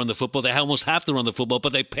 they want to run the football. They almost have to run the football,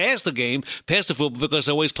 but they pass the football because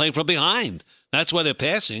they're always playing from behind. That's why they're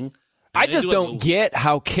passing. I just don't get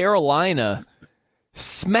how Carolina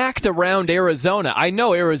smacked around Arizona. I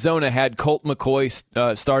know Arizona had Colt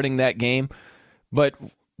McCoy starting that game, but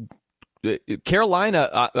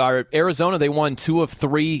Arizona, they won 2 of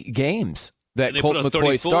 3 games that Colt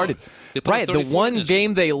McCoy started. Right, the one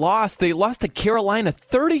game they lost to Carolina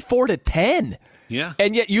 34-10. Yeah,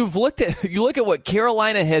 and yet you look at what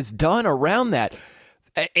Carolina has done around that.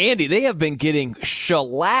 Andy, they have been getting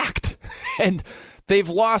shellacked, and they've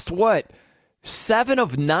lost 7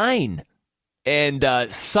 of 9 And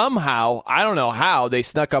somehow, I don't know how, they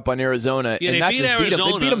snuck up on Arizona. Yeah, and they not beat just Arizona.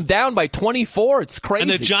 Beat them. They beat them down by 24. It's crazy.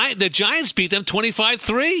 And the Giants beat them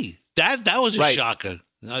 25-3. That was a shocker.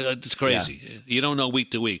 It's crazy. Yeah. You don't know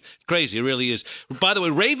week to week. It's crazy. It really is. By the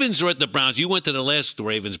way, Ravens are at the Browns. You went to the last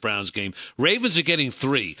Ravens-Browns game. Ravens are getting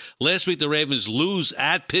 3. Last week, the Ravens lose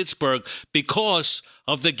at Pittsburgh because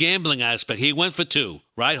of the gambling aspect. He went for 2,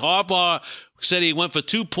 right? Harbaugh said he went for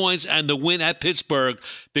 2 points and the win at Pittsburgh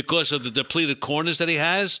because of the depleted corners that he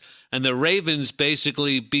has. And the Ravens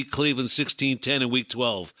basically beat Cleveland 16-10 in Week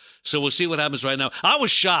 12. So we'll see what happens right now. I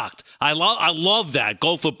was shocked. I love that.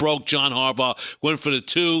 Go for broke, John Harbaugh. Went for the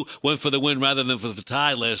 2, went for the win rather than for the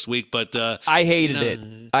tie last week. But I hated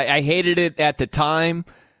it. I hated it at the time.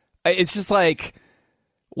 It's just like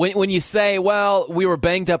when you say, well, we were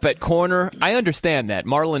banged up at corner, I understand that.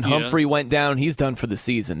 Marlon Humphrey went down. He's done for the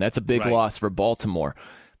season. That's a big loss for Baltimore.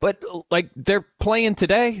 But, like, they're playing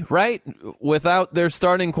today, right, without their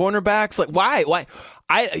starting cornerbacks? Like, why?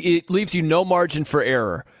 It leaves you no margin for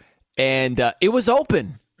error. And it was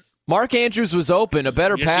open. Mark Andrews was open. A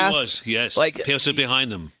better pass. Yes, he was. Yes. Like, pass it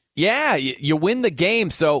behind him. Yeah, you win the game.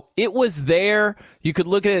 So it was there. You could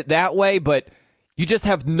look at it that way, but you just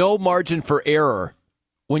have no margin for error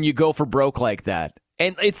when you go for broke like that.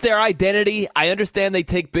 And it's their identity. I understand they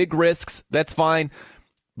take big risks. That's fine.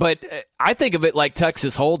 But I think of it like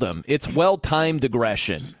Texas Hold'em. It's well-timed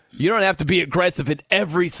aggression. You don't have to be aggressive in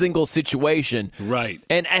every single situation. Right.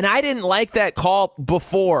 And I didn't like that call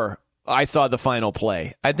before I saw the final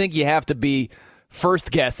play. I think you have to be first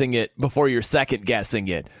guessing it before you're second guessing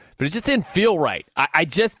it. But it just didn't feel right. I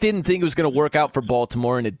just didn't think it was going to work out for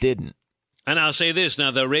Baltimore, and it didn't. And I'll say this, now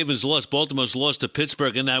the Ravens lost, Baltimore's lost to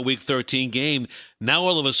Pittsburgh in that Week 13 game. Now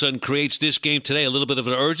all of a sudden creates this game today a little bit of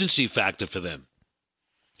an urgency factor for them.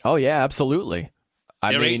 Oh, yeah, absolutely.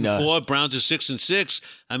 They're 8-4. Browns are 6-6.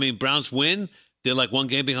 I mean, Browns win. They're like one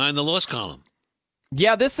game behind the loss column.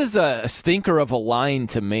 Yeah, this is a stinker of a line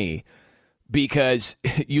to me because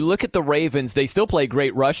you look at the Ravens, they still play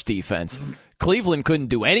great rush defense. Cleveland couldn't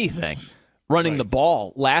do anything running the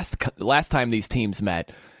ball last time these teams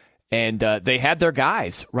met. And they had their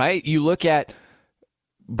guys, right? You look at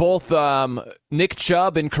both Nick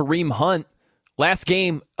Chubb and Kareem Hunt. Last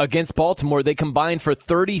game against Baltimore, they combined for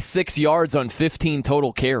 36 yards on 15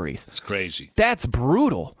 total carries. It's crazy. That's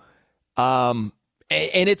brutal. And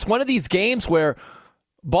it's one of these games where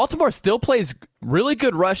Baltimore still plays really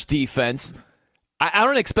good rush defense. I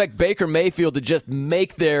don't expect Baker Mayfield to just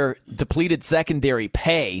make their depleted secondary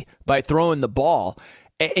pay by throwing the ball.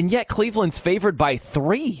 And yet Cleveland's favored by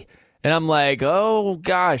 3. And I'm like, oh,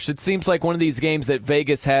 gosh, it seems like one of these games that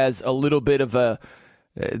Vegas has a little bit of a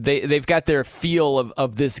they've got their feel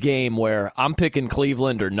of this game where I'm picking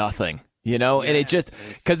Cleveland or nothing, you know? Yeah. And it just,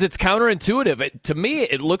 because it's counterintuitive. To me,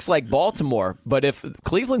 it looks like Baltimore. But if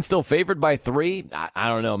Cleveland's still favored by 3, I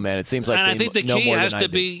don't know, man. It seems like I think the key has to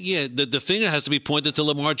be, the finger has to be pointed to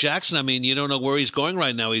Lamar Jackson. I mean, you don't know where he's going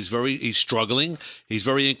right now. He's struggling. He's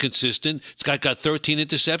very inconsistent. He's got 13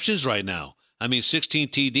 interceptions right now. I mean, 16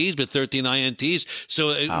 TDs, but 13 INTs. So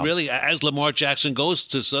really, as Lamar Jackson goes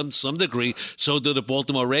to some degree, so do the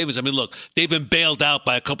Baltimore Ravens. I mean, look, they've been bailed out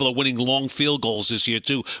by a couple of winning long field goals this year,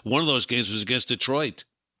 too. One of those games was against Detroit.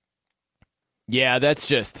 Yeah,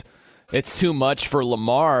 it's too much for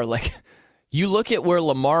Lamar. Like, you look at where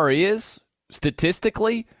Lamar is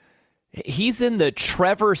statistically, he's in the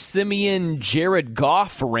Trevor Siemian, Jared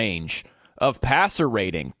Goff range of passer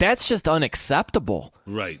rating. That's just unacceptable.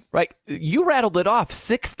 Right. You rattled it off,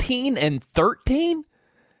 16 and 13?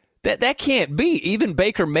 That can't be. Even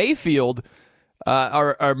Baker Mayfield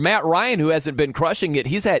or Matt Ryan, who hasn't been crushing it,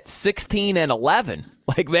 he's at 16 and 11.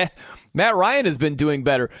 Like, Matt Ryan has been doing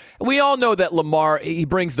better. We all know that Lamar, he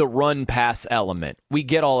brings the run-pass element. We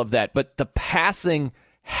get all of that. But the passing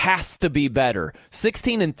has to be better.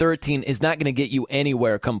 16 and 13 is not going to get you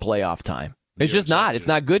anywhere come playoff time. It's just not. It's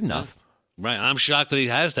not good enough. Right. I'm shocked that he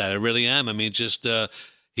has that. I really am. I mean, just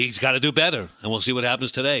he's got to do better, and we'll see what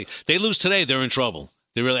happens today. They lose today, they're in trouble.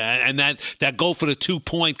 They really, and that goal for the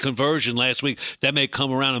 2-point conversion last week, that may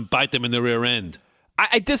come around and bite them in the rear end.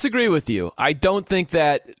 I disagree with you. I don't think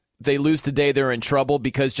that they lose today, they're in trouble,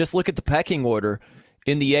 because just look at the pecking order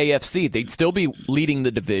in the AFC. They'd still be leading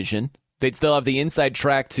the division. They'd still have the inside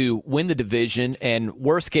track to win the division, and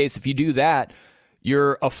worst case, if you do that,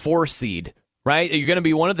 you're a 4 seed. Right? You're going to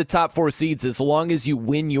be one of the top 4 seeds as long as you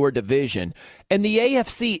win your division. And the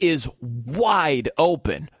AFC is wide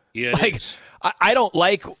open. Yeah, I don't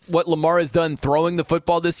like what Lamar has done throwing the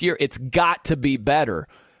football this year. It's got to be better.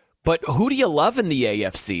 But who do you love in the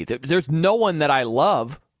AFC? There's no one that I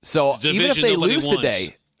love. So even if they lose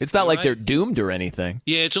today, It's not like they're doomed or anything.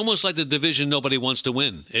 Yeah, it's almost like the division nobody wants to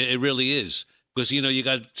win. It really is. Because, you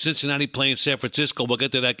got Cincinnati playing San Francisco. We'll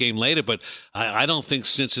get to that game later, but I don't think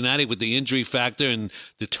Cincinnati, with the injury factor and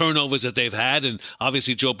the turnovers that they've had, and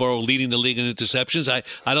obviously Joe Burrow leading the league in interceptions,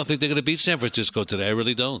 I don't think they're going to beat San Francisco today. I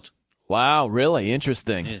really don't. Wow, really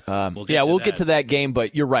interesting. We'll get to that game,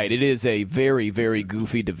 but you're right. It is a very, very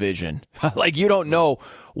goofy division. Like, you don't know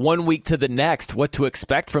 1 week to the next what to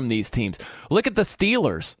expect from these teams. Look at the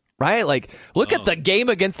Steelers, right? Like, look at the game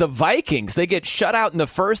against the Vikings. They get shut out in the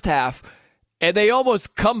first half, and they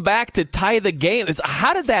almost come back to tie the game.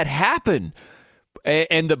 How did that happen?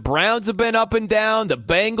 And the Browns have been up and down. The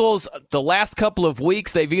Bengals, the last couple of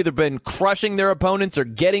weeks, they've either been crushing their opponents or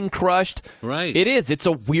getting crushed. Right. It is. It's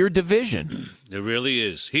a weird division. It really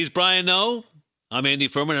is. He's Brian Noe. I'm Andy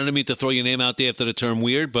Furman. I don't mean to throw your name out there after the term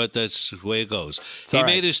weird, but that's the way it goes. He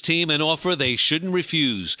made his team an offer they shouldn't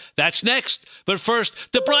refuse. That's next. But first,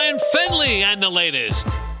 to Brian Finley and the latest.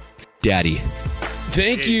 Daddy.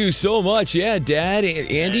 Thank you so much. Yeah, Dad,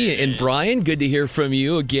 Andy, and Brian, good to hear from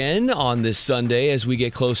you again on this Sunday as we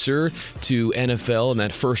get closer to NFL and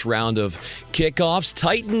that first round of kickoffs.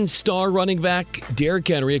 Titans star running back Derrick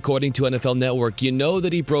Henry, according to NFL Network, you know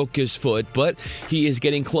that he broke his foot, but he is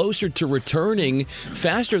getting closer to returning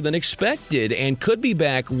faster than expected and could be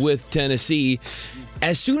back with Tennessee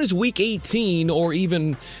as soon as Week 18 or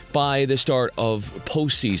even by the start of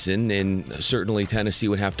postseason, and certainly Tennessee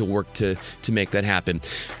would have to work to make that happen.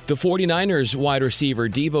 The 49ers wide receiver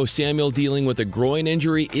Deebo Samuel, dealing with a groin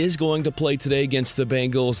injury, is going to play today against the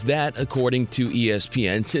Bengals. That, according to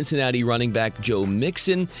ESPN. Cincinnati running back Joe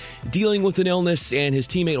Mixon dealing with an illness, and his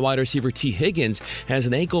teammate wide receiver T. Higgins has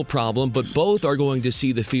an ankle problem, but both are going to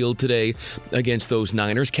see the field today against those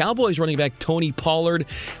Niners. Cowboys running back Tony Pollard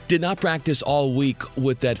did not practice all week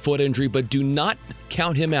with that foot injury, but do not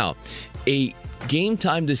count him out. A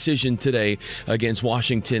game-time decision today against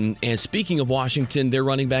Washington. And speaking of Washington, their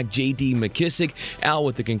running back J.D. McKissick out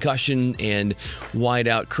with the concussion, and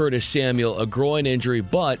wideout Curtis Samuel, a groin injury,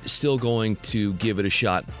 but still going to give it a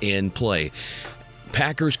shot and play.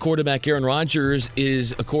 Packers quarterback Aaron Rodgers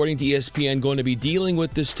is, according to ESPN, going to be dealing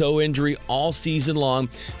with this toe injury all season long.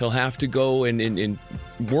 He'll have to go and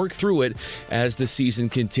work through it as the season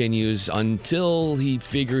continues until he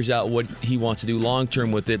figures out what he wants to do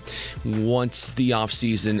long-term with it once the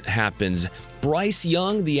offseason happens. Bryce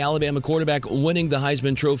Young, the Alabama quarterback, winning the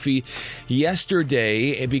Heisman Trophy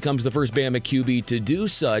yesterday. It becomes the first Bama QB to do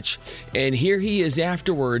such. And here he is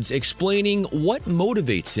afterwards explaining what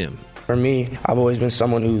motivates him. For me, I've always been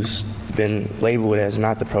someone who's been labeled as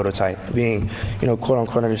not the prototype. Being, quote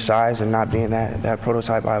unquote undersized and not being that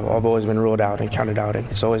prototype, I've always been ruled out and counted out. And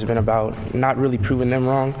it's always been about not really proving them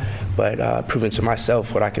wrong, but proving to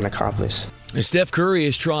myself what I can accomplish. And Steph Curry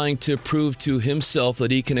is trying to prove to himself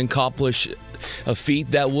that he can accomplish a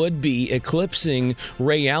feat that would be eclipsing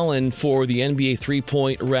Ray Allen for the NBA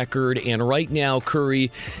three-point record. And right now,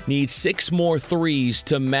 Curry needs 6 more threes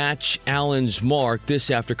to match Allen's mark.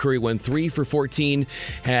 This after Curry went 3 for 14,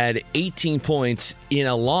 had 18 points in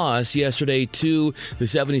a loss yesterday to the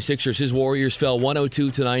 76ers. His Warriors fell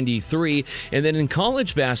 102-93. And then in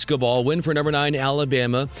college basketball, win for number 9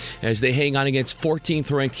 Alabama as they hang on against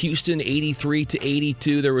 14th-ranked Houston,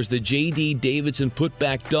 83-82. There was the J.D. Davidson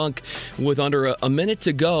putback dunk with under a minute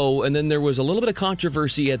to go, and then there was a little bit of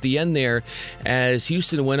controversy at the end there as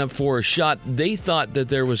Houston went up for a shot. They thought that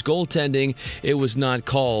there was goaltending. It was not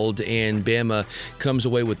called, and Bama comes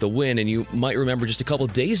away with the win. And you might remember just a couple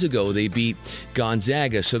days ago they beat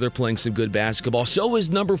Gonzaga, so they're playing some good basketball. So is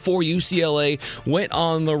number 4 UCLA, went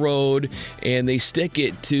on the road, and they stick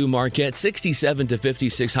it to Marquette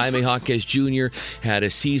 67-56. Jaime Jaquez Jr. had a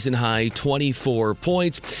season-high 24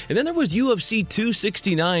 points. And then there was UFC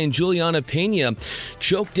 269. Juliana Pena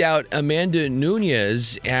choked out Amanda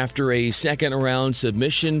Nunes after a second-round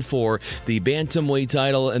submission for the bantamweight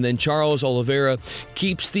title, and then Charles Oliveira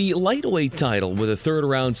keeps the lightweight title with a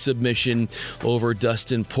third-round submission over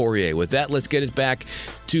Dustin Poirier. With that, let's get it back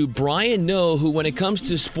to Brian Noe, who, when it comes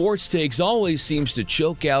to sports takes, always seems to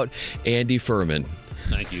choke out Andy Furman.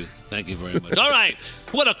 Thank you. Thank you very much. All right.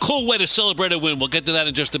 What a cool way to celebrate a win. We'll get to that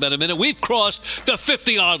in just about a minute. We've crossed the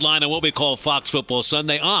 50-yard line on what we call Fox Football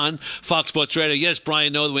Sunday on Fox Sports Radio. Yes,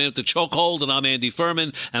 Brian Noe, we have the chokehold, and I'm Andy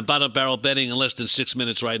Furman, and bottom barrel betting in less than 6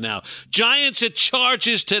 minutes right now. Giants at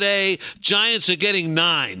Chargers today. Giants are getting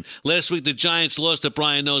 9. Last week, the Giants lost to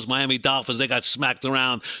Brian Noe's Miami Dolphins. They got smacked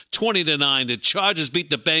around 20-9. The Chargers beat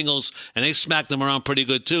the Bengals, and they smacked them around pretty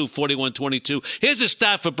good, too, 41-22. Here's a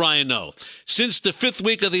stat for Brian Noe. Since the 5th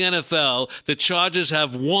week of the NFL NFL, the Chargers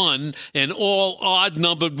have won in all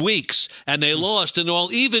odd-numbered weeks, and they lost in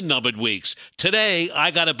all even-numbered weeks. Today,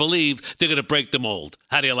 I got to believe they're going to break the mold.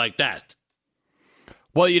 How do you like that?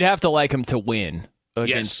 Well, you'd have to like him to win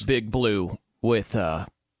against Big Blue with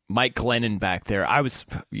Mike Glennon back there. I was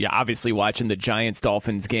obviously watching the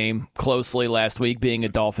Giants-Dolphins game closely last week, being a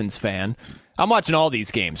Dolphins fan. I'm watching all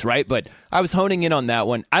these games, right? But I was honing in on that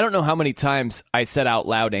one. I don't know how many times I said out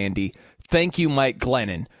loud, Andy, thank you, Mike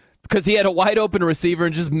Glennon, because he had a wide-open receiver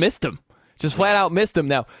and just missed him. Just flat out missed him.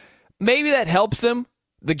 Now, maybe that helps him.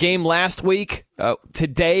 The game last week,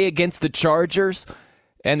 today against the Chargers,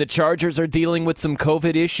 and the Chargers are dealing with some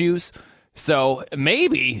COVID issues. So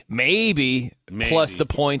maybe plus the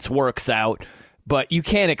points works out, but you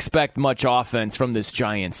can't expect much offense from this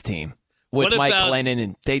Giants team with Mike Glennon,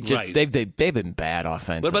 and they've been bad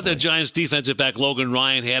offensively. What about the Giants defensive back Logan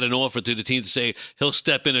Ryan? He had an offer to the team to say he'll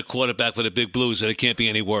step in at quarterback for the Big Blues, and it can't be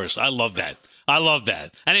any worse. I love that,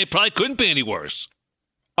 and it probably couldn't be any worse.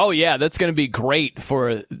 Oh yeah, that's going to be great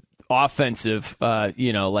for offensive,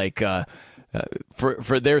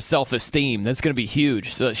 for their self-esteem. That's going to be huge.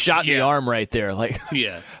 So shot in the arm right there.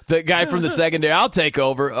 The guy from the secondary, I'll take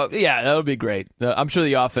over. That would be great. I'm sure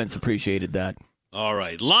the offense appreciated that. All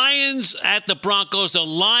right. Lions at the Broncos. The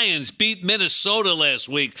Lions beat Minnesota last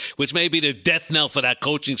week, which may be the death knell for that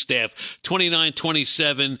coaching staff.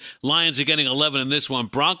 29-27. Lions are getting 11 in this one.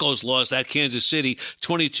 Broncos lost at Kansas City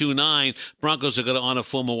 22-9. Broncos are going to honor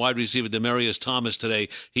former wide receiver Demaryius Thomas today.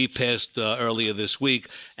 He passed earlier this week.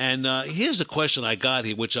 And here's a question I got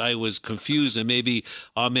here, which I was confused, and maybe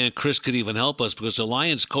our man Chris could even help us, because the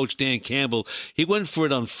Lions coach Dan Campbell, he went for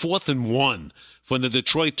it on 4th and 1. From the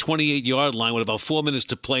Detroit 28-yard line with about 4 minutes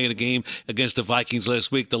to play in a game against the Vikings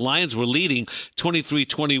last week. The Lions were leading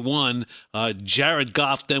 23-21. Jared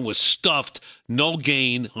Goff then was stuffed. No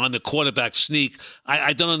gain on the quarterback sneak.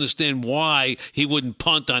 I don't understand why he wouldn't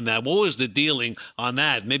punt on that. What was the dealing on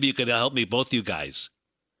that? Maybe you could help me, both you guys.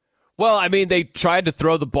 Well, I mean, they tried to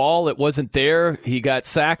throw the ball. It wasn't there. He got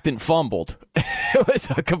sacked and fumbled. It was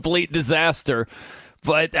a complete disaster.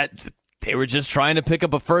 But they were just trying to pick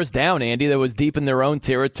up a first down, Andy, that was deep in their own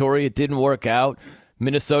territory. It didn't work out.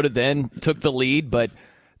 Minnesota then took the lead, but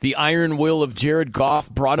the iron will of Jared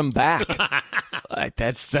Goff brought him back.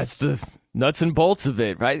 That's the nuts and bolts of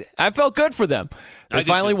it, right? I felt good for them. They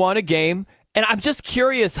finally won a game, and I'm just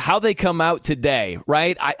curious how they come out today,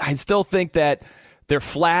 right? I still think that they're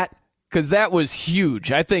flat, because that was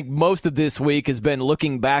huge. I think most of this week has been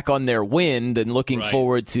looking back on their win and looking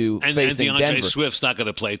forward to facing Denver. And DeAndre Denver. Swift's not going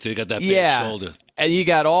to play. He got that bad shoulder. And you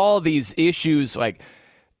got all these issues like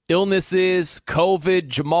illnesses, COVID.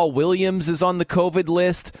 Jamal Williams is on the COVID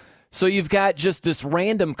list. So you've got just this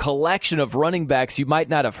random collection of running backs you might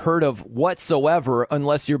not have heard of whatsoever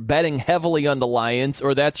unless you're betting heavily on the Lions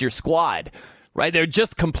or that's your squad, right? They're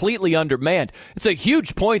just completely undermanned. It's a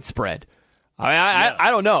huge point spread.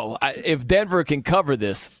 I don't know if Denver can cover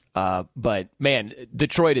this, but, man,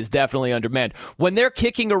 Detroit is definitely undermanned. When they're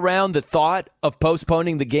kicking around the thought of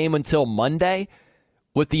postponing the game until Monday,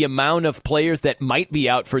 with the amount of players that might be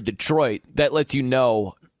out for Detroit, that lets you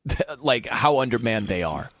know how undermanned they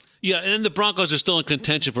are. Yeah, and the Broncos are still in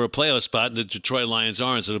contention for a playoff spot, and the Detroit Lions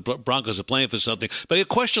aren't, so the Broncos are playing for something. But a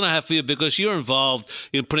question I have for you, because you're involved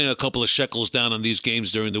in putting a couple of shekels down on these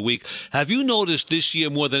games during the week, have you noticed this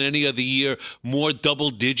year more than any other year, more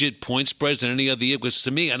double-digit point spreads than any other year? Because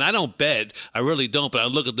to me, and I don't bet, I really don't, but I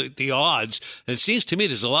look at the odds, and it seems to me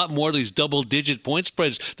there's a lot more of these double-digit point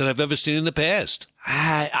spreads than I've ever seen in the past.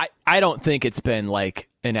 I don't think it's been like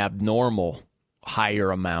an abnormal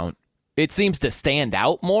higher amount. It seems to stand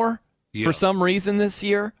out more for some reason this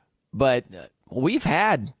year, but we've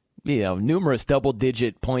had numerous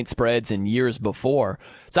double-digit point spreads in years before.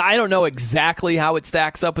 So I don't know exactly how it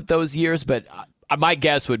stacks up with those years, but my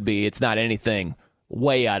guess would be it's not anything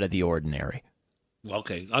way out of the ordinary.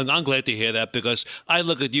 Okay, I'm glad to hear that, because I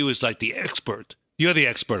look at you as like the expert. You're the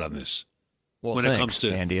expert on this. Well, when it comes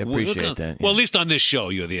to Andy, I appreciate that. Well, at least on this show,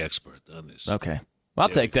 you're the expert on this. Okay, I'll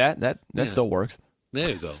take that. That still works. There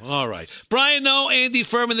you go. All right. Brian Noe, Andy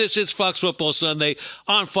Furman. This is Fox Football Sunday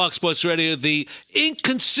on Fox Sports Radio. The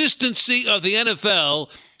inconsistency of the NFL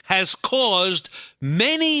has caused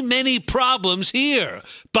many, many problems here.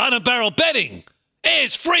 Bottom barrel betting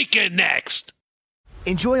is freaking next.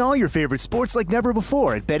 Enjoy all your favorite sports like never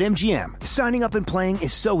before at BetMGM. Signing up and playing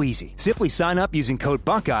is so easy. Simply sign up using code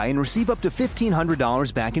Buckeye and receive up to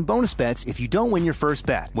 $1,500 back in bonus bets if you don't win your first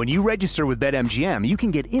bet. When you register with BetMGM, you can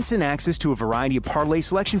get instant access to a variety of parlay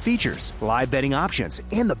selection features, live betting options,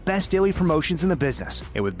 and the best daily promotions in the business.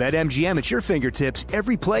 And with BetMGM at your fingertips,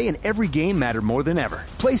 every play and every game matter more than ever.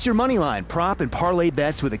 Place your moneyline, prop, and parlay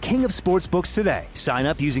bets with the king of sportsbooks today. Sign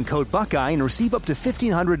up using code Buckeye and receive up to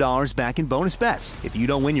 $1,500 back in bonus bets if you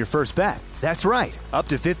don't win your first bet. That's right, up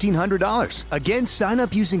to $1,500. Again, sign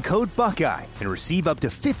up using code Buckeye and receive up to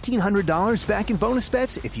 $1,500 back in bonus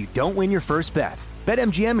bets if you don't win your first bet.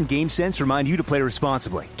 BetMGM and GameSense remind you to play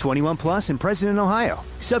responsibly. 21 plus and present in Ohio.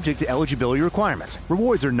 Subject to eligibility requirements.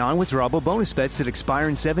 Rewards are non-withdrawable bonus bets that expire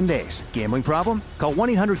in 7 days. Gambling problem? Call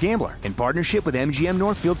 1-800-GAMBLER in partnership with MGM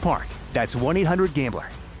Northfield Park. That's 1-800-GAMBLER.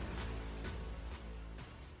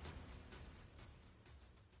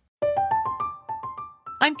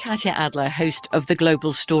 I'm Katya Adler, host of The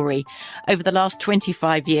Global Story. Over the last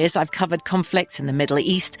 25 years, I've covered conflicts in the Middle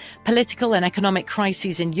East, political and economic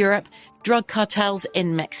crises in Europe, drug cartels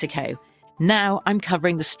in Mexico. Now I'm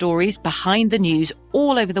covering the stories behind the news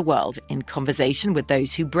all over the world in conversation with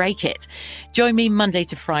those who break it. Join me Monday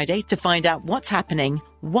to Friday to find out what's happening,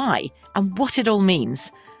 why, and what it all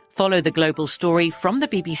means. Follow The Global Story from the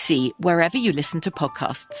BBC wherever you listen to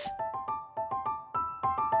podcasts.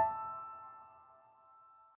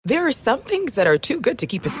 There are some things that are too good to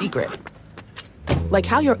keep a secret. Like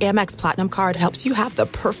how your Amex Platinum card helps you have the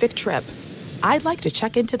perfect trip. I'd like to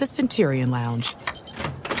check into the Centurion Lounge.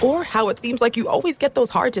 Or how it seems like you always get those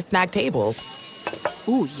hard-to-snag tables.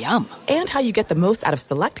 Ooh, yum. And how you get the most out of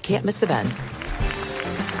select can't-miss events.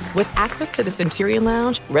 With access to the Centurion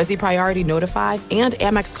Lounge, Resi Priority Notified, and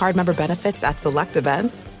Amex card member benefits at select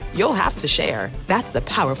events, you'll have to share. That's the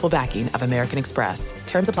powerful backing of American Express.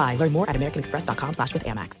 Terms apply. Learn more at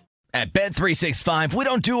americanexpress.com/withAmex. At Bet365, we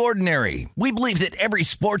don't do ordinary. We believe that every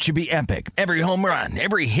sport should be epic. Every home run,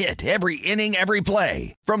 every hit, every inning, every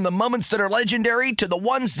play. From the moments that are legendary to the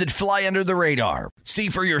ones that fly under the radar. See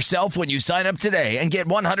for yourself when you sign up today and get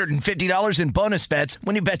 $150 in bonus bets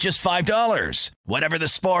when you bet just $5. Whatever the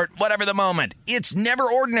sport, whatever the moment, it's never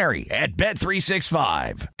ordinary at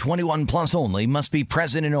Bet365. 21 plus only. Must be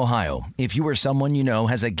present in Ohio. If you or someone you know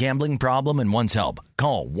has a gambling problem and wants help,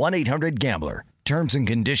 call 1-800-GAMBLER. Terms and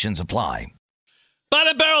conditions apply.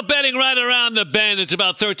 Bottom barrel betting right around the bend. It's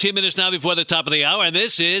about 13 minutes now before the top of the hour, and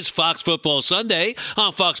this is Fox Football Sunday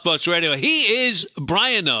on Fox Sports Radio. He is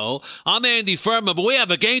Brian O. I'm Andy Furman, but we have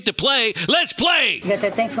a game to play. Let's play! You got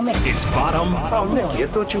that thing for me? It's bottom. Oh, Nicky, I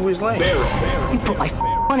thought you was late. Barrel. You put my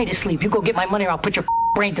money to sleep. You go get my money or I'll put your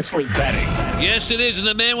brain to sleep. Betting. Yes, it is, and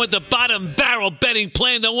the man with the bottom barrel betting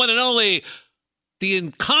plan, the one and only, the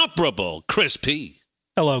incomparable Chris P.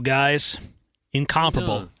 Hello, guys.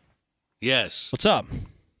 Incomparable. Yes. What's up?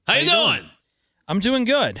 How you doing? I'm doing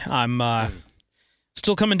good. I'm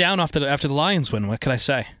still coming down after the Lions win. What can I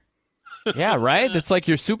say? Yeah, right? That's like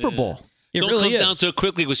your Super Bowl. It Don't really come is. down so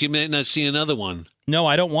quickly because you may not see another one. No,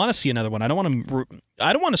 I don't want to see another one. I don't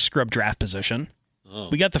want to scrub draft position. Oh.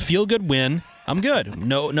 We got the feel-good win. I'm good.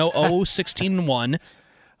 No 16-1.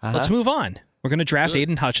 Let's move on. We're going to draft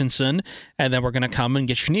Aiden Hutchinson, and then we're going to come and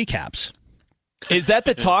get your kneecaps. Is that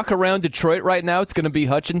the talk around Detroit right now? It's going to be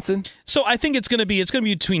Hutchinson? So I think it's going to be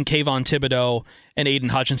between Kayvon Thibodeau and Aiden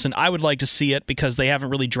Hutchinson. I would like to see it because they haven't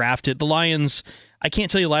really drafted. The Lions, I can't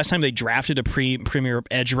tell you the last time they drafted a premier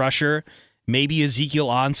edge rusher. Maybe Ezekiel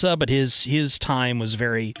Ansah, but his time was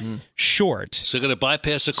very short. So going to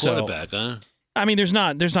bypass a quarterback, huh? I mean, there's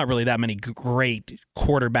not really that many great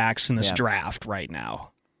quarterbacks in this draft right now.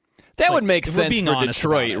 That would make sense being for honest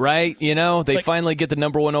Detroit, right? You know, they Like- finally get the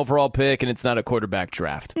number 1 overall pick, and it's not a quarterback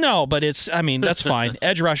draft. No, but that's fine.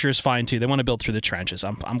 Edge rusher is fine too. They want to build through the trenches.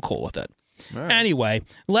 I'm cool with it. Right. Anyway,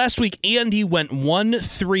 last week Andy went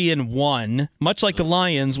 1-3-1. Much like the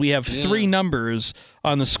Lions, we have 3 numbers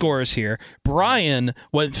on the scores here. Brian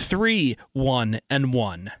went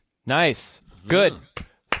 3-1-1. Nice. Good.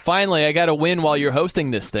 Finally, I got to win while you're hosting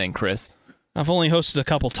this thing, Chris. I've only hosted a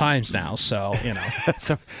couple times now, so, you know.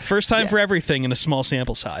 First time for everything in a small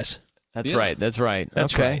sample size. That's right. That's right.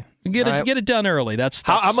 That's okay. right. Get it done early. That's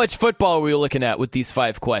How much football are we looking at with these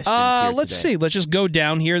 5 questions here let's today? see. Let's just go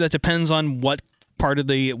down here. That depends on what part of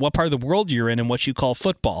the world you're in and what you call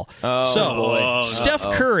football. Boy. Steph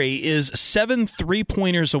Curry is 7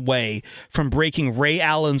 3-pointers away from breaking Ray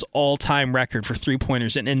Allen's all-time record for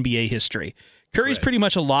 3-pointers in NBA history. Curry's pretty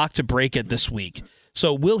much a lock to break it this week.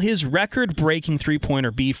 So will his record-breaking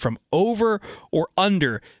 3-pointer be from over or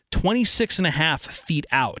under 26.5 feet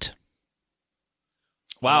out?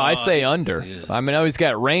 Wow, I say under. Yeah. I mean, I know he's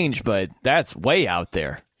got range, but that's way out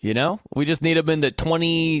there. You know, we just need him in the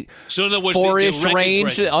 24-ish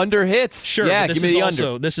range, under hits. Sure, yeah, give me the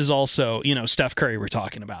under. This is also, Steph Curry we're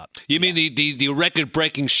talking about. You mean the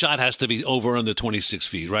record-breaking shot has to be over under 26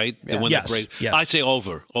 feet, right? Yeah. The one yes, that yes. I'd say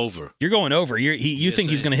over. You're going over. You think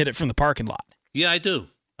he's going to hit it from the parking lot? Yeah, I do.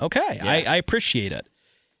 Okay, yeah. I appreciate it.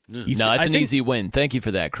 No, it's an easy win. Thank you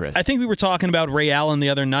for that, Chris. I think we were talking about Ray Allen the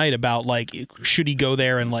other night about, should he go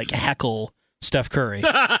there and, heckle Steph Curry?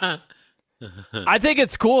 I think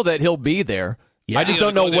it's cool that he'll be there. Yeah, I just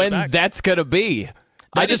don't know when that's going to be.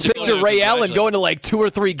 I just picture Ray Allen going to 2 or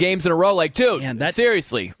 3 games in a row. Dude,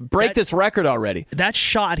 seriously, break this record already. That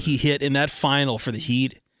shot he hit in that final for the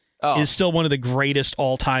Heat is still one of the greatest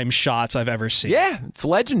all-time shots I've ever seen. Yeah, it's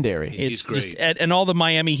legendary. It's great. And all the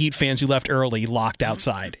Miami Heat fans who left early locked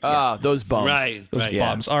outside. Those bums. Right. Those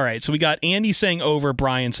bums. Yeah. All right, so we got Andy saying over,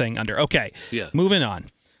 Brian saying under. Okay, moving on.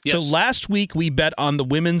 Yes. So last week we bet on the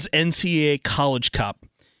Women's NCAA College Cup.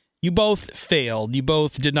 You both failed. You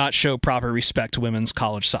both did not show proper respect to women's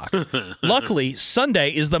college soccer. Luckily, Sunday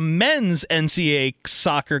is the Men's NCAA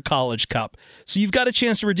Soccer College Cup. So you've got a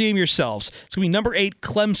chance to redeem yourselves. It's going to be number 8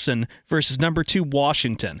 Clemson versus number 2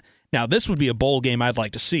 Washington. Now, this would be a bowl game I'd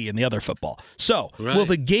like to see in the other football. So, will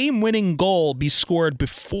the game-winning goal be scored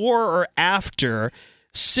before or after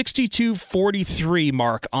 62:43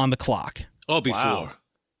 mark on the clock? Oh, before. Wow.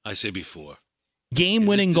 I say before.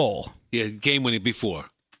 Game-winning goal. Yeah, game-winning before.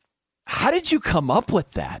 How did you come up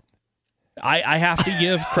with that? I have to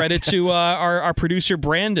give credit to our producer,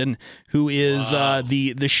 Brandon, who is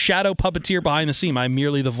the shadow puppeteer behind the scene. I'm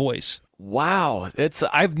merely the voice. Wow.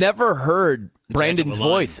 I've never heard Brandon's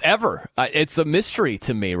voice ever. It's a mystery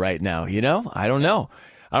to me right now, I don't know.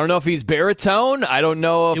 I don't know if he's baritone. I don't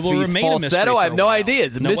know if he's falsetto. I have no idea.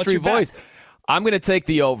 It's a mystery voice. I'm going to take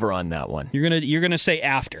the over on that one. You're gonna say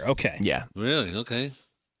after. Okay. Yeah. Really? Okay.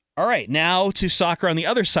 All right. Now to soccer on the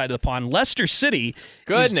other side of the pond. Leicester City.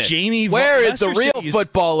 Goodness. Jamie. Where is the real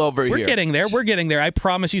football over here? We're getting there. We're getting there. I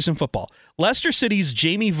promise you some football. Leicester City's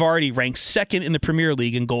Jamie Vardy ranks second in the Premier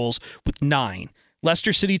League in goals with 9.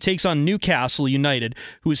 Leicester City takes on Newcastle United,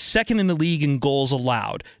 who is second in the league in goals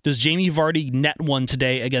allowed. Does Jamie Vardy net one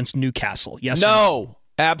today against Newcastle? Yes. No.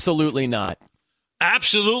 Absolutely not.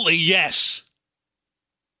 Absolutely yes.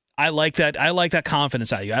 I like that. I like that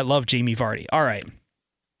confidence out of you. I love Jamie Vardy. All right.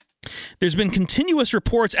 There's been continuous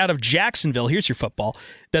reports out of Jacksonville, here's your football,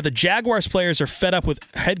 that the Jaguars players are fed up with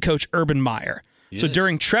head coach Urban Meyer. Yes. So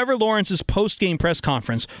during Trevor Lawrence's post-game press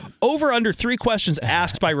conference, over under 3 questions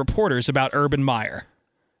asked by reporters about Urban Meyer.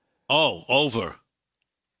 Oh, over.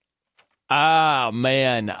 Ah,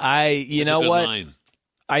 man. You know what? Line.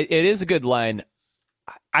 It is a good line.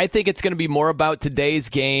 I think it's going to be more about today's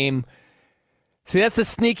game. See, that's the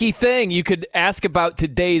sneaky thing. You could ask about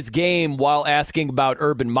today's game while asking about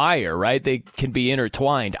Urban Meyer, right? They can be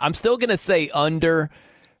intertwined. I'm still going to say under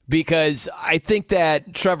because I think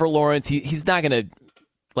that Trevor Lawrence, he's not going to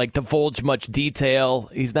divulge much detail.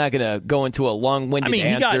 He's not going to go into a long-winded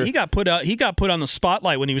answer. He got put on the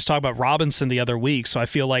spotlight when he was talking about Robinson the other week, so I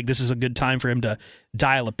feel like this is a good time for him to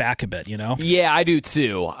dial it back a bit, Yeah, I do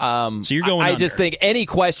too. So you're going I just think any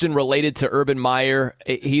question related to Urban Meyer,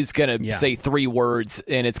 he's going to say 3 words,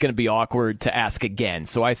 and it's going to be awkward to ask again,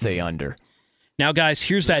 so I say under. Now, guys,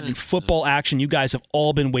 here's that football action you guys have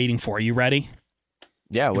all been waiting for. Are you ready?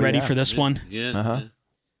 Yeah. You ready for this one? Yeah. Uh-huh.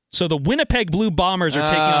 So the Winnipeg Blue Bombers are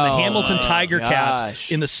taking on the Hamilton Tiger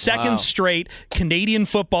Cats in the second straight Canadian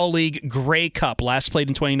Football League Grey Cup, last played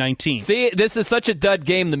in 2019. See, this is such a dud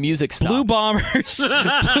game, the music stopped. Blue Bombers,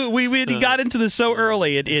 we got into this so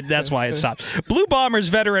early, that's why it stopped. Blue Bombers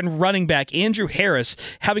veteran running back Andrew Harris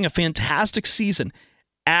having a fantastic season,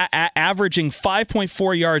 averaging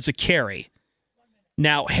 5.4 yards a carry.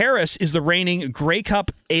 Now, Harris is the reigning Grey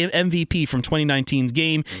Cup MVP from 2019's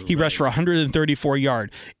game. He rushed for 134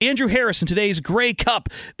 yards. Andrew Harris in today's Grey Cup,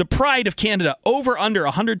 the pride of Canada, over under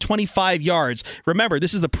 125 yards. Remember,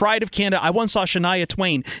 this is the pride of Canada. I once saw Shania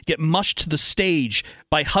Twain get mushed to the stage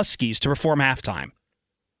by Huskies to perform halftime.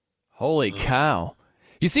 Holy cow.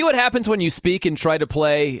 You see what happens when you speak and try to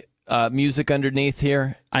play music underneath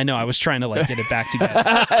here? I know. I was trying to get it back together.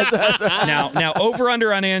 Now over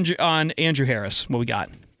under on Andrew Harris. What we got?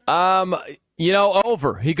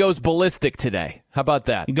 Over. He goes ballistic today. How about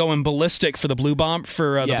that? You going ballistic for the Blue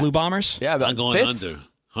Bombers? Yeah, I'm going under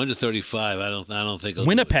 135. I don't think.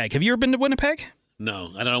 Winnipeg. Have you ever been to Winnipeg?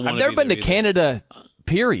 No, I don't want. I've never been to Canada.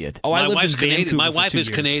 Period. Oh, I lived in Vancouver. My wife is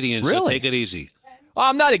Canadian, so take it easy. Well,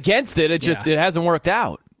 I'm not against it. It just it hasn't worked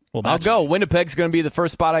out. Well, I'll go. Winnipeg's going to be the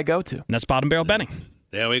first spot I go to. And that's Bottom Barrel Betting.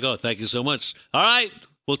 There we go. Thank you so much. All right.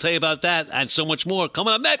 We'll tell you about that and so much more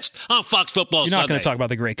coming up next on Fox Football Sunday. You're not going to talk about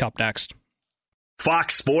the Grey Cup next.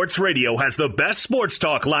 Fox Sports Radio has the best sports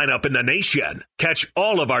talk lineup in the nation. Catch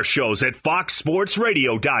all of our shows at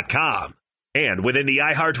foxsportsradio.com. And within the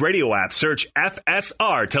iHeartRadio app, search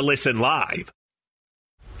FSR to listen live.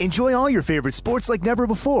 Enjoy all your favorite sports like never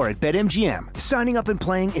before at BetMGM. Signing up and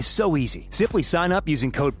playing is so easy. Simply sign up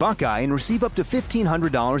using code Buckeye and receive up to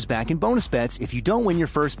 $1,500 back in bonus bets if you don't win your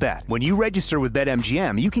first bet. When you register with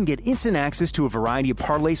BetMGM, you can get instant access to a variety of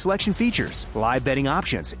parlay selection features, live betting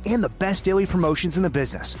options, and the best daily promotions in the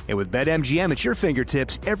business. And with BetMGM at your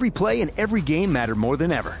fingertips, every play and every game matter more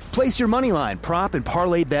than ever. Place your moneyline, prop, and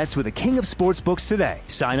parlay bets with the king of sportsbooks today.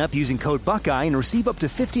 Sign up using code Buckeye and receive up to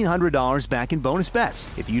 $1,500 back in bonus bets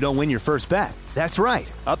if you don't win your first bet. That's right,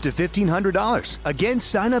 up to $1,500. Again,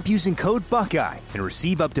 sign up using code Buckeye and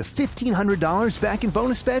receive up to $1,500 back in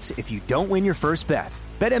bonus bets if you don't win your first bet.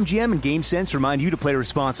 BetMGM and GameSense remind you to play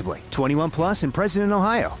responsibly. 21 plus and present in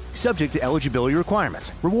Ohio. Subject to eligibility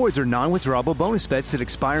requirements. Rewards are non-withdrawable bonus bets that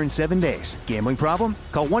expire in 7 days. Gambling problem?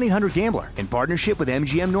 Call 1-800-GAMBLER in partnership with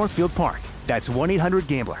MGM Northfield Park. That's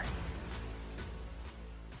 1-800-GAMBLER.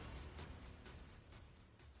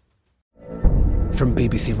 From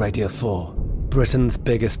BBC Radio 4, Britain's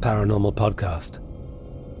biggest paranormal podcast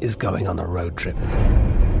is going on a road trip.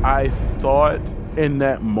 I thought in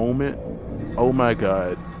that moment, oh my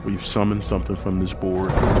God, we've summoned something from this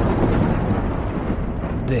board.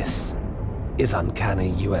 This is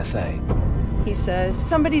Uncanny USA. He says,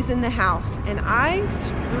 somebody's in the house, and I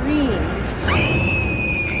screamed.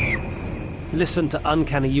 Listen to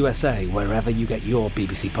Uncanny USA wherever you get your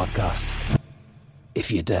BBC podcasts,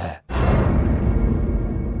 if you dare.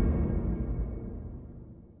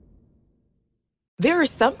 There are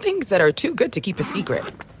some things that are too good to keep a secret.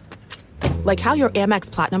 Like how your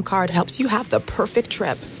Amex Platinum card helps you have the perfect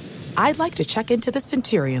trip. I'd like to check into the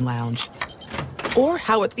Centurion Lounge. Or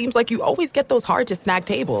how it seems like you always get those hard-to-snag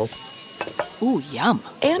tables. Ooh, yum.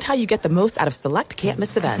 And how you get the most out of select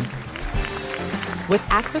can't-miss events. With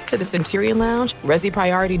access to the Centurion Lounge, Resi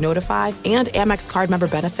Priority Notify, and Amex card member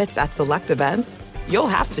benefits at select events, you'll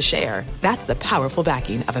have to share. That's the powerful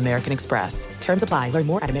backing of American Express. Terms apply. Learn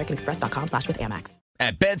more at americanexpress.com/withAmex.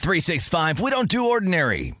 At Bet365, we don't do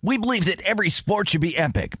ordinary. We believe that every sport should be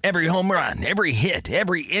epic. Every home run, every hit,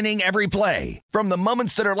 every inning, every play. From the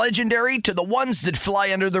moments that are legendary to the ones that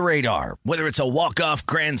fly under the radar. Whether it's a walk-off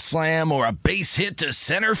grand slam or a base hit to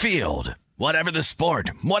center field. Whatever the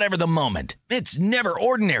sport, whatever the moment. It's never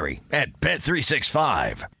ordinary at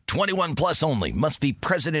Bet365. 21 plus only. Must be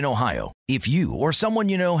present in Ohio. If you or someone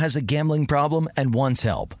you know has a gambling problem and wants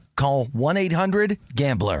help, call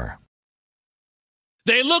 1-800-GAMBLER.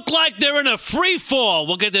 They look like they're in a free fall.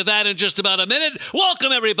 We'll get to that in just about a minute.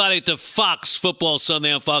 Welcome, everybody, to Fox Football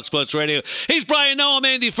Sunday on Fox Sports Radio. He's Brian Noah. I'm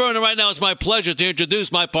Andy Furner. Right now, it's my pleasure to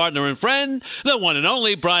introduce my partner and friend, the one and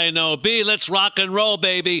only Brian Noah B. Let's rock and roll,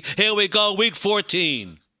 baby. Here we go, Week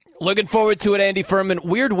 14. Looking forward to it, Andy Furman.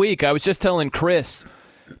 Weird week. I was just telling Chris,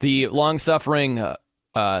 the long-suffering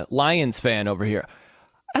Lions fan over here,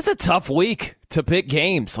 that's a tough week to pick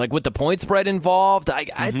games. Like, with the point spread involved,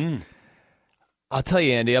 I'll tell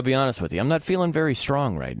you, Andy, I'll be honest with you. I'm not feeling very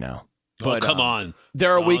strong right now. But, come on.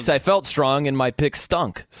 There are weeks I felt strong and my pick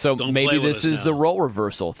stunk. So maybe this is the role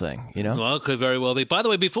reversal thing, you know? Well, it could very well be. By the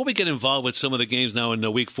way, before we get involved with some of the games now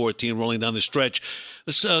in Week 14 rolling down the stretch,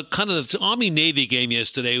 this kind of the Army-Navy game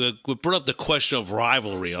yesterday, we brought up the question of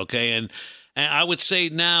rivalry, okay? And I would say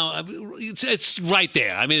now it's right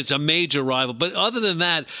there. I mean, it's a major rival. But other than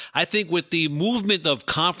that, I think with the movement of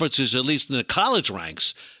conferences, at least in the college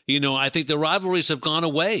ranks, I think the rivalries have gone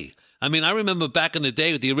away. I mean, I remember back in the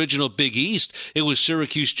day with the original Big East, it was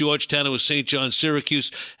Syracuse, Georgetown, it was St. John,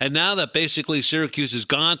 Syracuse. And now that basically Syracuse has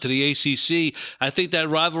gone to the ACC, I think that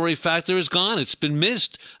rivalry factor is gone. It's been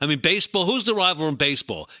missed. I mean, baseball, who's the rival in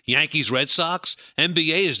baseball? Yankees, Red Sox?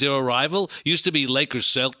 NBA, is there a rival? Used to be Lakers,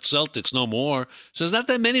 Celtics, no more. So there's not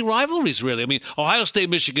that many rivalries, really. I mean, Ohio State,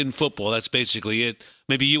 Michigan football, that's basically it.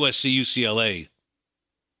 Maybe USC, UCLA.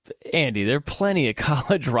 Andy, there are plenty of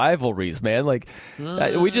college rivalries, man. Like,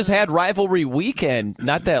 we just had rivalry weekend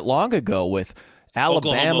not that long ago with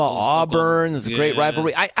Alabama, Auburn. It's a great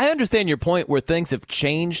rivalry. I understand your point where things have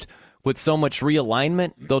changed with so much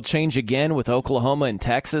realignment. They'll change again with Oklahoma and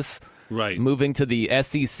Texas moving to the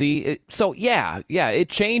SEC. So, yeah, it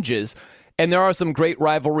changes. And there are some great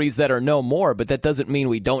rivalries that are no more, but that doesn't mean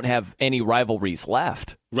we don't have any rivalries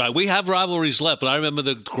left. Right, we have rivalries left, but I remember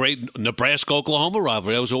the great Nebraska-Oklahoma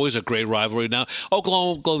rivalry. That was always a great rivalry. Now,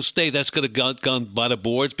 Oklahoma State, that's going to gone by the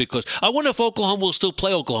boards because I wonder if Oklahoma will still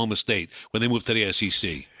play Oklahoma State when they move to the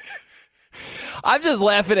SEC. I'm just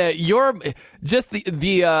laughing at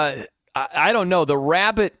I don't know, the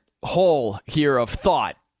rabbit hole here of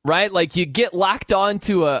thought, right? Like you get locked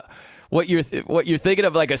onto what you're thinking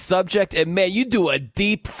of, like a subject, and man, you do a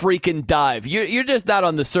deep freaking dive. You're just not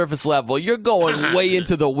on the surface level. You're going way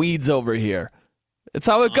into the weeds over here. It's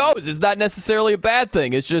how it goes. It's not necessarily a bad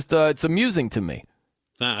thing. It's just it's amusing to me.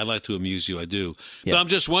 I'd like to amuse you. I do. Yeah. But I'm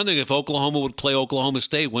just wondering if Oklahoma would play Oklahoma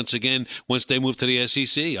State once again once they move to the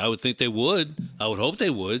SEC. I would think they would. I would hope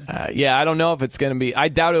they would. Yeah, I don't know if it's going to be. I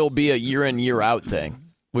doubt it'll be a year-in, year-out thing,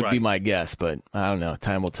 would be my guess. But I don't know.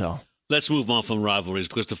 Time will tell. Let's move on from rivalries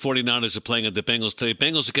because the 49ers are playing at the Bengals today.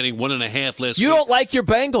 Bengals are getting 1.5 last week. You don't like your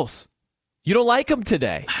Bengals. You don't like them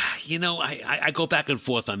today. You know, I go back and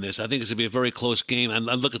forth on this. I think it's going to be a very close game. I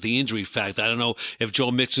look at the injury fact. I don't know if Joe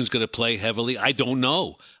Mixon's going to play heavily. I don't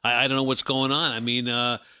know. I don't know what's going on. I mean,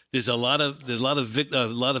 there's a lot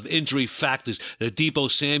of injury factors. Deebo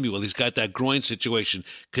Samuel, he's got that groin situation.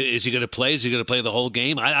 Is he going to play? Is he going to play the whole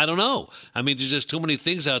game? I don't know. I mean, there's just too many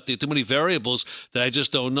things out there, too many variables that I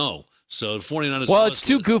just don't know. So the 49ers. Well, it's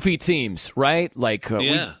two goofy teams, right? Like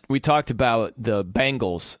we talked about the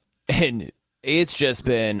Bengals. And it's just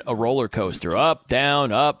been a roller coaster, up,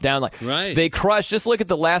 down, like they crushed. Just look at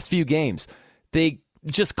the last few games. They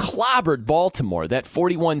just clobbered Baltimore, that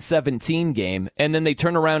 41-17 game, and then they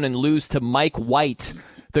turn around and lose to Mike White,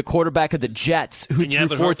 the quarterback of the Jets, who threw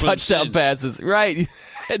 4 touchdown passes. Right.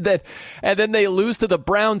 And then they lose to the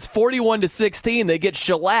Browns 41-16. They get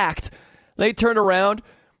shellacked. They turn around,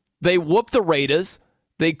 they whoop the Raiders,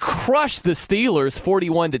 they crush the Steelers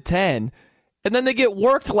 41-10. And then they get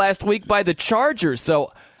worked last week by the Chargers.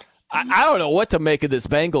 So I don't know what to make of this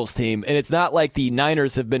Bengals team. And it's not like the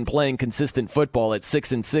Niners have been playing consistent football at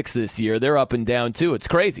 6-6 this year. They're up and down, too. It's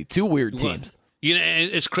crazy. Two weird teams. You know,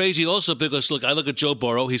 it's crazy also because, look, I look at Joe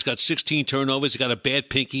Burrow. He's got 16 turnovers. He's got a bad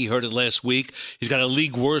pinky. He heard it last week. He's got a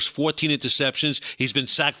league worst 14 interceptions. He's been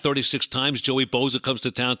sacked 36 times. Joey Bosa comes to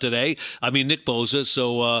town today. I mean, Nick Bosa.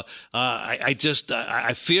 So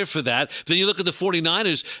I fear for that. But then you look at the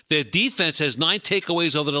 49ers. Their defense has 9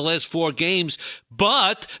 takeaways over the last 4 games,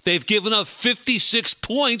 but they've given up 56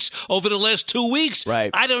 points over the last 2 weeks. Right.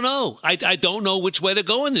 I don't know. I don't know which way to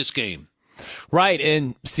go in this game. Right,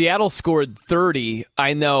 and Seattle scored 30.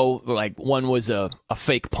 I know, like, one was a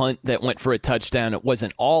fake punt that went for a touchdown. It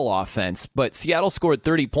wasn't all offense, but Seattle scored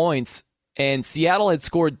 30 points, and Seattle had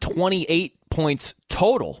scored 28 points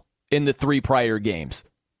total in the 3 prior games.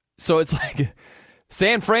 So it's like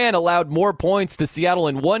San Fran allowed more points to Seattle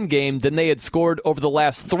in one game than they had scored over the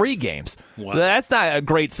last 3 games. Wow. That's not a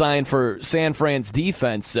great sign for San Fran's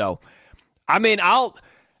defense. So, I mean, I'll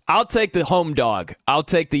take the home dog. I'll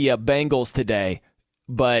take the Bengals today,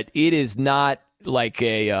 but it is not like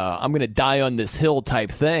I'm going to die on this hill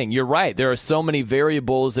type thing. You're right. There are so many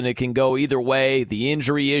variables, and it can go either way. The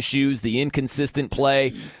injury issues, the inconsistent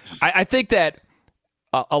play. I think that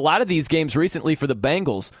a lot of these games recently for the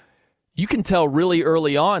Bengals, you can tell really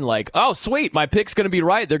early on, like, oh, sweet, my pick's going to be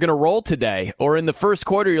right. They're going to roll today. Or in the first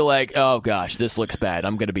quarter, you're like, oh, gosh, this looks bad.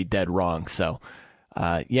 I'm going to be dead wrong. So,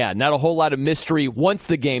 not a whole lot of mystery once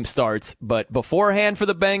the game starts, but beforehand for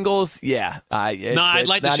the Bengals, I'd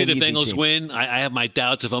like to see the Bengals win. I have my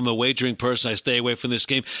doubts. If I'm a wagering person, I stay away from this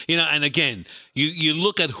game. You know, and again, you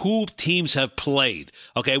look at who teams have played.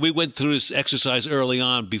 Okay, we went through this exercise early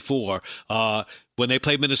on before. When they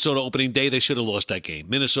played Minnesota opening day, they should have lost that game.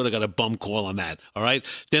 Minnesota got a bum call on that, all right?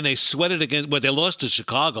 Then they sweated they lost to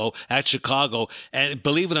Chicago, and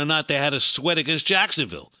believe it or not, they had a sweat against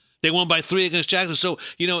Jacksonville. They won by 3 against Jackson. So,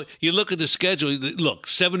 you know, you look at the schedule. Look,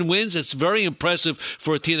 7 wins. It's very impressive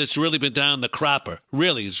for a team that's really been down the crapper.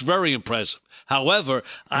 Really, it's very impressive. However,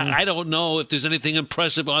 I don't know if there's anything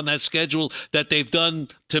impressive on that schedule that they've done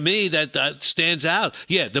to me that stands out.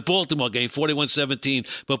 Yeah, the Baltimore game, 41-17.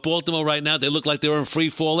 But Baltimore right now, they look like they're in free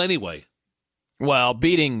fall anyway. Well,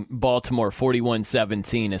 beating Baltimore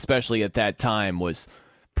 41-17, especially at that time, was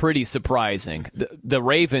pretty surprising. The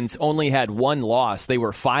Ravens only had 1 loss. They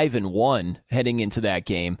were 5-1 heading into that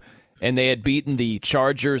game, and they had beaten the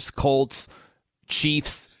Chargers, Colts,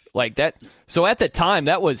 Chiefs, like that. So at the time,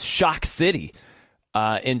 that was shock city.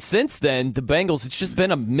 And since then, the Bengals, it's just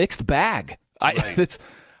been a mixed bag. Getting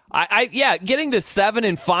to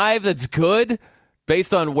 7-5, that's good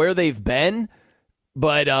based on where they've been.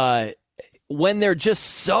 But when they're just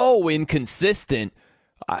so inconsistent,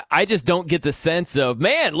 I just don't get the sense of,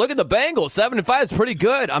 man, look at the Bengals. 7-5 is pretty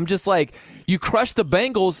good. I'm just like, you crush the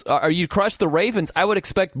Bengals or you crush the Ravens. I would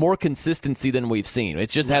expect more consistency than we've seen. It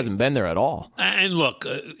just hasn't been there at all. And look,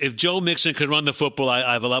 if Joe Mixon could run the football,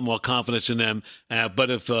 I have a lot more confidence in them. But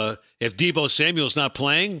if Deebo Samuel's not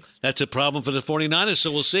playing, that's a problem for the 49ers.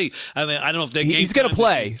 So we'll see. I mean, I don't know if they're he's going to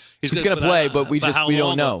play. He's going to play, but we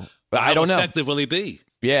don't know. I don't know. How effective will he be?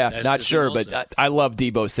 Yeah, that's not sure, but I love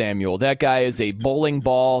Deebo Samuel. That guy is a bowling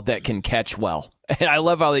ball that can catch well. And I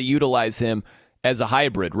love how they utilize him as a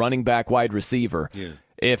hybrid, running back, wide receiver. Yeah.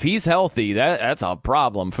 If he's healthy, that's a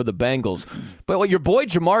problem for the Bengals. But your boy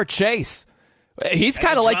Jamar Chase, he's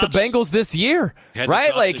kind of like the Bengals this year,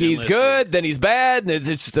 right? Like he's good, then he's bad, and it's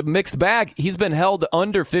just a mixed bag. He's been held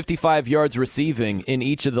under 55 yards receiving in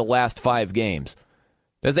each of the last 5 games.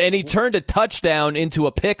 And he turned a touchdown into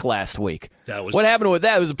a pick last week. What happened with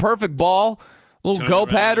that? It was a perfect ball, little go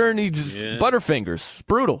pattern. He just butterfingers.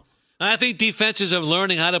 Brutal. I think defenses are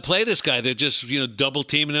learning how to play this guy. They're just double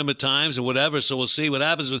teaming him at times and whatever. So we'll see what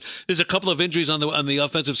happens. There's a couple of injuries on the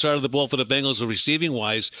offensive side of the ball for the Bengals, receiving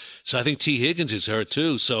wise. So I think T. Higgins is hurt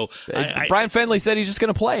too. So Brian Fenley said he's just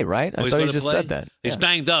going to play, right? I thought he just said that. He's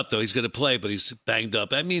banged up though. He's going to play, but he's banged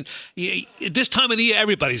up. I mean, this time of the year,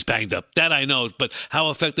 everybody's banged up. That I know. But how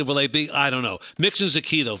effective will they be? I don't know. Mixon's the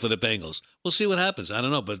key though for the Bengals. We'll see what happens. I don't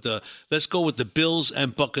know, but let's go with the Bills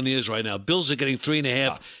and Buccaneers right now. Bills are getting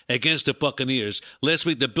 3.5 against the Buccaneers. Last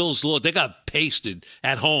week, the Bills, they got pasted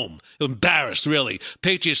at home. Embarrassed, really.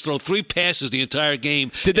 Patriots throw 3 passes the entire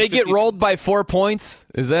game. Did they get rolled by 4 points?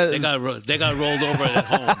 Is that they got rolled over at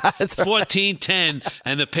home? 14-10,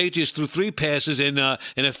 and the Patriots threw 3 passes in a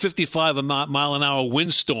 55-mile-an-hour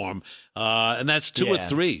windstorm, and that's 2 or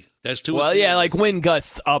 3. That's 2. Well, yeah, like wind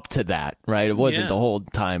gusts up to that, right? It wasn't the whole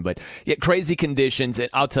time, but crazy conditions. And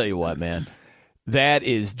I'll tell you what, man, that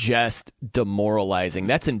is just demoralizing.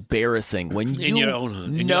 That's embarrassing when you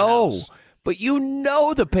know, but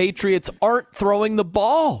the Patriots aren't throwing the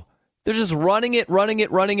ball. They're just running it.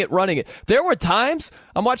 There were times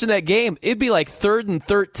I'm watching that game, it'd be like 3rd and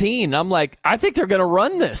 13. I'm like, I think they're going to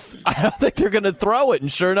run this. I don't think they're going to throw it.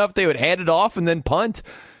 And sure enough, they would hand it off and then punt.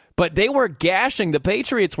 But the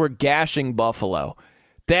Patriots were gashing Buffalo.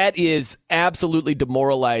 That is absolutely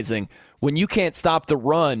demoralizing. When you can't stop the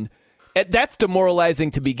run, that's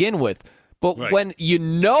demoralizing to begin with. But when you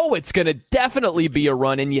know it's going to definitely be a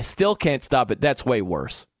run and you still can't stop it, that's way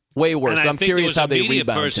worse. Way worse. I'm curious how they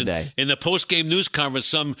rebound today. In the post-game news conference,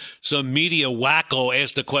 some media wacko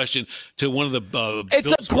asked a question to one of the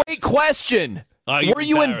It's a great question. Were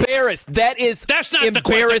you embarrassed? That's not embarrassing.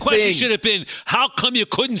 The question should have been, how come you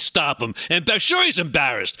couldn't stop him? And sure, he's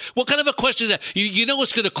embarrassed. What kind of a question is that? You know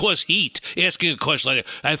it's going to cause heat asking a question like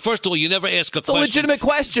that. And first of all, you never ask a question. It's a legitimate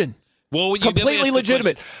question. Well, completely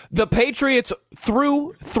legitimate. The Patriots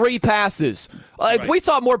threw 3 passes. We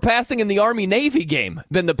saw more passing in the Army-Navy game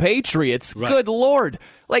than the Patriots. Right. Good Lord.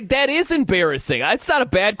 That is embarrassing. It's not a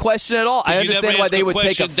bad question at all. I understand why they would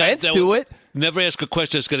take offense to it. Never ask a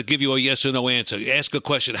question that's going to give you a yes or no answer. Ask a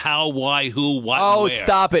question: how, why, who, what, Oh, where.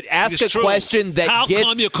 Stop it! Ask a question that how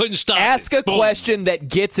come you couldn't stop Ask it? a question that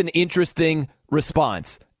gets an interesting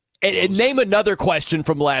response. And name another question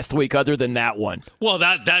from last week other than that one. Well,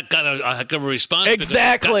 that got a heck of a response.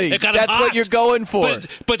 Exactly. That's what you're going for.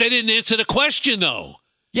 But they didn't answer the question, though.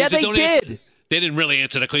 Yeah, they did. They didn't really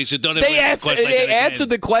answer the question. They answered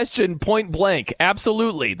the question point blank.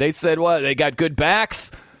 Absolutely. They said, they got good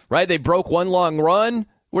backs, right? They broke one long run.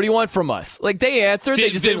 What do you want from us? They answered.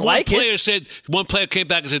 They just didn't like it. One player came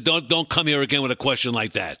back and said, don't come here again with a question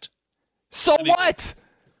like that. So what?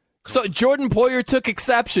 So Jordan Poyer took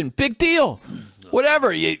exception. Big deal.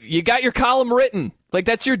 Whatever. You got your column written.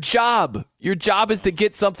 That's your job. Your job is to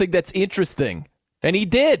get something that's interesting. And he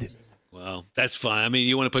did. Well, that's fine. I mean,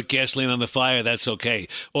 you want to put gasoline on the fire, that's okay.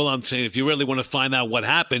 All I'm saying, if you really want to find out what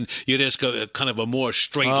happened, you'd ask a kind of a more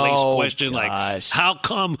straight-laced question like, how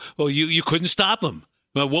come you couldn't stop him?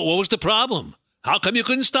 Well, what was the problem? How come you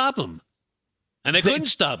couldn't stop him? And they couldn't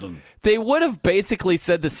stop him. They would have basically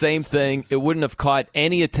said the same thing. It wouldn't have caught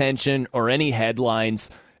any attention or any headlines.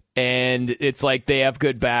 And it's like they have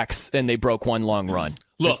good backs and they broke one long run.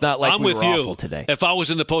 Look, it's not like I'm we with were you. awful today. If I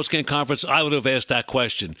was in the post-game conference, I would have asked that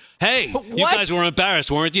question. Hey, you guys were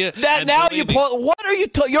embarrassed, weren't you? What are you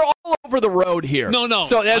you're all over the road here. No.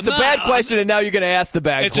 So that's a bad question, and now you're going to ask the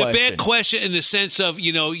bad question. It's a bad question in the sense of,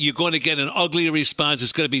 you're going to get an ugly response.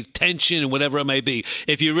 It's going to be tension and whatever it may be.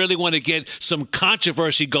 If you really want to get some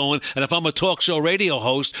controversy going, and if I'm a talk show radio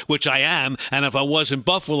host, which I am, and if I was in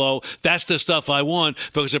Buffalo, that's the stuff I want,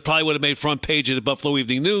 because it probably would have made front page of the Buffalo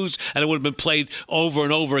Evening News, and it would have been played over and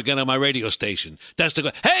and over again on my radio station. That's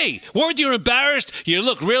the hey, weren't you embarrassed? You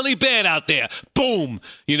look really bad out there. Boom.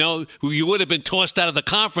 You know, you would have been tossed out of the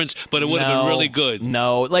conference, but it would have been really good.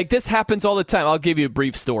 No, like this happens all the time. I'll give you a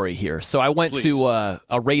brief story here. So I went to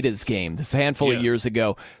a Raiders game this handful of years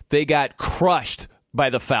ago. They got crushed by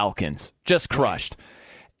the Falcons, just crushed.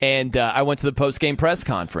 And I went to the post-game press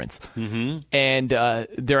conference, and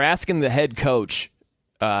they're asking the head coach,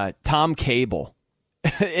 Tom Cable,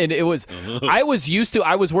 and it was I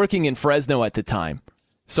was working in Fresno at the time,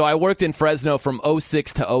 so I worked in Fresno from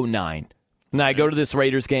 06 to 09. And I go to this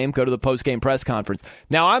Raiders game, go to the post-game press conference.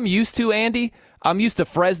 Now I'm used to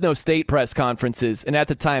Fresno State press conferences, and at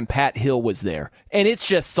the time Pat Hill was there, and it's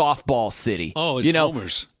just softball city. Oh, it's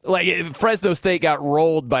homers. Like if Fresno State got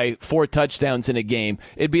rolled by 4 touchdowns in a game,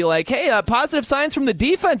 it'd be like, hey, positive signs from the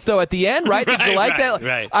defense, though, at the end, right? Did you like that?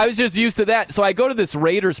 Right. I was just used to that. So I go to this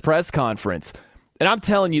Raiders press conference, and I'm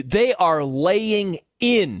telling you, they are laying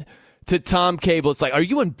in to Tom Cable. It's like, are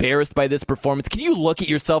you embarrassed by this performance? Can you look at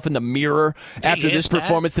yourself in the mirror after this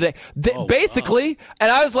performance today? Basically. Wow.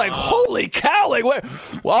 And I was like, holy cow. Like,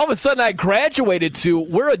 all of a sudden I graduated to,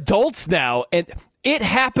 we're adults now. And it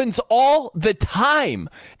happens all the time.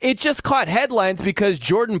 It just caught headlines because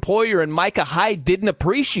Jordan Poyer and Micah Hyde didn't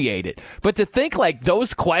appreciate it. But to think like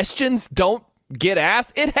those questions don't get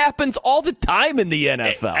asked, it happens all the time in the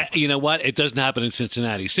NFL. You know what? It doesn't happen in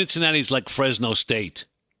Cincinnati. Cincinnati's like Fresno State.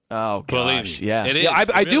 Oh, gosh, yeah. It is.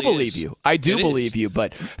 I do believe you. I do believe you.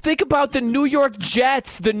 But think about the New York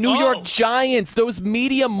Jets, the New York Giants, those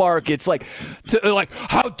media markets. Like,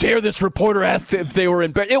 how dare this reporter ask if they were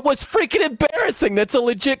embarrassed? It was freaking embarrassing. That's a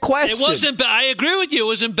legit question. It wasn't. I agree with you. It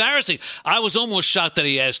was embarrassing. I was almost shocked that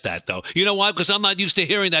he asked that, though. You know why? Because I'm not used to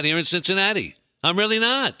hearing that here in Cincinnati. I'm really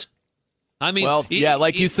not. I mean,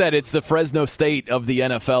 like you said, it's the Fresno State of the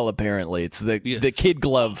NFL, apparently. It's the kid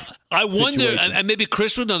glove I wonder, situation. and maybe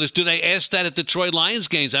Chris would know this, do they ask that at Detroit Lions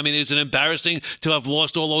games? I mean, is it embarrassing to have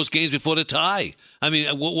lost all those games before the tie? I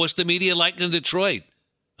mean, what's the media like in Detroit?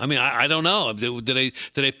 I mean, I don't know. Did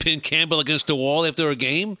they pin Campbell against the wall after a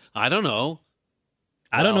game? I don't know.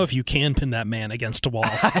 I don't know if you can pin that man against a wall.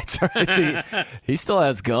 That's right. He still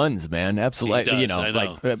has guns, man. Absolutely. He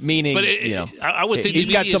does, meaning, but I would think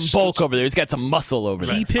he's got some bulk over there. He's got some muscle over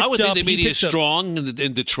there. I would think the media is strong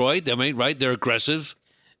in Detroit. I mean, right? They're aggressive.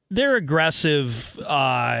 They're aggressive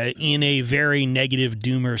in a very negative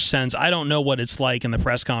doomer sense. I don't know what it's like in the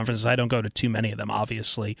press conferences. I don't go to too many of them,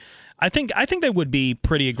 obviously. I think they would be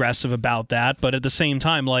pretty aggressive about that, but at the same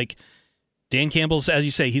time, like Dan Campbell's, as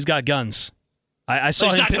you say, he's got guns. I saw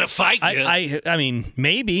he's him not going to fight you. I mean,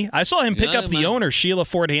 maybe. I saw him pick up the owner, Sheila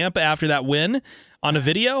Ford Hamp, after that win on a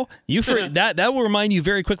video. That will remind you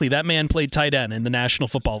very quickly that man played tight end in the National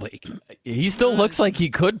Football League. He still looks like he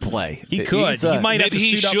could play. He could. He might have to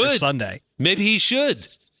suit up for Sunday. Maybe he should.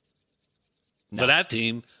 For that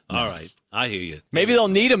team. No. All right. I hear you. Maybe they'll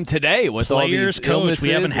need him today with Players, all these coach. illnesses.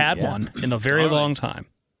 We haven't had one in a very long time.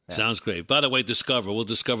 Sounds great. By the way, we'll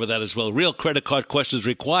discover that as well. Real credit card questions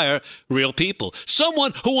require real people.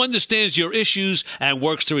 Someone who understands your issues and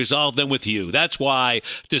works to resolve them with you. That's why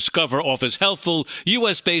Discover offers helpful,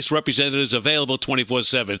 U.S.-based representatives available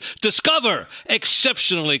 24/7. Discover,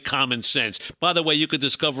 exceptionally common sense. By the way, you can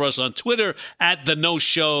discover us on Twitter at The No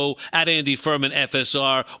Show, at Andy Furman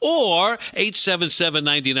FSR, or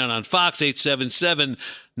 877-99 on Fox,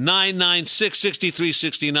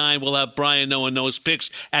 877-996-6369. We'll have Brian No One Knows picks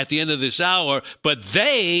at the end of this hour, but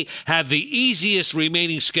they have the easiest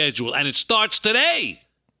remaining schedule, and it starts today.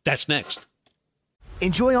 That's next.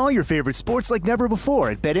 Enjoy all your favorite sports like never before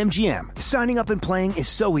at BetMGM. Signing up and playing is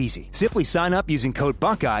so easy. Simply sign up using code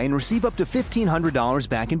Buckeye and receive up to $1,500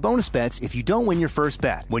 back in bonus bets if you don't win your first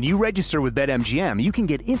bet. When you register with BetMGM, you can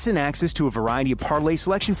get instant access to a variety of parlay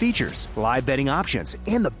selection features, live betting options,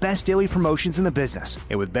 and the best daily promotions in the business.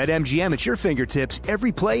 And with BetMGM at your fingertips,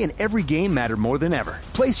 every play and every game matter more than ever.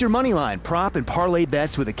 Place your moneyline, prop, and parlay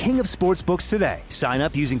bets with the king of sportsbooks today. Sign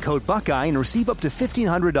up using code Buckeye and receive up to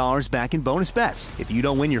 $1,500 back in bonus bets if you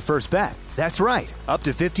don't win your first bet. That's right, up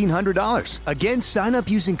to $1,500. Again, sign up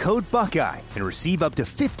using code Buckeye and receive up to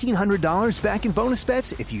 $1,500 back in bonus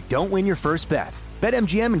bets if you don't win your first bet.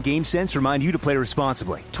 BetMGM and GameSense remind you to play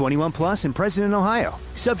responsibly. 21 plus and present in Ohio.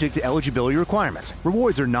 Subject to eligibility requirements.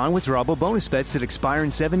 Rewards are non-withdrawable bonus bets that expire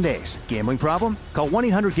in 7 days. Gambling problem? Call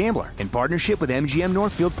 1-800-GAMBLER in partnership with MGM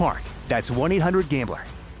Northfield Park. That's 1-800-GAMBLER.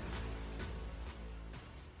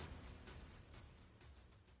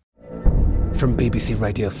 From BBC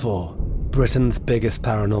Radio 4, Britain's biggest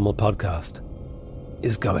paranormal podcast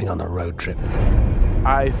is going on a road trip.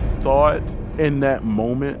 I thought in that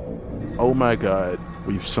moment, oh my God,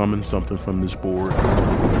 we've summoned something from this board.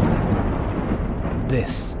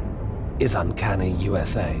 This is Uncanny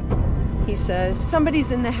USA. He says,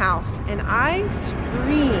 somebody's in the house, and I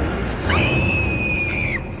screamed.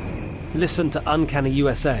 Listen to Uncanny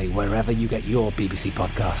USA wherever you get your BBC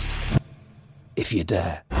podcasts, if you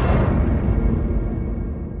dare.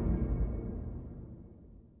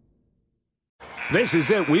 This is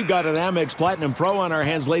it. We've got an Amex Platinum Pro on our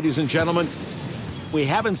hands, ladies and gentlemen. We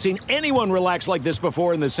haven't seen anyone relax like this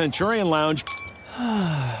before in the Centurion Lounge.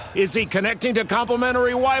 Is he connecting to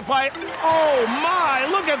complimentary Wi-Fi? Oh, my!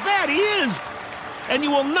 Look at that! He is! And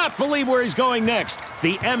you will not believe where he's going next.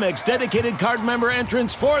 The Amex dedicated card member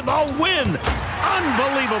entrance for the win!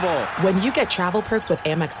 Unbelievable! When you get travel perks with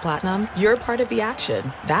Amex Platinum, you're part of the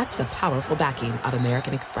action. That's the powerful backing of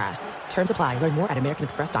American Express. Terms apply. Learn more at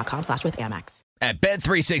americanexpress.com/withAmex. At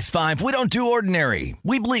Bet365, we don't do ordinary.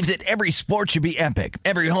 We believe that every sport should be epic.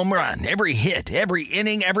 Every home run, every hit, every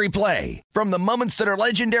inning, every play. From the moments that are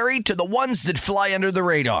legendary to the ones that fly under the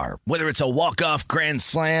radar. Whether it's a walk-off grand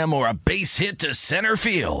slam or a base hit to center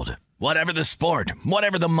field. Whatever the sport,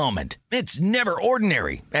 whatever the moment. It's never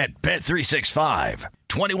ordinary at Bet365.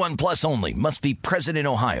 21 plus only. Must be present in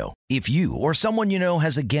Ohio. If you or someone you know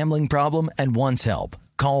has a gambling problem and wants help,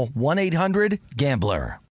 call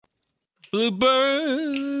 1-800-GAMBLER.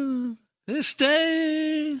 Bluebird, this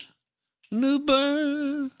day, new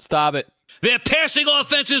bird. Stop it. Their passing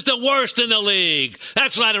offense is the worst in the league.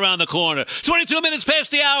 That's right around the corner. 22 minutes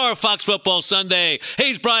past the hour, Fox Football Sunday.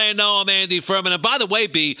 He's Brian Noah, I'm Andy Furman. And by the way,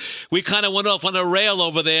 B, we kind of went off on a rail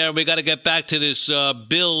over there. We got to get back to this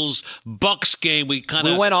Bills-Bucks game. We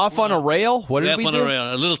went off on a rail? What did we do? On a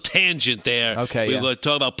rail. A little tangent there. Okay, we were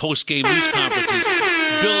talking about post-game news conferences.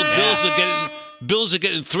 Bills are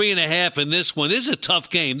getting 3.5 in this one. This is a tough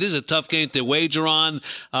game. This is a tough game to wager on.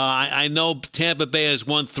 I know Tampa Bay has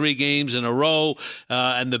won 3 games in a row,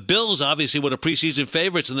 and the Bills obviously were the preseason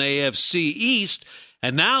favorites in the AFC East,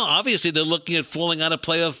 and now obviously they're looking at falling out of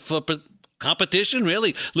playoff competition,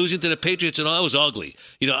 really. Losing to the Patriots, and all that was ugly.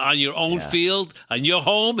 You know, on your own field, on your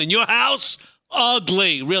home, in your house.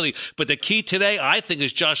 Ugly, really. But the key today, I think,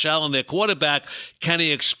 is Josh Allen, their quarterback. Can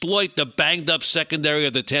he exploit the banged-up secondary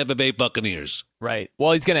of the Tampa Bay Buccaneers? Right.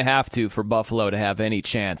 Well, he's going to have to for Buffalo to have any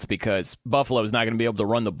chance because Buffalo is not going to be able to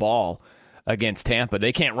run the ball against Tampa.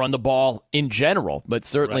 They can't run the ball in general, but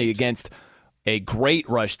certainly against a great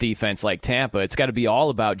rush defense like Tampa, it's got to be all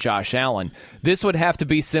about Josh Allen. This would have to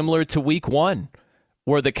be similar to Week 1,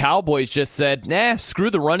 where the Cowboys just said, screw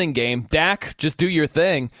the running game. Dak, just do your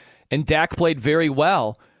thing. And Dak played very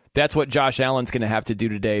well. That's what Josh Allen's going to have to do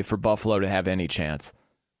today for Buffalo to have any chance.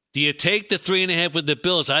 Do you take the 3.5 with the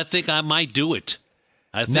Bills? I think I might do it.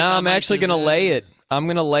 I'm actually going to lay it. I'm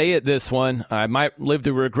going to lay it this one. I might live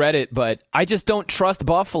to regret it, but I just don't trust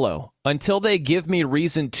Buffalo. Until they give me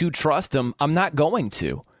reason to trust them, I'm not going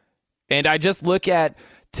to. And I just look at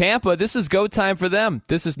Tampa. This is go time for them.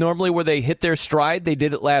 This is normally where they hit their stride. They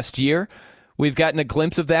did it last year. We've gotten a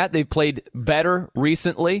glimpse of that. They've played better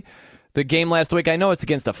recently. The game last week, I know it's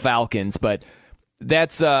against the Falcons, but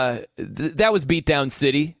that was beatdown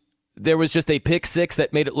city. There was just a pick six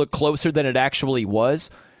that made it look closer than it actually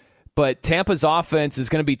was. But Tampa's offense is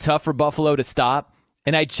going to be tough for Buffalo to stop.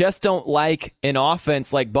 And I just don't like an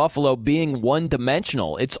offense like Buffalo being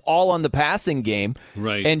one-dimensional. It's all on the passing game.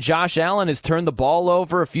 Right. And Josh Allen has turned the ball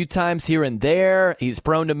over a few times here and there. He's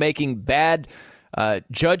prone to making bad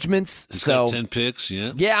judgments. So 10 picks,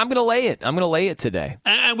 yeah. Yeah, I'm going to lay it. I'm going to lay it today.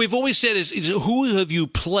 And we've always said is who have you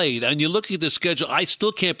played? And you look at the schedule, I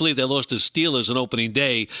still can't believe they lost to Steelers on opening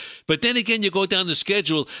day. But then again, you go down the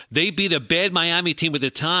schedule, they beat a bad Miami team at the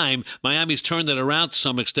time. Miami's turned it around to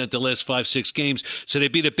some extent the last 5-6 games. So they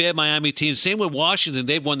beat a bad Miami team. Same with Washington.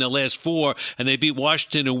 They've won their last 4, and they beat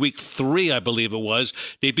Washington in week 3, I believe it was.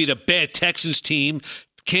 They beat a bad Texans team.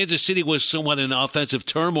 Kansas City was somewhat in offensive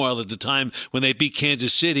turmoil at the time when they beat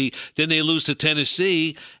Kansas City. Then they lose to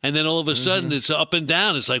Tennessee, and then all of a sudden it's up and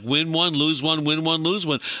down. It's like win one, lose one, win one, lose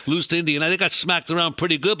one. Lose to Indiana. They got smacked around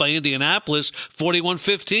pretty good by Indianapolis,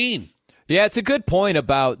 41-15. Yeah, it's a good point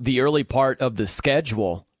about the early part of the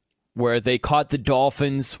schedule where they caught the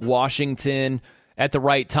Dolphins, Washington at the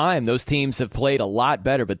right time. Those teams have played a lot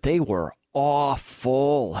better, but they were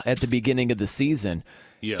awful at the beginning of the season.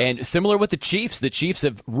 Yeah. And similar with the Chiefs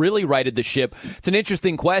have really righted the ship. It's an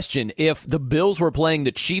interesting question. If the Bills were playing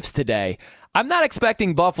the Chiefs today, I'm not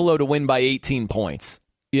expecting Buffalo to win by 18 points.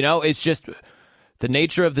 You know, it's just the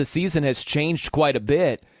nature of the season has changed quite a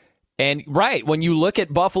bit. And right, when you look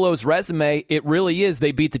at Buffalo's resume, it really is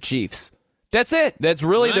they beat the Chiefs. That's it. That's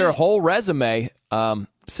really their whole resume.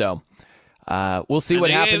 We'll see what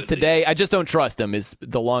happens today. I just don't trust them is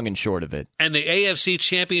the long and short of it. And the AFC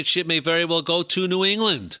Championship may very well go to New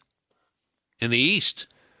England. in the East.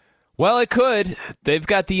 Well, it could. They've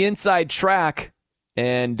got the inside track,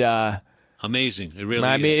 and amazing. It really is.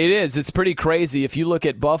 I mean, it is. It's pretty crazy. If you look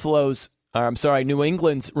at New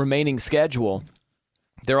England's remaining schedule,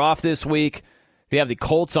 they're off this week. They have the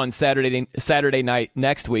Colts on Saturday night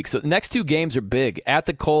next week. So the next two games are big. At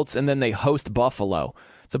the Colts, and then they host Buffalo.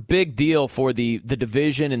 It's a big deal for the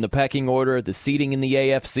division and the pecking order, the seeding in the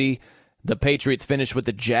AFC. The Patriots finish with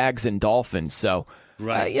the Jags and Dolphins. So,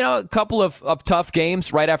 right. A couple of tough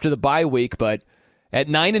games right after the bye week. But at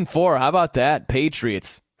 9-4, how about that?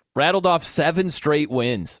 Patriots rattled off 7 straight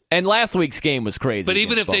wins. And last week's game was crazy. But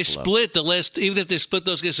even if Buffalo. they split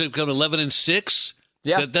those games, they've become 11-6.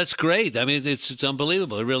 Yeah, that's great. I mean, it's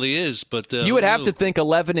unbelievable. It really is. But you would have to think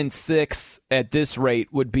 11-6 at this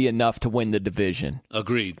rate would be enough to win the division.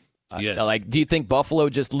 Agreed. Yes. Do you think Buffalo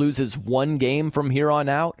just loses one game from here on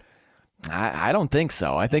out? I don't think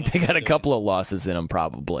so. I think they got a couple of losses in them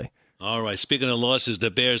probably. All right. Speaking of losses, the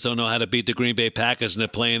Bears don't know how to beat the Green Bay Packers, and they're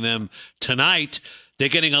playing them tonight. They're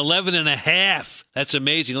getting 11.5. That's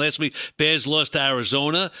amazing. Last week, Bears lost to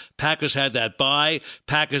Arizona. Packers had that bye.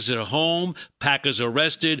 Packers are home. Packers are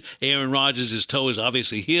rested. Aaron Rodgers' toe is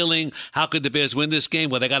obviously healing. How could the Bears win this game?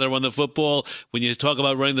 Well, they got to run the football. When you talk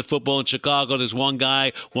about running the football in Chicago, there's one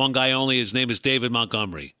guy only. His name is David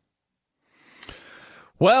Montgomery.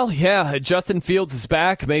 Well, yeah, Justin Fields is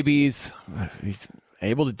back. Maybe he's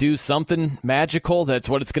able to do something magical. That's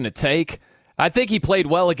what it's going to take. I think he played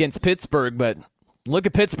well against Pittsburgh, but look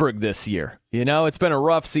at Pittsburgh this year. It's been a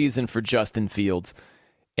rough season for Justin Fields.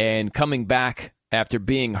 And coming back after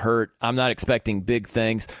being hurt, I'm not expecting big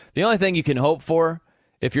things. The only thing you can hope for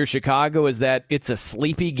if you're Chicago is that it's a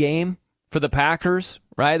sleepy game for the Packers,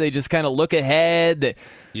 right? They just kind of look ahead.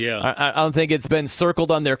 Yeah. I don't think it's been circled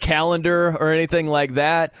on their calendar or anything like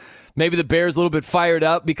that. Maybe the Bears a little bit fired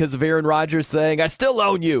up because of Aaron Rodgers saying, "I still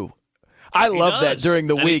own you." I love that during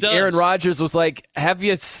the week. Aaron Rodgers was like, "Have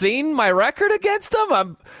you seen my record against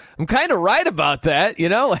them? I'm kind of right about that,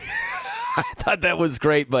 I thought that was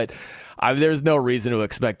great, but there's no reason to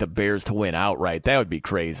expect the Bears to win outright. That would be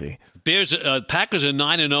crazy. Packers are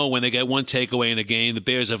 9-0 when they get one takeaway in a game. The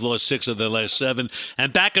Bears have lost 6 of their last 7.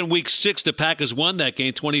 And back in Week 6, the Packers won that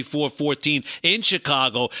game 24-14 in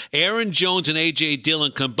Chicago. Aaron Jones and A.J.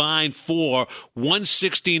 Dillon combined for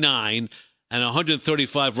 169 and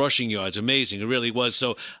 135 rushing yards. Amazing. It really was.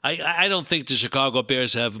 So I don't think the Chicago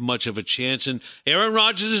Bears have much of a chance. And Aaron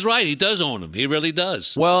Rodgers is right. He does own them. He really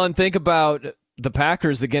does. Well, and think about the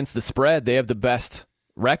Packers against the spread. They have the best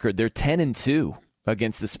record. They're 10-2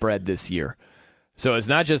 against the spread this year. So it's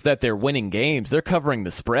not just that they're winning games. They're covering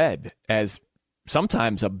the spread as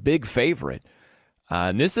sometimes a big favorite.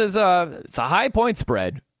 And this is it's a high point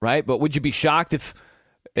spread, right? But would you be shocked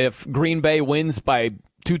if Green Bay wins by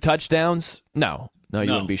 2 touchdowns? No, you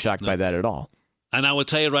wouldn't be shocked by that at all. And I will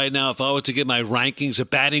tell you right now, if I were to get my rankings, a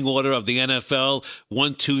batting order of the NFL,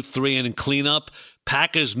 1, 2, 3, and clean up,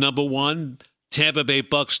 Packers number 1, Tampa Bay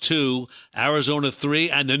Bucks 2, Arizona 3,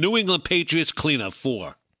 and the New England Patriots clean up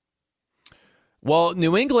 4. Well,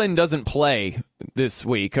 New England doesn't play this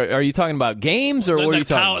week. Are you talking about games or what are you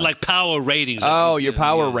talking about? Like power ratings. Oh, your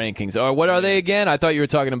power rankings. Or what are they again? I thought you were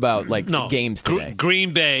talking about games today.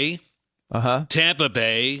 Green Bay, Tampa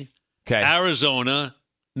Bay, Arizona,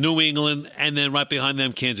 New England, and then right behind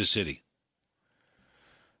them, Kansas City.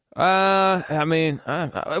 Okay. I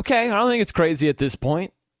don't think it's crazy at this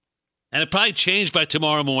point. And it probably changed by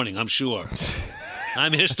tomorrow morning, I'm sure.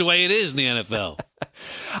 It's the way it is in the NFL.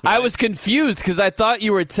 Right? I was confused because I thought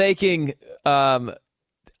you were taking, I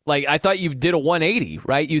thought you did a 180,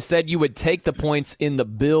 right? You said you would take the points in the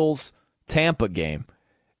Bills-Tampa game,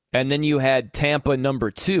 and then you had Tampa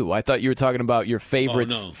number 2. I thought you were talking about your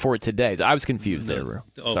favorites for today. So I was confused there, Ru.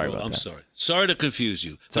 Sorry about that. I'm sorry. Sorry to confuse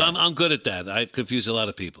you. But I'm good at that. I confuse a lot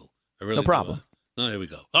of people. I really no problem. Do. Oh, here we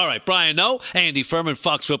go. All right, Brian Noe, Andy Furman,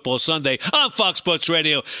 Fox Football Sunday on Fox Sports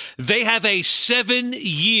Radio. They have a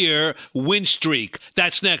 7-year win streak.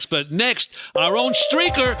 That's next. But next, our own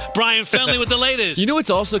streaker, Brian Fenley with the latest. You know what's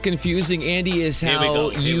also confusing, Andy, is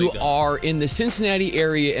how you are in the Cincinnati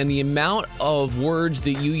area and the amount of words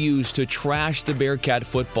that you use to trash the Bearcat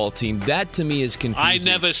football team. That, to me, is confusing. I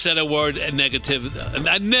never said a word negative.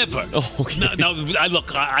 I never. Oh, okay. No,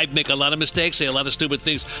 I make a lot of mistakes, say a lot of stupid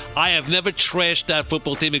things. I have never trashed that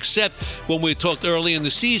football team, except when we talked early in the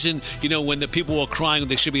season, when the people were crying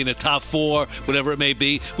they should be in the top 4, whatever it may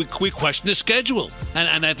be. We questioned the schedule.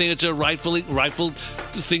 And I think it's a rightful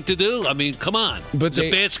thing to do. I mean, come on. It's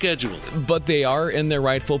a bad schedule. But they are in their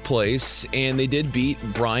rightful place, and they did beat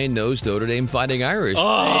Brian Knows Notre Dame Fighting Irish.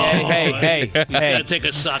 Oh, hey. You gotta take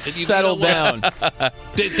a sock. Settle down.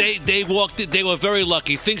 They walked. They were very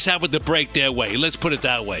lucky. Things happened to break their way. Let's put it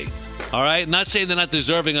that way. All right? Not saying they're not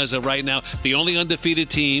deserving as of right now. The only undefeated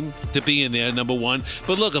team to be in there, number one.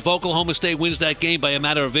 But look, if Oklahoma State wins that game by a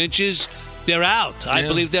matter of inches, they're out. I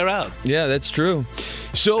believe they're out. Yeah, that's true.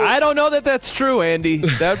 So I don't know that that's true, Andy.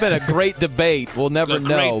 That would have been a great debate. We'll never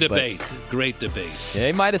know. Great debate. Yeah,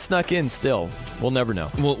 they might have snuck in still. We'll never know.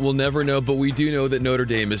 We'll never know, but we do know that Notre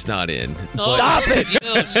Dame is not in. Stop it!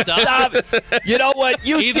 Stop it! You know what?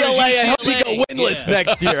 UCLA, I hope we go winless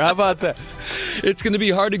next year. How about that? It's going to be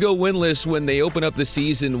hard to go winless when they open up the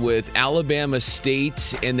season with Alabama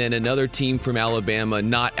State and then another team from Alabama,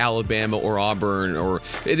 not Alabama or Auburn, or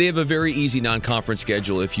they have a very easy non-conference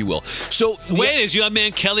schedule, if you will. So wait, is your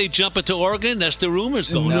man Kelly jumping to Oregon? That's the rumors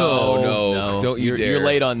going on. No. Don't you dare. You're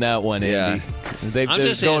late on that one, Andy. They're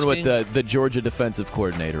going with the Georgia defensive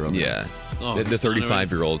coordinator. Yeah, the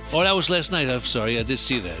 35-year-old. Oh, that was last night. I'm sorry. I did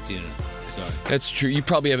see that. Yeah. Sorry. That's true. You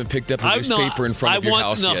probably haven't picked up a newspaper in front of your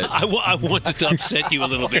house yet. I wanted to upset you a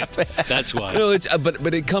little bit. That's why. No,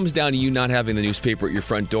 but it comes down to you not having the newspaper at your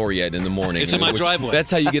front door yet in the morning. It's in my driveway.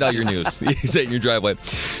 That's how you get all your news. It's in your driveway.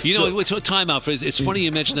 Time out. It's funny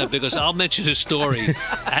you mention that because I'll mention a story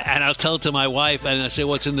and I'll tell it to my wife and I say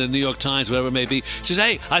what's in the New York Times, whatever it may be. She says,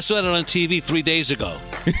 "Hey, I saw it on TV 3 days ago."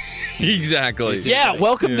 Exactly. Yeah.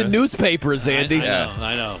 Welcome to newspapers, Andy.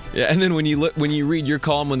 I know. Yeah, and then when you read your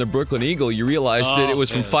column on the Brooklyn Eagle, you realize that it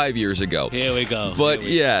was from 5 years ago. Here we go. But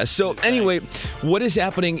so anyway, what is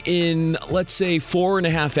happening in, let's say,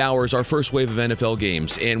 4.5 hours, our first wave of NFL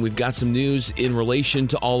games? And we've got some news in relation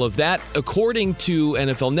to all of that. According to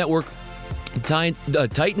NFL Network,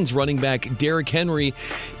 Titans running back Derrick Henry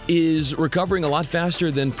is recovering a lot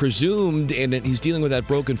faster than presumed, and he's dealing with that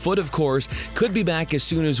broken foot, of course. Could be back as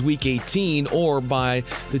soon as Week 18 or by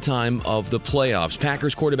the time of the playoffs.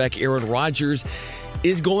 Packers quarterback Aaron Rodgers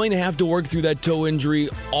is going to have to work through that toe injury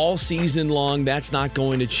all season long. That's not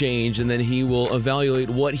going to change, and then he will evaluate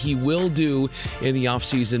what he will do in the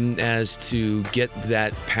offseason as to get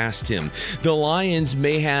that past him. The Lions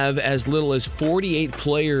may have as little as 48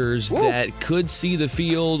 players that could see the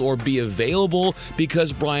field or be available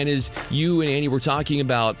because, Brian, as you and Andy were talking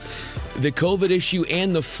about, the COVID issue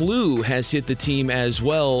and the flu has hit the team as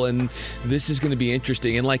well, and this is going to be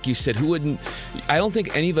interesting. And like you said, I don't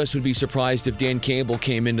think any of us would be surprised if Dan Campbell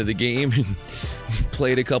came into the game and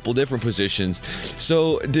played a couple different positions.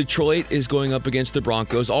 So Detroit is going up against the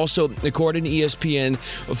Broncos. Also, according to ESPN,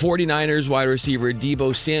 49ers wide receiver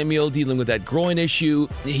Deebo Samuel dealing with that groin issue.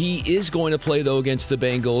 He is going to play, though, against the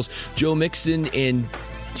Bengals. Joe Mixon and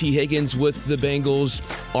T. Higgins with the Bengals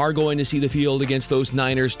are going to see the field against those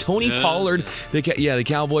Niners. Tony Pollard, the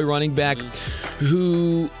Cowboy running back,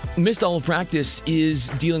 who missed all of practice, is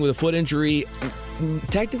dealing with a foot injury.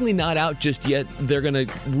 Technically not out just yet. They're going to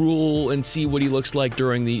rule and see what he looks like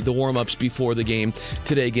during the warm-ups before the game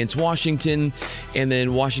today against Washington. And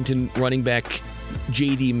then Washington running back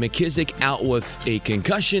J.D. McKissick out with a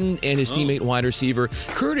concussion, and his teammate wide receiver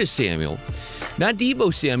Curtis Samuel. Not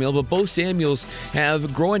Deebo Samuel, but both Samuels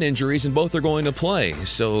have groin injuries, and both are going to play.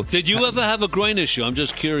 So, did you ever have a groin issue? I'm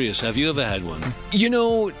just curious. Have you ever had one?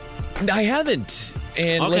 I haven't.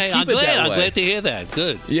 And okay, let's keep it that way. I'm glad to hear that.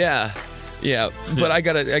 Good. Yeah, but I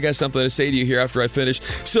got something to say to you here after I finish.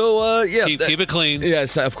 So, keep it clean.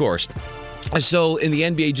 Yes, of course. So in the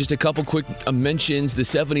NBA, just a couple quick mentions. The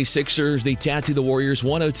 76ers, they tattoo the Warriors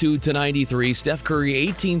 102-93. Steph Curry,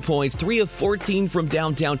 18 points, 3 of 14 from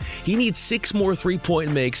downtown. He needs 6 more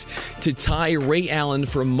three-point makes to tie Ray Allen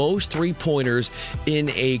for most three-pointers in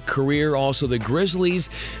a career. Also, the Grizzlies,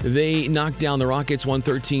 they knocked down the Rockets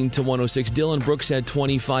 113-106. Dillon Brooks had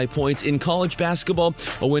 25 points. In college basketball,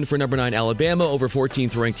 a win for number 9 Alabama over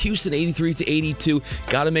 14th ranked Houston, 83-82.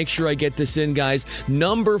 Got to make sure I get this in, guys.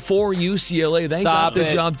 Number 4 UCLA. They got the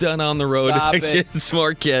job done on the road against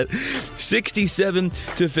Marquette.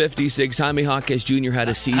 67-56. Jaime Jaquez Jr. had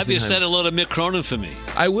a season. Have you said hello to Mick Cronin for me?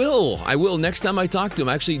 I will. Next time I talk to him.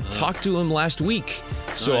 I actually talked to him last week.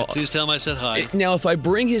 So right, please tell him I said hi. Now, if I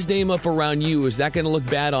bring his name up around you, is that going to look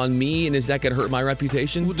bad on me, and is that going to hurt my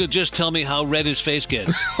reputation? Just tell me how red his face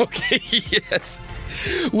gets. Okay, yes.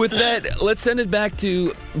 With that, let's send it back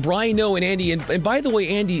to Brian Noe and Andy. And by the way,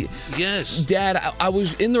 Andy, yes, Dad, I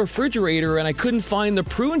was in the refrigerator and I couldn't find the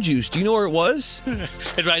prune juice. Do you know where it was?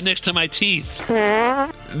 It's right next to my teeth.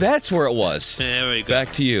 That's where it was. There we go.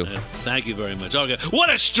 Back to you. Thank you very much. Okay. What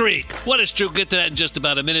a streak. What a streak. We'll get to that in just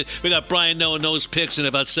about a minute. We got Brian Knows picks in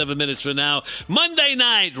about 7 minutes from now. Monday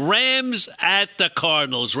night, Rams at the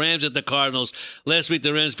Cardinals. Rams at the Cardinals. Last week,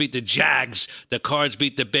 the Rams beat the Jags. The Cards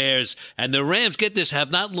beat the Bears. And the Rams, get this,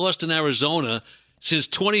 have not lost in Arizona since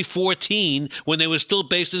 2014 when they were still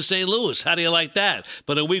based in St. Louis. How do you like that?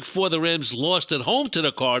 But in week 4, the Rams lost at home to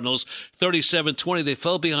the Cardinals, 37-20. They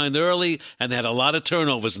fell behind early, and they had a lot of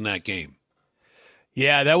turnovers in that game.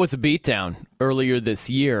 Yeah, that was a beatdown earlier this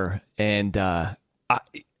year, and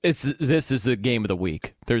this is the game of the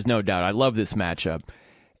week. There's no doubt. I love this matchup,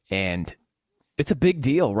 and it's a big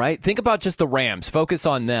deal, right? Think about just the Rams. Focus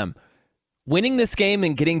on them. Winning this game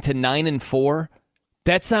and getting to 9-4,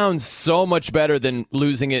 that sounds so much better than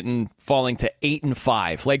losing it and falling to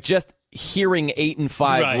 8-5. Like just hearing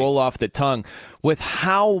 8-5 roll off the tongue with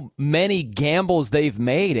how many gambles they've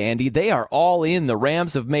made, Andy. They are all in. The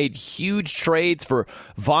Rams have made huge trades for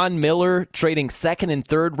Von Miller, trading 2nd and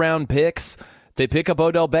 3rd round picks. They pick up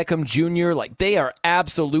Odell Beckham Jr. Like they are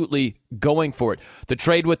absolutely going for it. The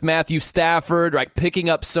trade with Matthew Stafford, like picking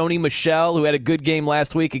up Sony Michel, who had a good game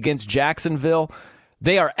last week against Jacksonville.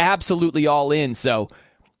 They are absolutely all in, so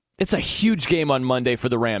it's a huge game on Monday for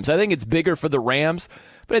the Rams. I think it's bigger for the Rams,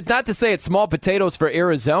 but it's not to say it's small potatoes for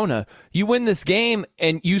Arizona. You win this game,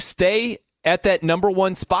 and you stay at that number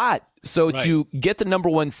 1 spot. So to get the number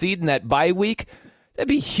 1 seed in that bye week, that'd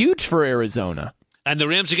be huge for Arizona. And the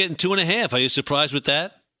Rams are getting 2.5. Are you surprised with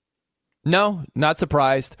that? No, not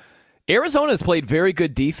surprised. Arizona's played very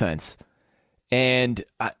good defense, and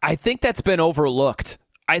I think that's been overlooked.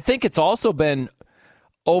 I think it's also been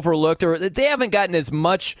overlooked, or they haven't gotten as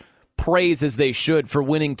much praise as they should for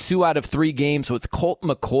winning 2 out of 3 games with Colt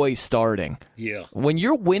McCoy starting. Yeah. When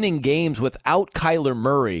you're winning games without Kyler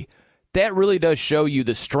Murray, that really does show you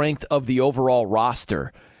the strength of the overall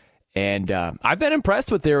roster. And I've been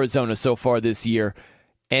impressed with Arizona so far this year.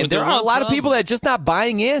 And there are a lot of people that are just not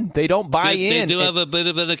buying in. They don't buy in. They do have a bit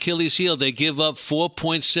of an Achilles heel. They give up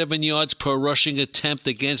 4.7 yards per rushing attempt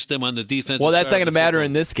against them on the defense. Well, that's not going to matter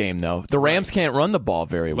in this game, though. The Rams can't run the ball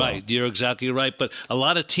very well. Right, you're exactly right. But a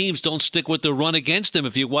lot of teams don't stick with the run against them.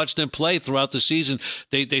 If you watch them play throughout the season,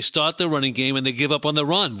 they start the running game and they give up on the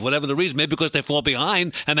run, whatever the reason. Maybe because they fall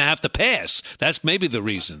behind and they have to pass. That's maybe the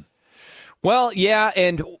reason. Well, yeah,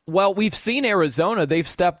 and we've seen Arizona. They've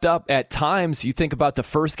stepped up at times. You think about the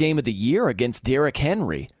first game of the year against Derrick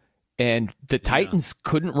Henry, and the Titans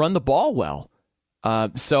couldn't run the ball well.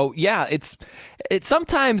 So, yeah, it's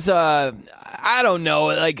sometimes, I don't know,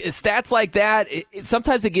 like stats like that,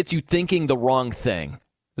 sometimes it gets you thinking the wrong thing.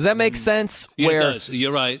 Does that make sense? Yeah, it does.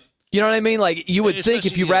 You're right. You know what I mean? Like, you would think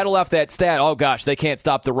if you rattle off that stat, oh, gosh, they can't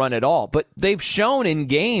stop the run at all. But they've shown in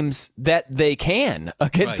games that they can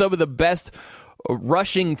against some of the best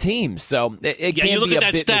rushing teams. So it can you look be at a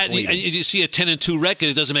that bit stat misleading. and you see a 10-2 record.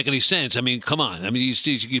 It doesn't make any sense. I mean, come on. I mean,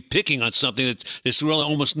 you're picking on something that's really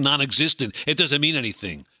almost non-existent. It doesn't mean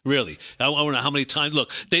anything, really. I don't know how many times.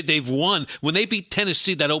 Look, they've won. When they beat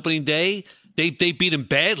Tennessee that opening day, They beat him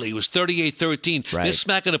badly. It was 38-13. Right. They're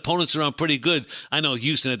smacking opponents around pretty good. I know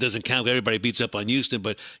Houston, it doesn't count. Everybody beats up on Houston.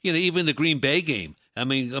 But, even the Green Bay game, I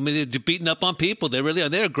mean, they're beating up on people. They really are.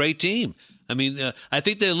 They're a great team. I mean, I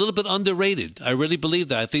think they're a little bit underrated. I really believe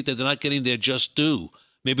that. I think that they're not getting their just due.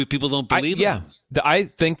 Maybe people don't believe them. Yeah, I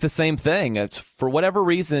think the same thing. It's, for whatever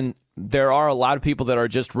reason, there are a lot of people that are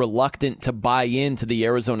just reluctant to buy into the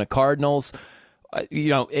Arizona Cardinals.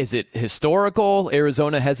 Is it historical?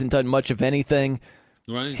 Arizona hasn't done much of anything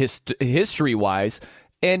history-wise.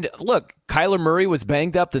 And look, Kyler Murray was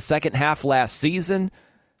banged up the second half last season.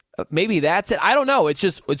 Maybe that's it. I don't know.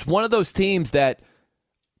 It's one of those teams that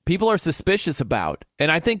people are suspicious about.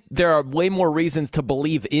 And I think there are way more reasons to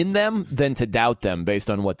believe in them than to doubt them based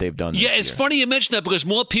on what they've done this Yeah, it's year. funny you mention that because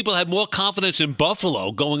more people had more confidence in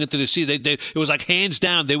Buffalo going into the season. It was like hands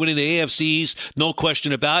down. They went in the AFC East, no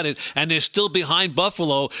question about it. And they're still behind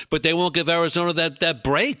Buffalo, but they won't give Arizona that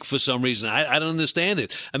break for some reason. I don't understand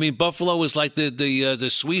it. I mean, Buffalo is like the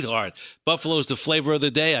sweetheart. Buffalo is the flavor of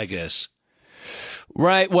the day, I guess.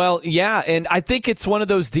 Right. Well, yeah. And I think it's one of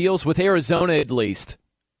those deals with Arizona, at least.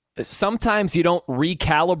 Sometimes you don't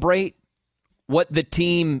recalibrate what the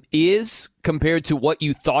team is compared to what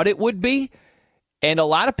you thought it would be. And a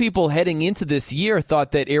lot of people heading into this year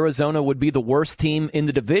thought that Arizona would be the worst team in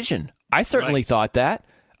the division. I certainly thought that.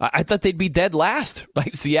 I thought they'd be dead last.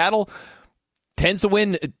 Like Seattle tends to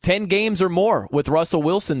win 10 games or more with Russell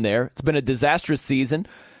Wilson there. It's been a disastrous season.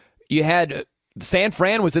 You had San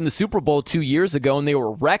Fran was in the Super Bowl 2 years ago, and they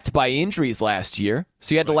were wrecked by injuries last year.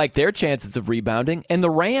 So you had to like their chances of rebounding. And the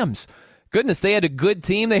Rams goodness, they had a good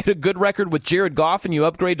team. They had a good record with Jared Goff, and you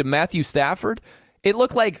upgrade to Matthew Stafford. It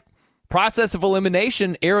looked like process of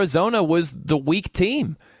elimination, Arizona was the weak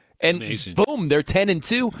team. And amazing. Boom, they're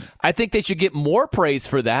 10-2. I think they should get more praise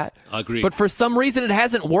for that. Agreed. But for some reason, it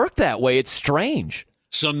hasn't worked that way. It's strange.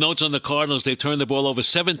 Some notes on the Cardinals. They've turned the ball over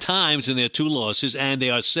 7 times in their 2 losses, and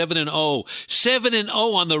they are 7-0. 7-0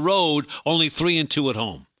 on the road, only 3-2 at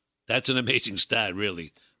home. That's an amazing stat,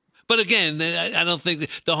 really. But again, I don't think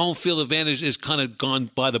the home field advantage is kind of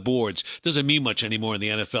gone by the boards. Doesn't mean much anymore in the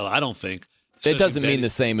NFL, I don't think. It doesn't mean the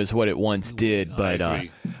same as what it once did. But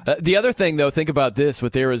I the other thing, though, think about this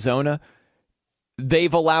with Arizona.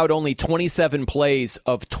 They've allowed only 27 plays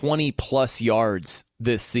of 20-plus yards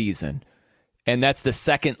this season. And that's the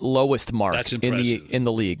second lowest mark in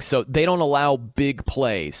the league. So they don't allow big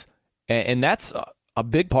plays. And that's a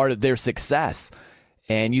big part of their success.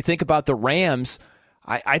 And you think about the Rams,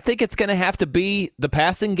 I think it's going to have to be the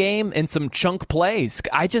passing game and some chunk plays.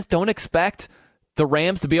 I just don't expect the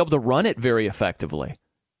Rams to be able to run it very effectively.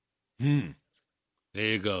 There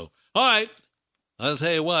you go. All right. I'll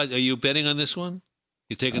tell you what. Are you betting on this one?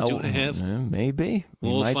 You taking 2.5? Maybe.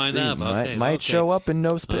 We'll find out. Might show up in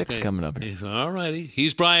Nose Picks coming up here. All righty.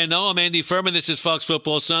 He's Brian Noe. I'm Andy Furman. This is Fox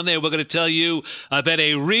Football Sunday. We're going to tell you about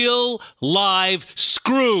a real live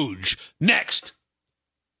Scrooge next.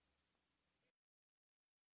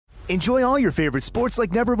 Enjoy all your favorite sports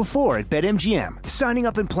like never before at BetMGM. Signing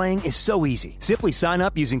up and playing is so easy. Simply sign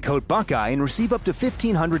up using code Buckeye and receive up to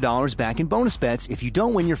 $1,500 back in bonus bets if you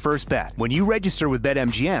don't win your first bet. When you register with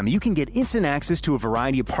BetMGM, you can get instant access to a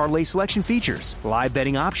variety of parlay selection features, live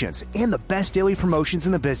betting options, and the best daily promotions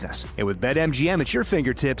in the business. And with BetMGM at your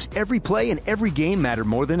fingertips, every play and every game matter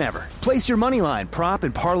more than ever. Place your moneyline, prop,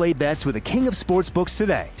 and parlay bets with the king of sportsbooks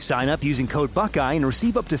today. Sign up using code Buckeye and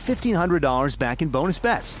receive up to $1,500 back in bonus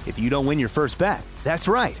bets if you don't win your first bet. That's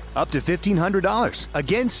right, up to $1,500.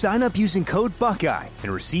 Again, sign up using code Buckeye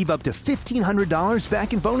and receive up to $1,500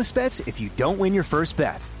 back in bonus bets if you don't win your first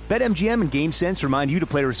bet. BetMGM and GameSense remind you to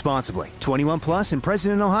play responsibly. 21 plus and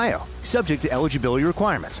present in Ohio. Subject to eligibility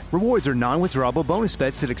requirements. Rewards are non-withdrawable bonus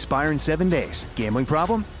bets that expire in 7 days. Gambling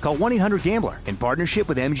problem? Call 1-800-GAMBLER in partnership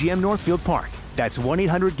with MGM Northfield Park. That's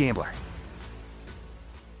 1-800-GAMBLER.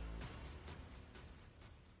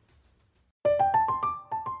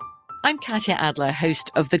 I'm Katya Adler, host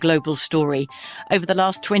of The Global Story. Over the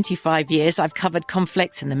last 25 years, I've covered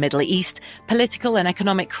conflicts in the Middle East, political and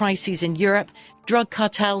economic crises in Europe, drug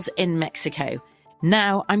cartels in Mexico.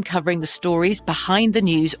 Now I'm covering the stories behind the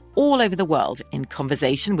news all over the world in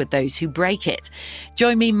conversation with those who break it.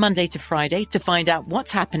 Join me Monday to Friday to find out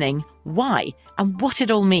what's happening, why, and what it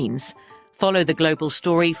all means. Follow The Global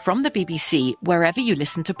Story from the BBC wherever you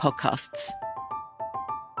listen to podcasts.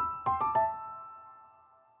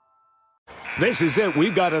 This is it.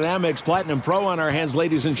 We've got an Amex Platinum Pro on our hands,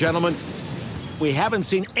 ladies and gentlemen. We haven't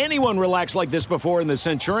seen anyone relax like this before in the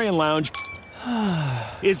Centurion Lounge.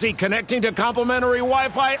 Is he connecting to complimentary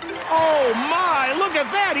Wi-Fi? Oh, my! Look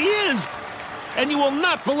at that! He is! And you will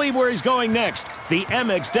not believe where he's going next. The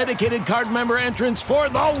Amex dedicated card member entrance for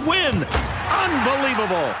the win!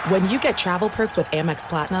 Unbelievable! When you get travel perks with Amex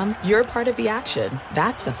Platinum, you're part of the action.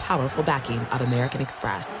 That's the powerful backing of American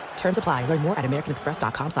Express. Terms apply. Learn more at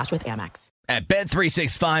americanexpress.com/withAmex. At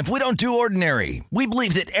Bet365, we don't do ordinary. We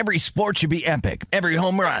believe that every sport should be epic. Every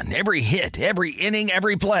home run, every hit, every inning,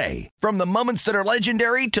 every play. From the moments that are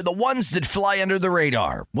legendary to the ones that fly under the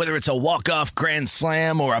radar. Whether it's a walk-off grand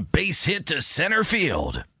slam or a base hit to center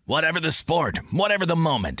field. Whatever the sport, whatever the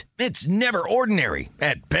moment. It's never ordinary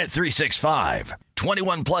at Bet365.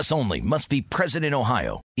 21 plus only. Must be present in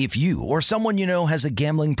Ohio. If you or someone you know has a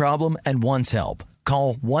gambling problem and wants help,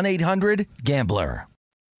 call 1-800-GAMBLER.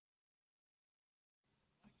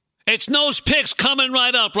 It's Nose Picks coming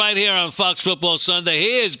right up right here on Fox Football Sunday.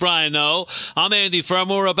 Here's Brian Noe. I'm Andy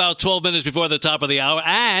Furman. We're about 12 minutes before the top of the hour.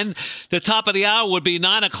 And the top of the hour would be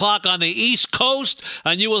 9 o'clock on the East Coast.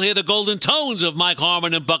 And you will hear the golden tones of Mike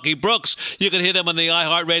Harmon and Bucky Brooks. You can hear them on the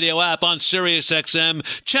iHeartRadio app, on Sirius XM,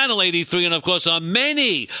 Channel 83, and, of course, on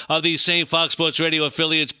many of these same Fox Sports Radio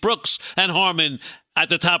affiliates, Brooks and Harmon, at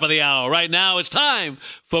the top of the hour. Right now, it's time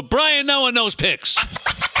for Brian Noe and Nose Picks.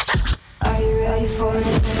 Are you ready for it?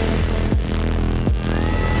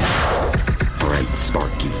 All right,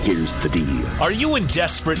 Sparky, here's the deal. Are you in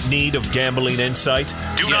desperate need of gambling insight?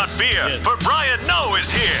 Do not fear, for Brian Noe is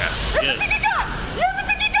here. Everything you got!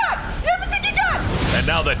 Everything you got! Everything you got! And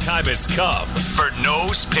now the time has come for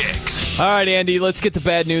Nose Picks. All right, Andy, let's get the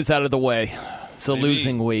bad news out of the way. It's a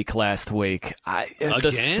losing week last week.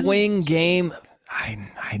 The swing game,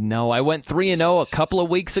 I know. I went 3-0 a couple of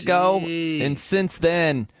weeks ago, and since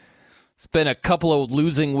then, It's been a couple of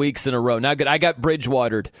losing weeks in a row. Not good. I got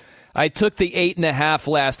Bridgewatered. I took the 8.5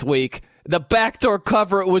 last week. The backdoor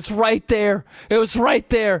cover, it was right there. It was right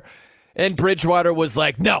there. And Bridgewater was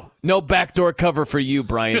like, no backdoor cover for you,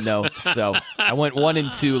 Brian, no. So I went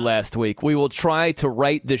 1-2 last week. We will try to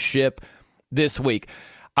right the ship this week.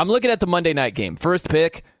 I'm looking at the Monday night game. First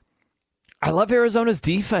pick, I love Arizona's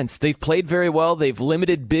defense. They've played very well. They've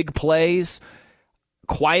limited big plays.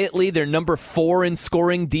 Quietly, they're number 4 in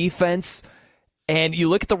scoring defense. And you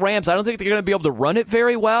look at the Rams, I don't think they're going to be able to run it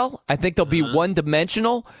very well. I think they'll be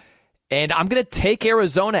one-dimensional. And I'm going to take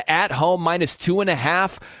Arizona at home minus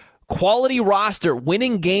 2.5. Quality roster,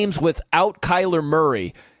 winning games without Kyler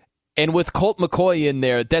Murray. And with Colt McCoy in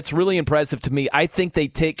there, that's really impressive to me. I think they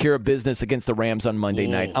take care of business against the Rams on Monday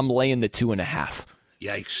night. I'm laying the 2.5.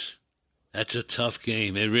 Yikes. That's a tough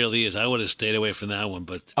game. It really is. I would have stayed away from that one.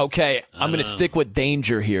 But okay, I'm going to stick with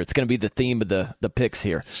danger here. It's going to be the theme of the picks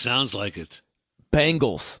here. Sounds like it.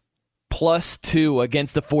 Bengals +2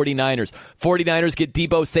 against the 49ers. 49ers get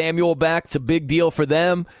Deebo Samuel back. It's a big deal for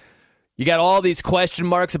them. You got all these question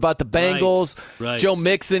marks about the Bengals. Right. Joe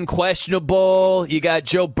Mixon, questionable. You got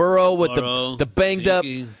Joe Burrow with the banged up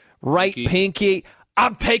right pinky.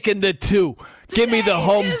 I'm taking the 2. Give me the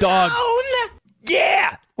home dog.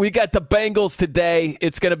 Yeah! We got the Bengals today.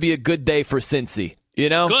 It's going to be a good day for Cincy. You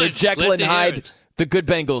know? Good. They're Jekyll and Hyde. The good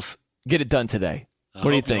Bengals get it done today. What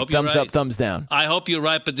do you think? Thumbs up, thumbs down? I hope you're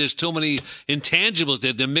right, but there's too many intangibles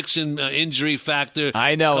there. The Mixon injury factor.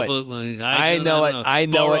 I know it. I know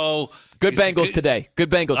it. Good Bengals today. Good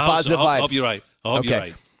Bengals. Positive vibes. I hope you're right. You're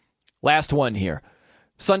right. Last one here.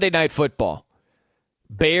 Sunday Night Football.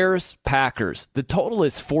 Bears, Packers. The total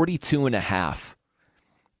is 42.5.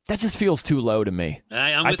 That just feels too low to me.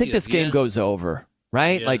 I think this game goes over,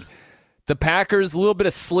 right? Yeah. Like the Packers, a little bit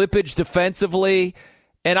of slippage defensively.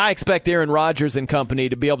 And I expect Aaron Rodgers and company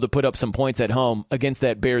to be able to put up some points at home against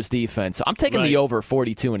that Bears defense. So I'm taking the over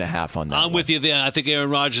 42.5 on that. I'm with you there. I think Aaron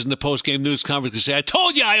Rodgers in the post-game news conference could say, I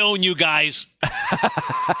told you I own you guys.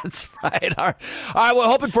 That's right. All right, we're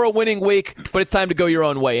hoping for a winning week, but it's time to go your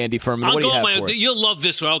own way, Andy Furman. What do you have for us? You'll love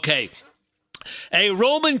this one. Okay. A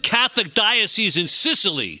Roman Catholic diocese in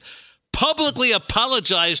Sicily publicly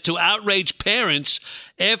apologized to outraged parents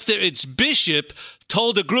after its bishop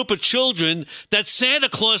told a group of children that Santa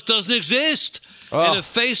Claus doesn't exist. In a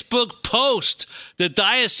Facebook post, the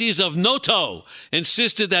Diocese of Noto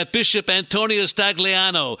insisted that Bishop Antonio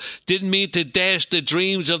Stagliano didn't mean to dash the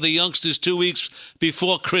dreams of the youngsters 2 weeks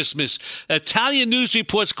before Christmas. Italian news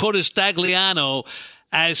reports quoted Stagliano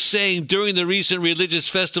as saying during the recent religious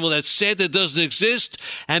festival that Santa doesn't exist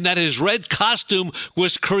and that his red costume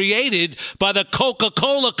was created by the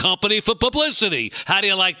Coca-Cola company for publicity. How do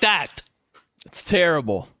you like that? It's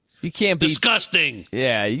terrible. You can't be disgusting.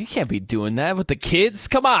 Yeah, you can't be doing that with the kids.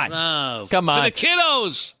 Come on. No, come on. For the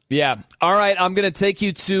kiddos. Yeah. All right, I'm going to take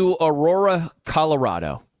you to Aurora,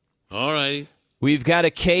 Colorado. All right. We've got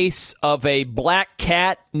a case of a black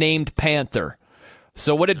cat named Panther.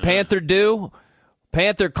 So what did Panther do?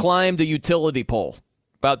 Panther climbed a utility pole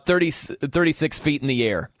about 36 feet in the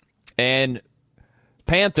air. And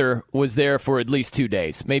Panther was there for at least 2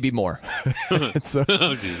 days, maybe more. So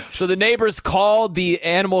the neighbors called the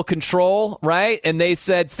animal control, right? And they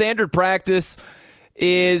said standard practice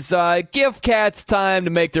is give cats time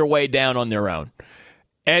to make their way down on their own.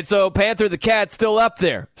 And so Panther the cat's still up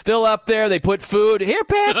there. They put food. Here,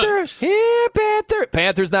 Panther. Here, Panther.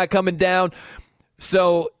 Panther's not coming down.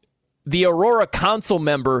 So the Aurora council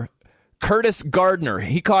member, Curtis Gardner,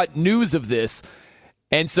 he caught news of this.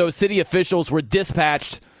 And so city officials were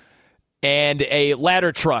dispatched, and a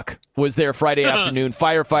ladder truck was there Friday afternoon.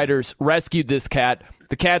 Firefighters rescued this cat.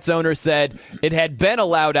 The cat's owner said it had been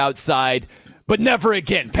allowed outside, but never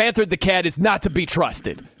again. Panther the cat is not to be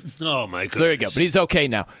trusted. Oh, my goodness. So there you go. But he's okay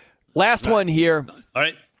now. Last one here. All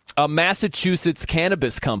right. A Massachusetts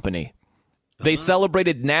cannabis company. They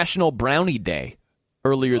celebrated National Brownie Day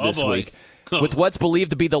earlier this week with what's believed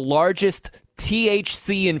to be the largest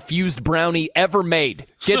THC-infused brownie ever made.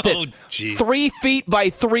 Get this. 3 feet by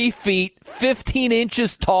 3 feet, 15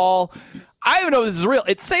 inches tall. I don't even know if this is real.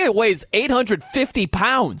 It's saying it weighs 850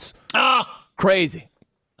 pounds. Crazy.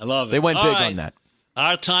 I love it. They went big on that.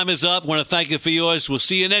 Our time is up. I want to thank you for yours. We'll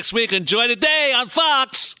see you next week. Enjoy the day on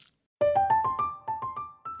Fox.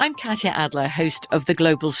 I'm Katya Adler, host of The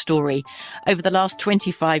Global Story. Over the last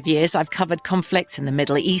 25 years, I've covered conflicts in the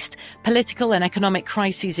Middle East, political and economic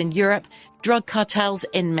crises in Europe, drug cartels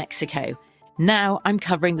in Mexico. Now I'm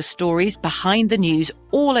covering the stories behind the news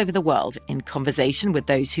all over the world in conversation with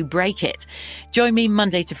those who break it. Join me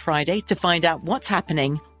Monday to Friday to find out what's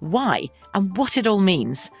happening, why, and what it all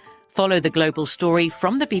means. Follow The Global Story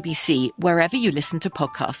from the BBC wherever you listen to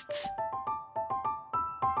podcasts.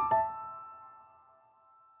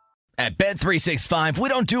 At Bet365, we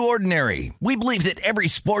don't do ordinary. We believe that every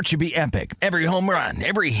sport should be epic. Every home run,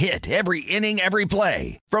 every hit, every inning, every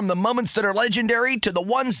play. From the moments that are legendary to the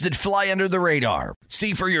ones that fly under the radar.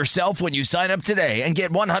 See for yourself when you sign up today and get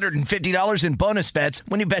 $150 in bonus bets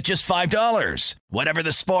when you bet just $5. Whatever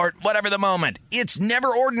the sport, whatever the moment, it's never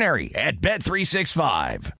ordinary at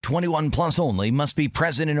Bet365. 21 plus only. Must be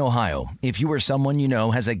present in Ohio. If you or someone you know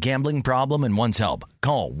has a gambling problem and wants help,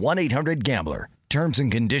 call 1-800-GAMBLER. Terms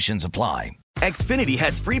and conditions apply. Xfinity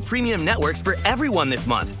has free premium networks for everyone this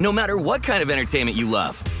month, no matter what kind of entertainment you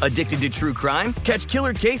love. Addicted to true crime? Catch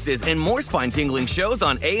killer cases and more spine-tingling shows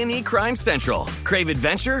on A&E Crime Central. Crave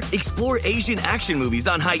adventure? Explore Asian action movies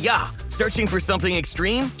on Hi-YAH. Searching for something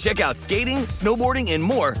extreme? Check out skating, snowboarding, and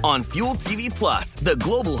more on Fuel TV Plus, the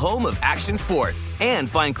global home of action sports. And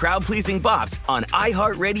find crowd-pleasing bops on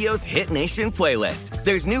iHeartRadio's Hit Nation playlist.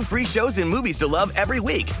 There's new free shows and movies to love every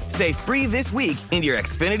week. Say free this week in your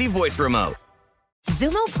Xfinity voice remote.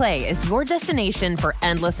 Xumo Play is your destination for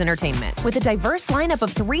endless entertainment. With a diverse lineup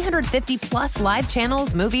of 350 plus live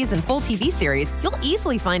channels, movies, and full TV series, you'll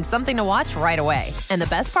easily find something to watch right away. And the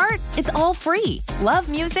best part? It's all free. Love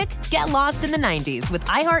music? Get lost in the 90s with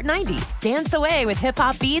iHeart 90s, dance away with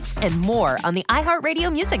hip-hop beats, and more on the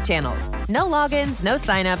iHeartRadio music channels. No logins, no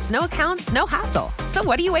signups, no accounts, no hassle. So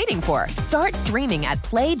what are you waiting for? Start streaming at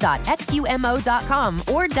play.xumo.com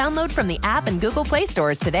or download from the app and Google Play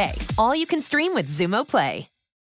stores today. All you can stream with Xumo Play.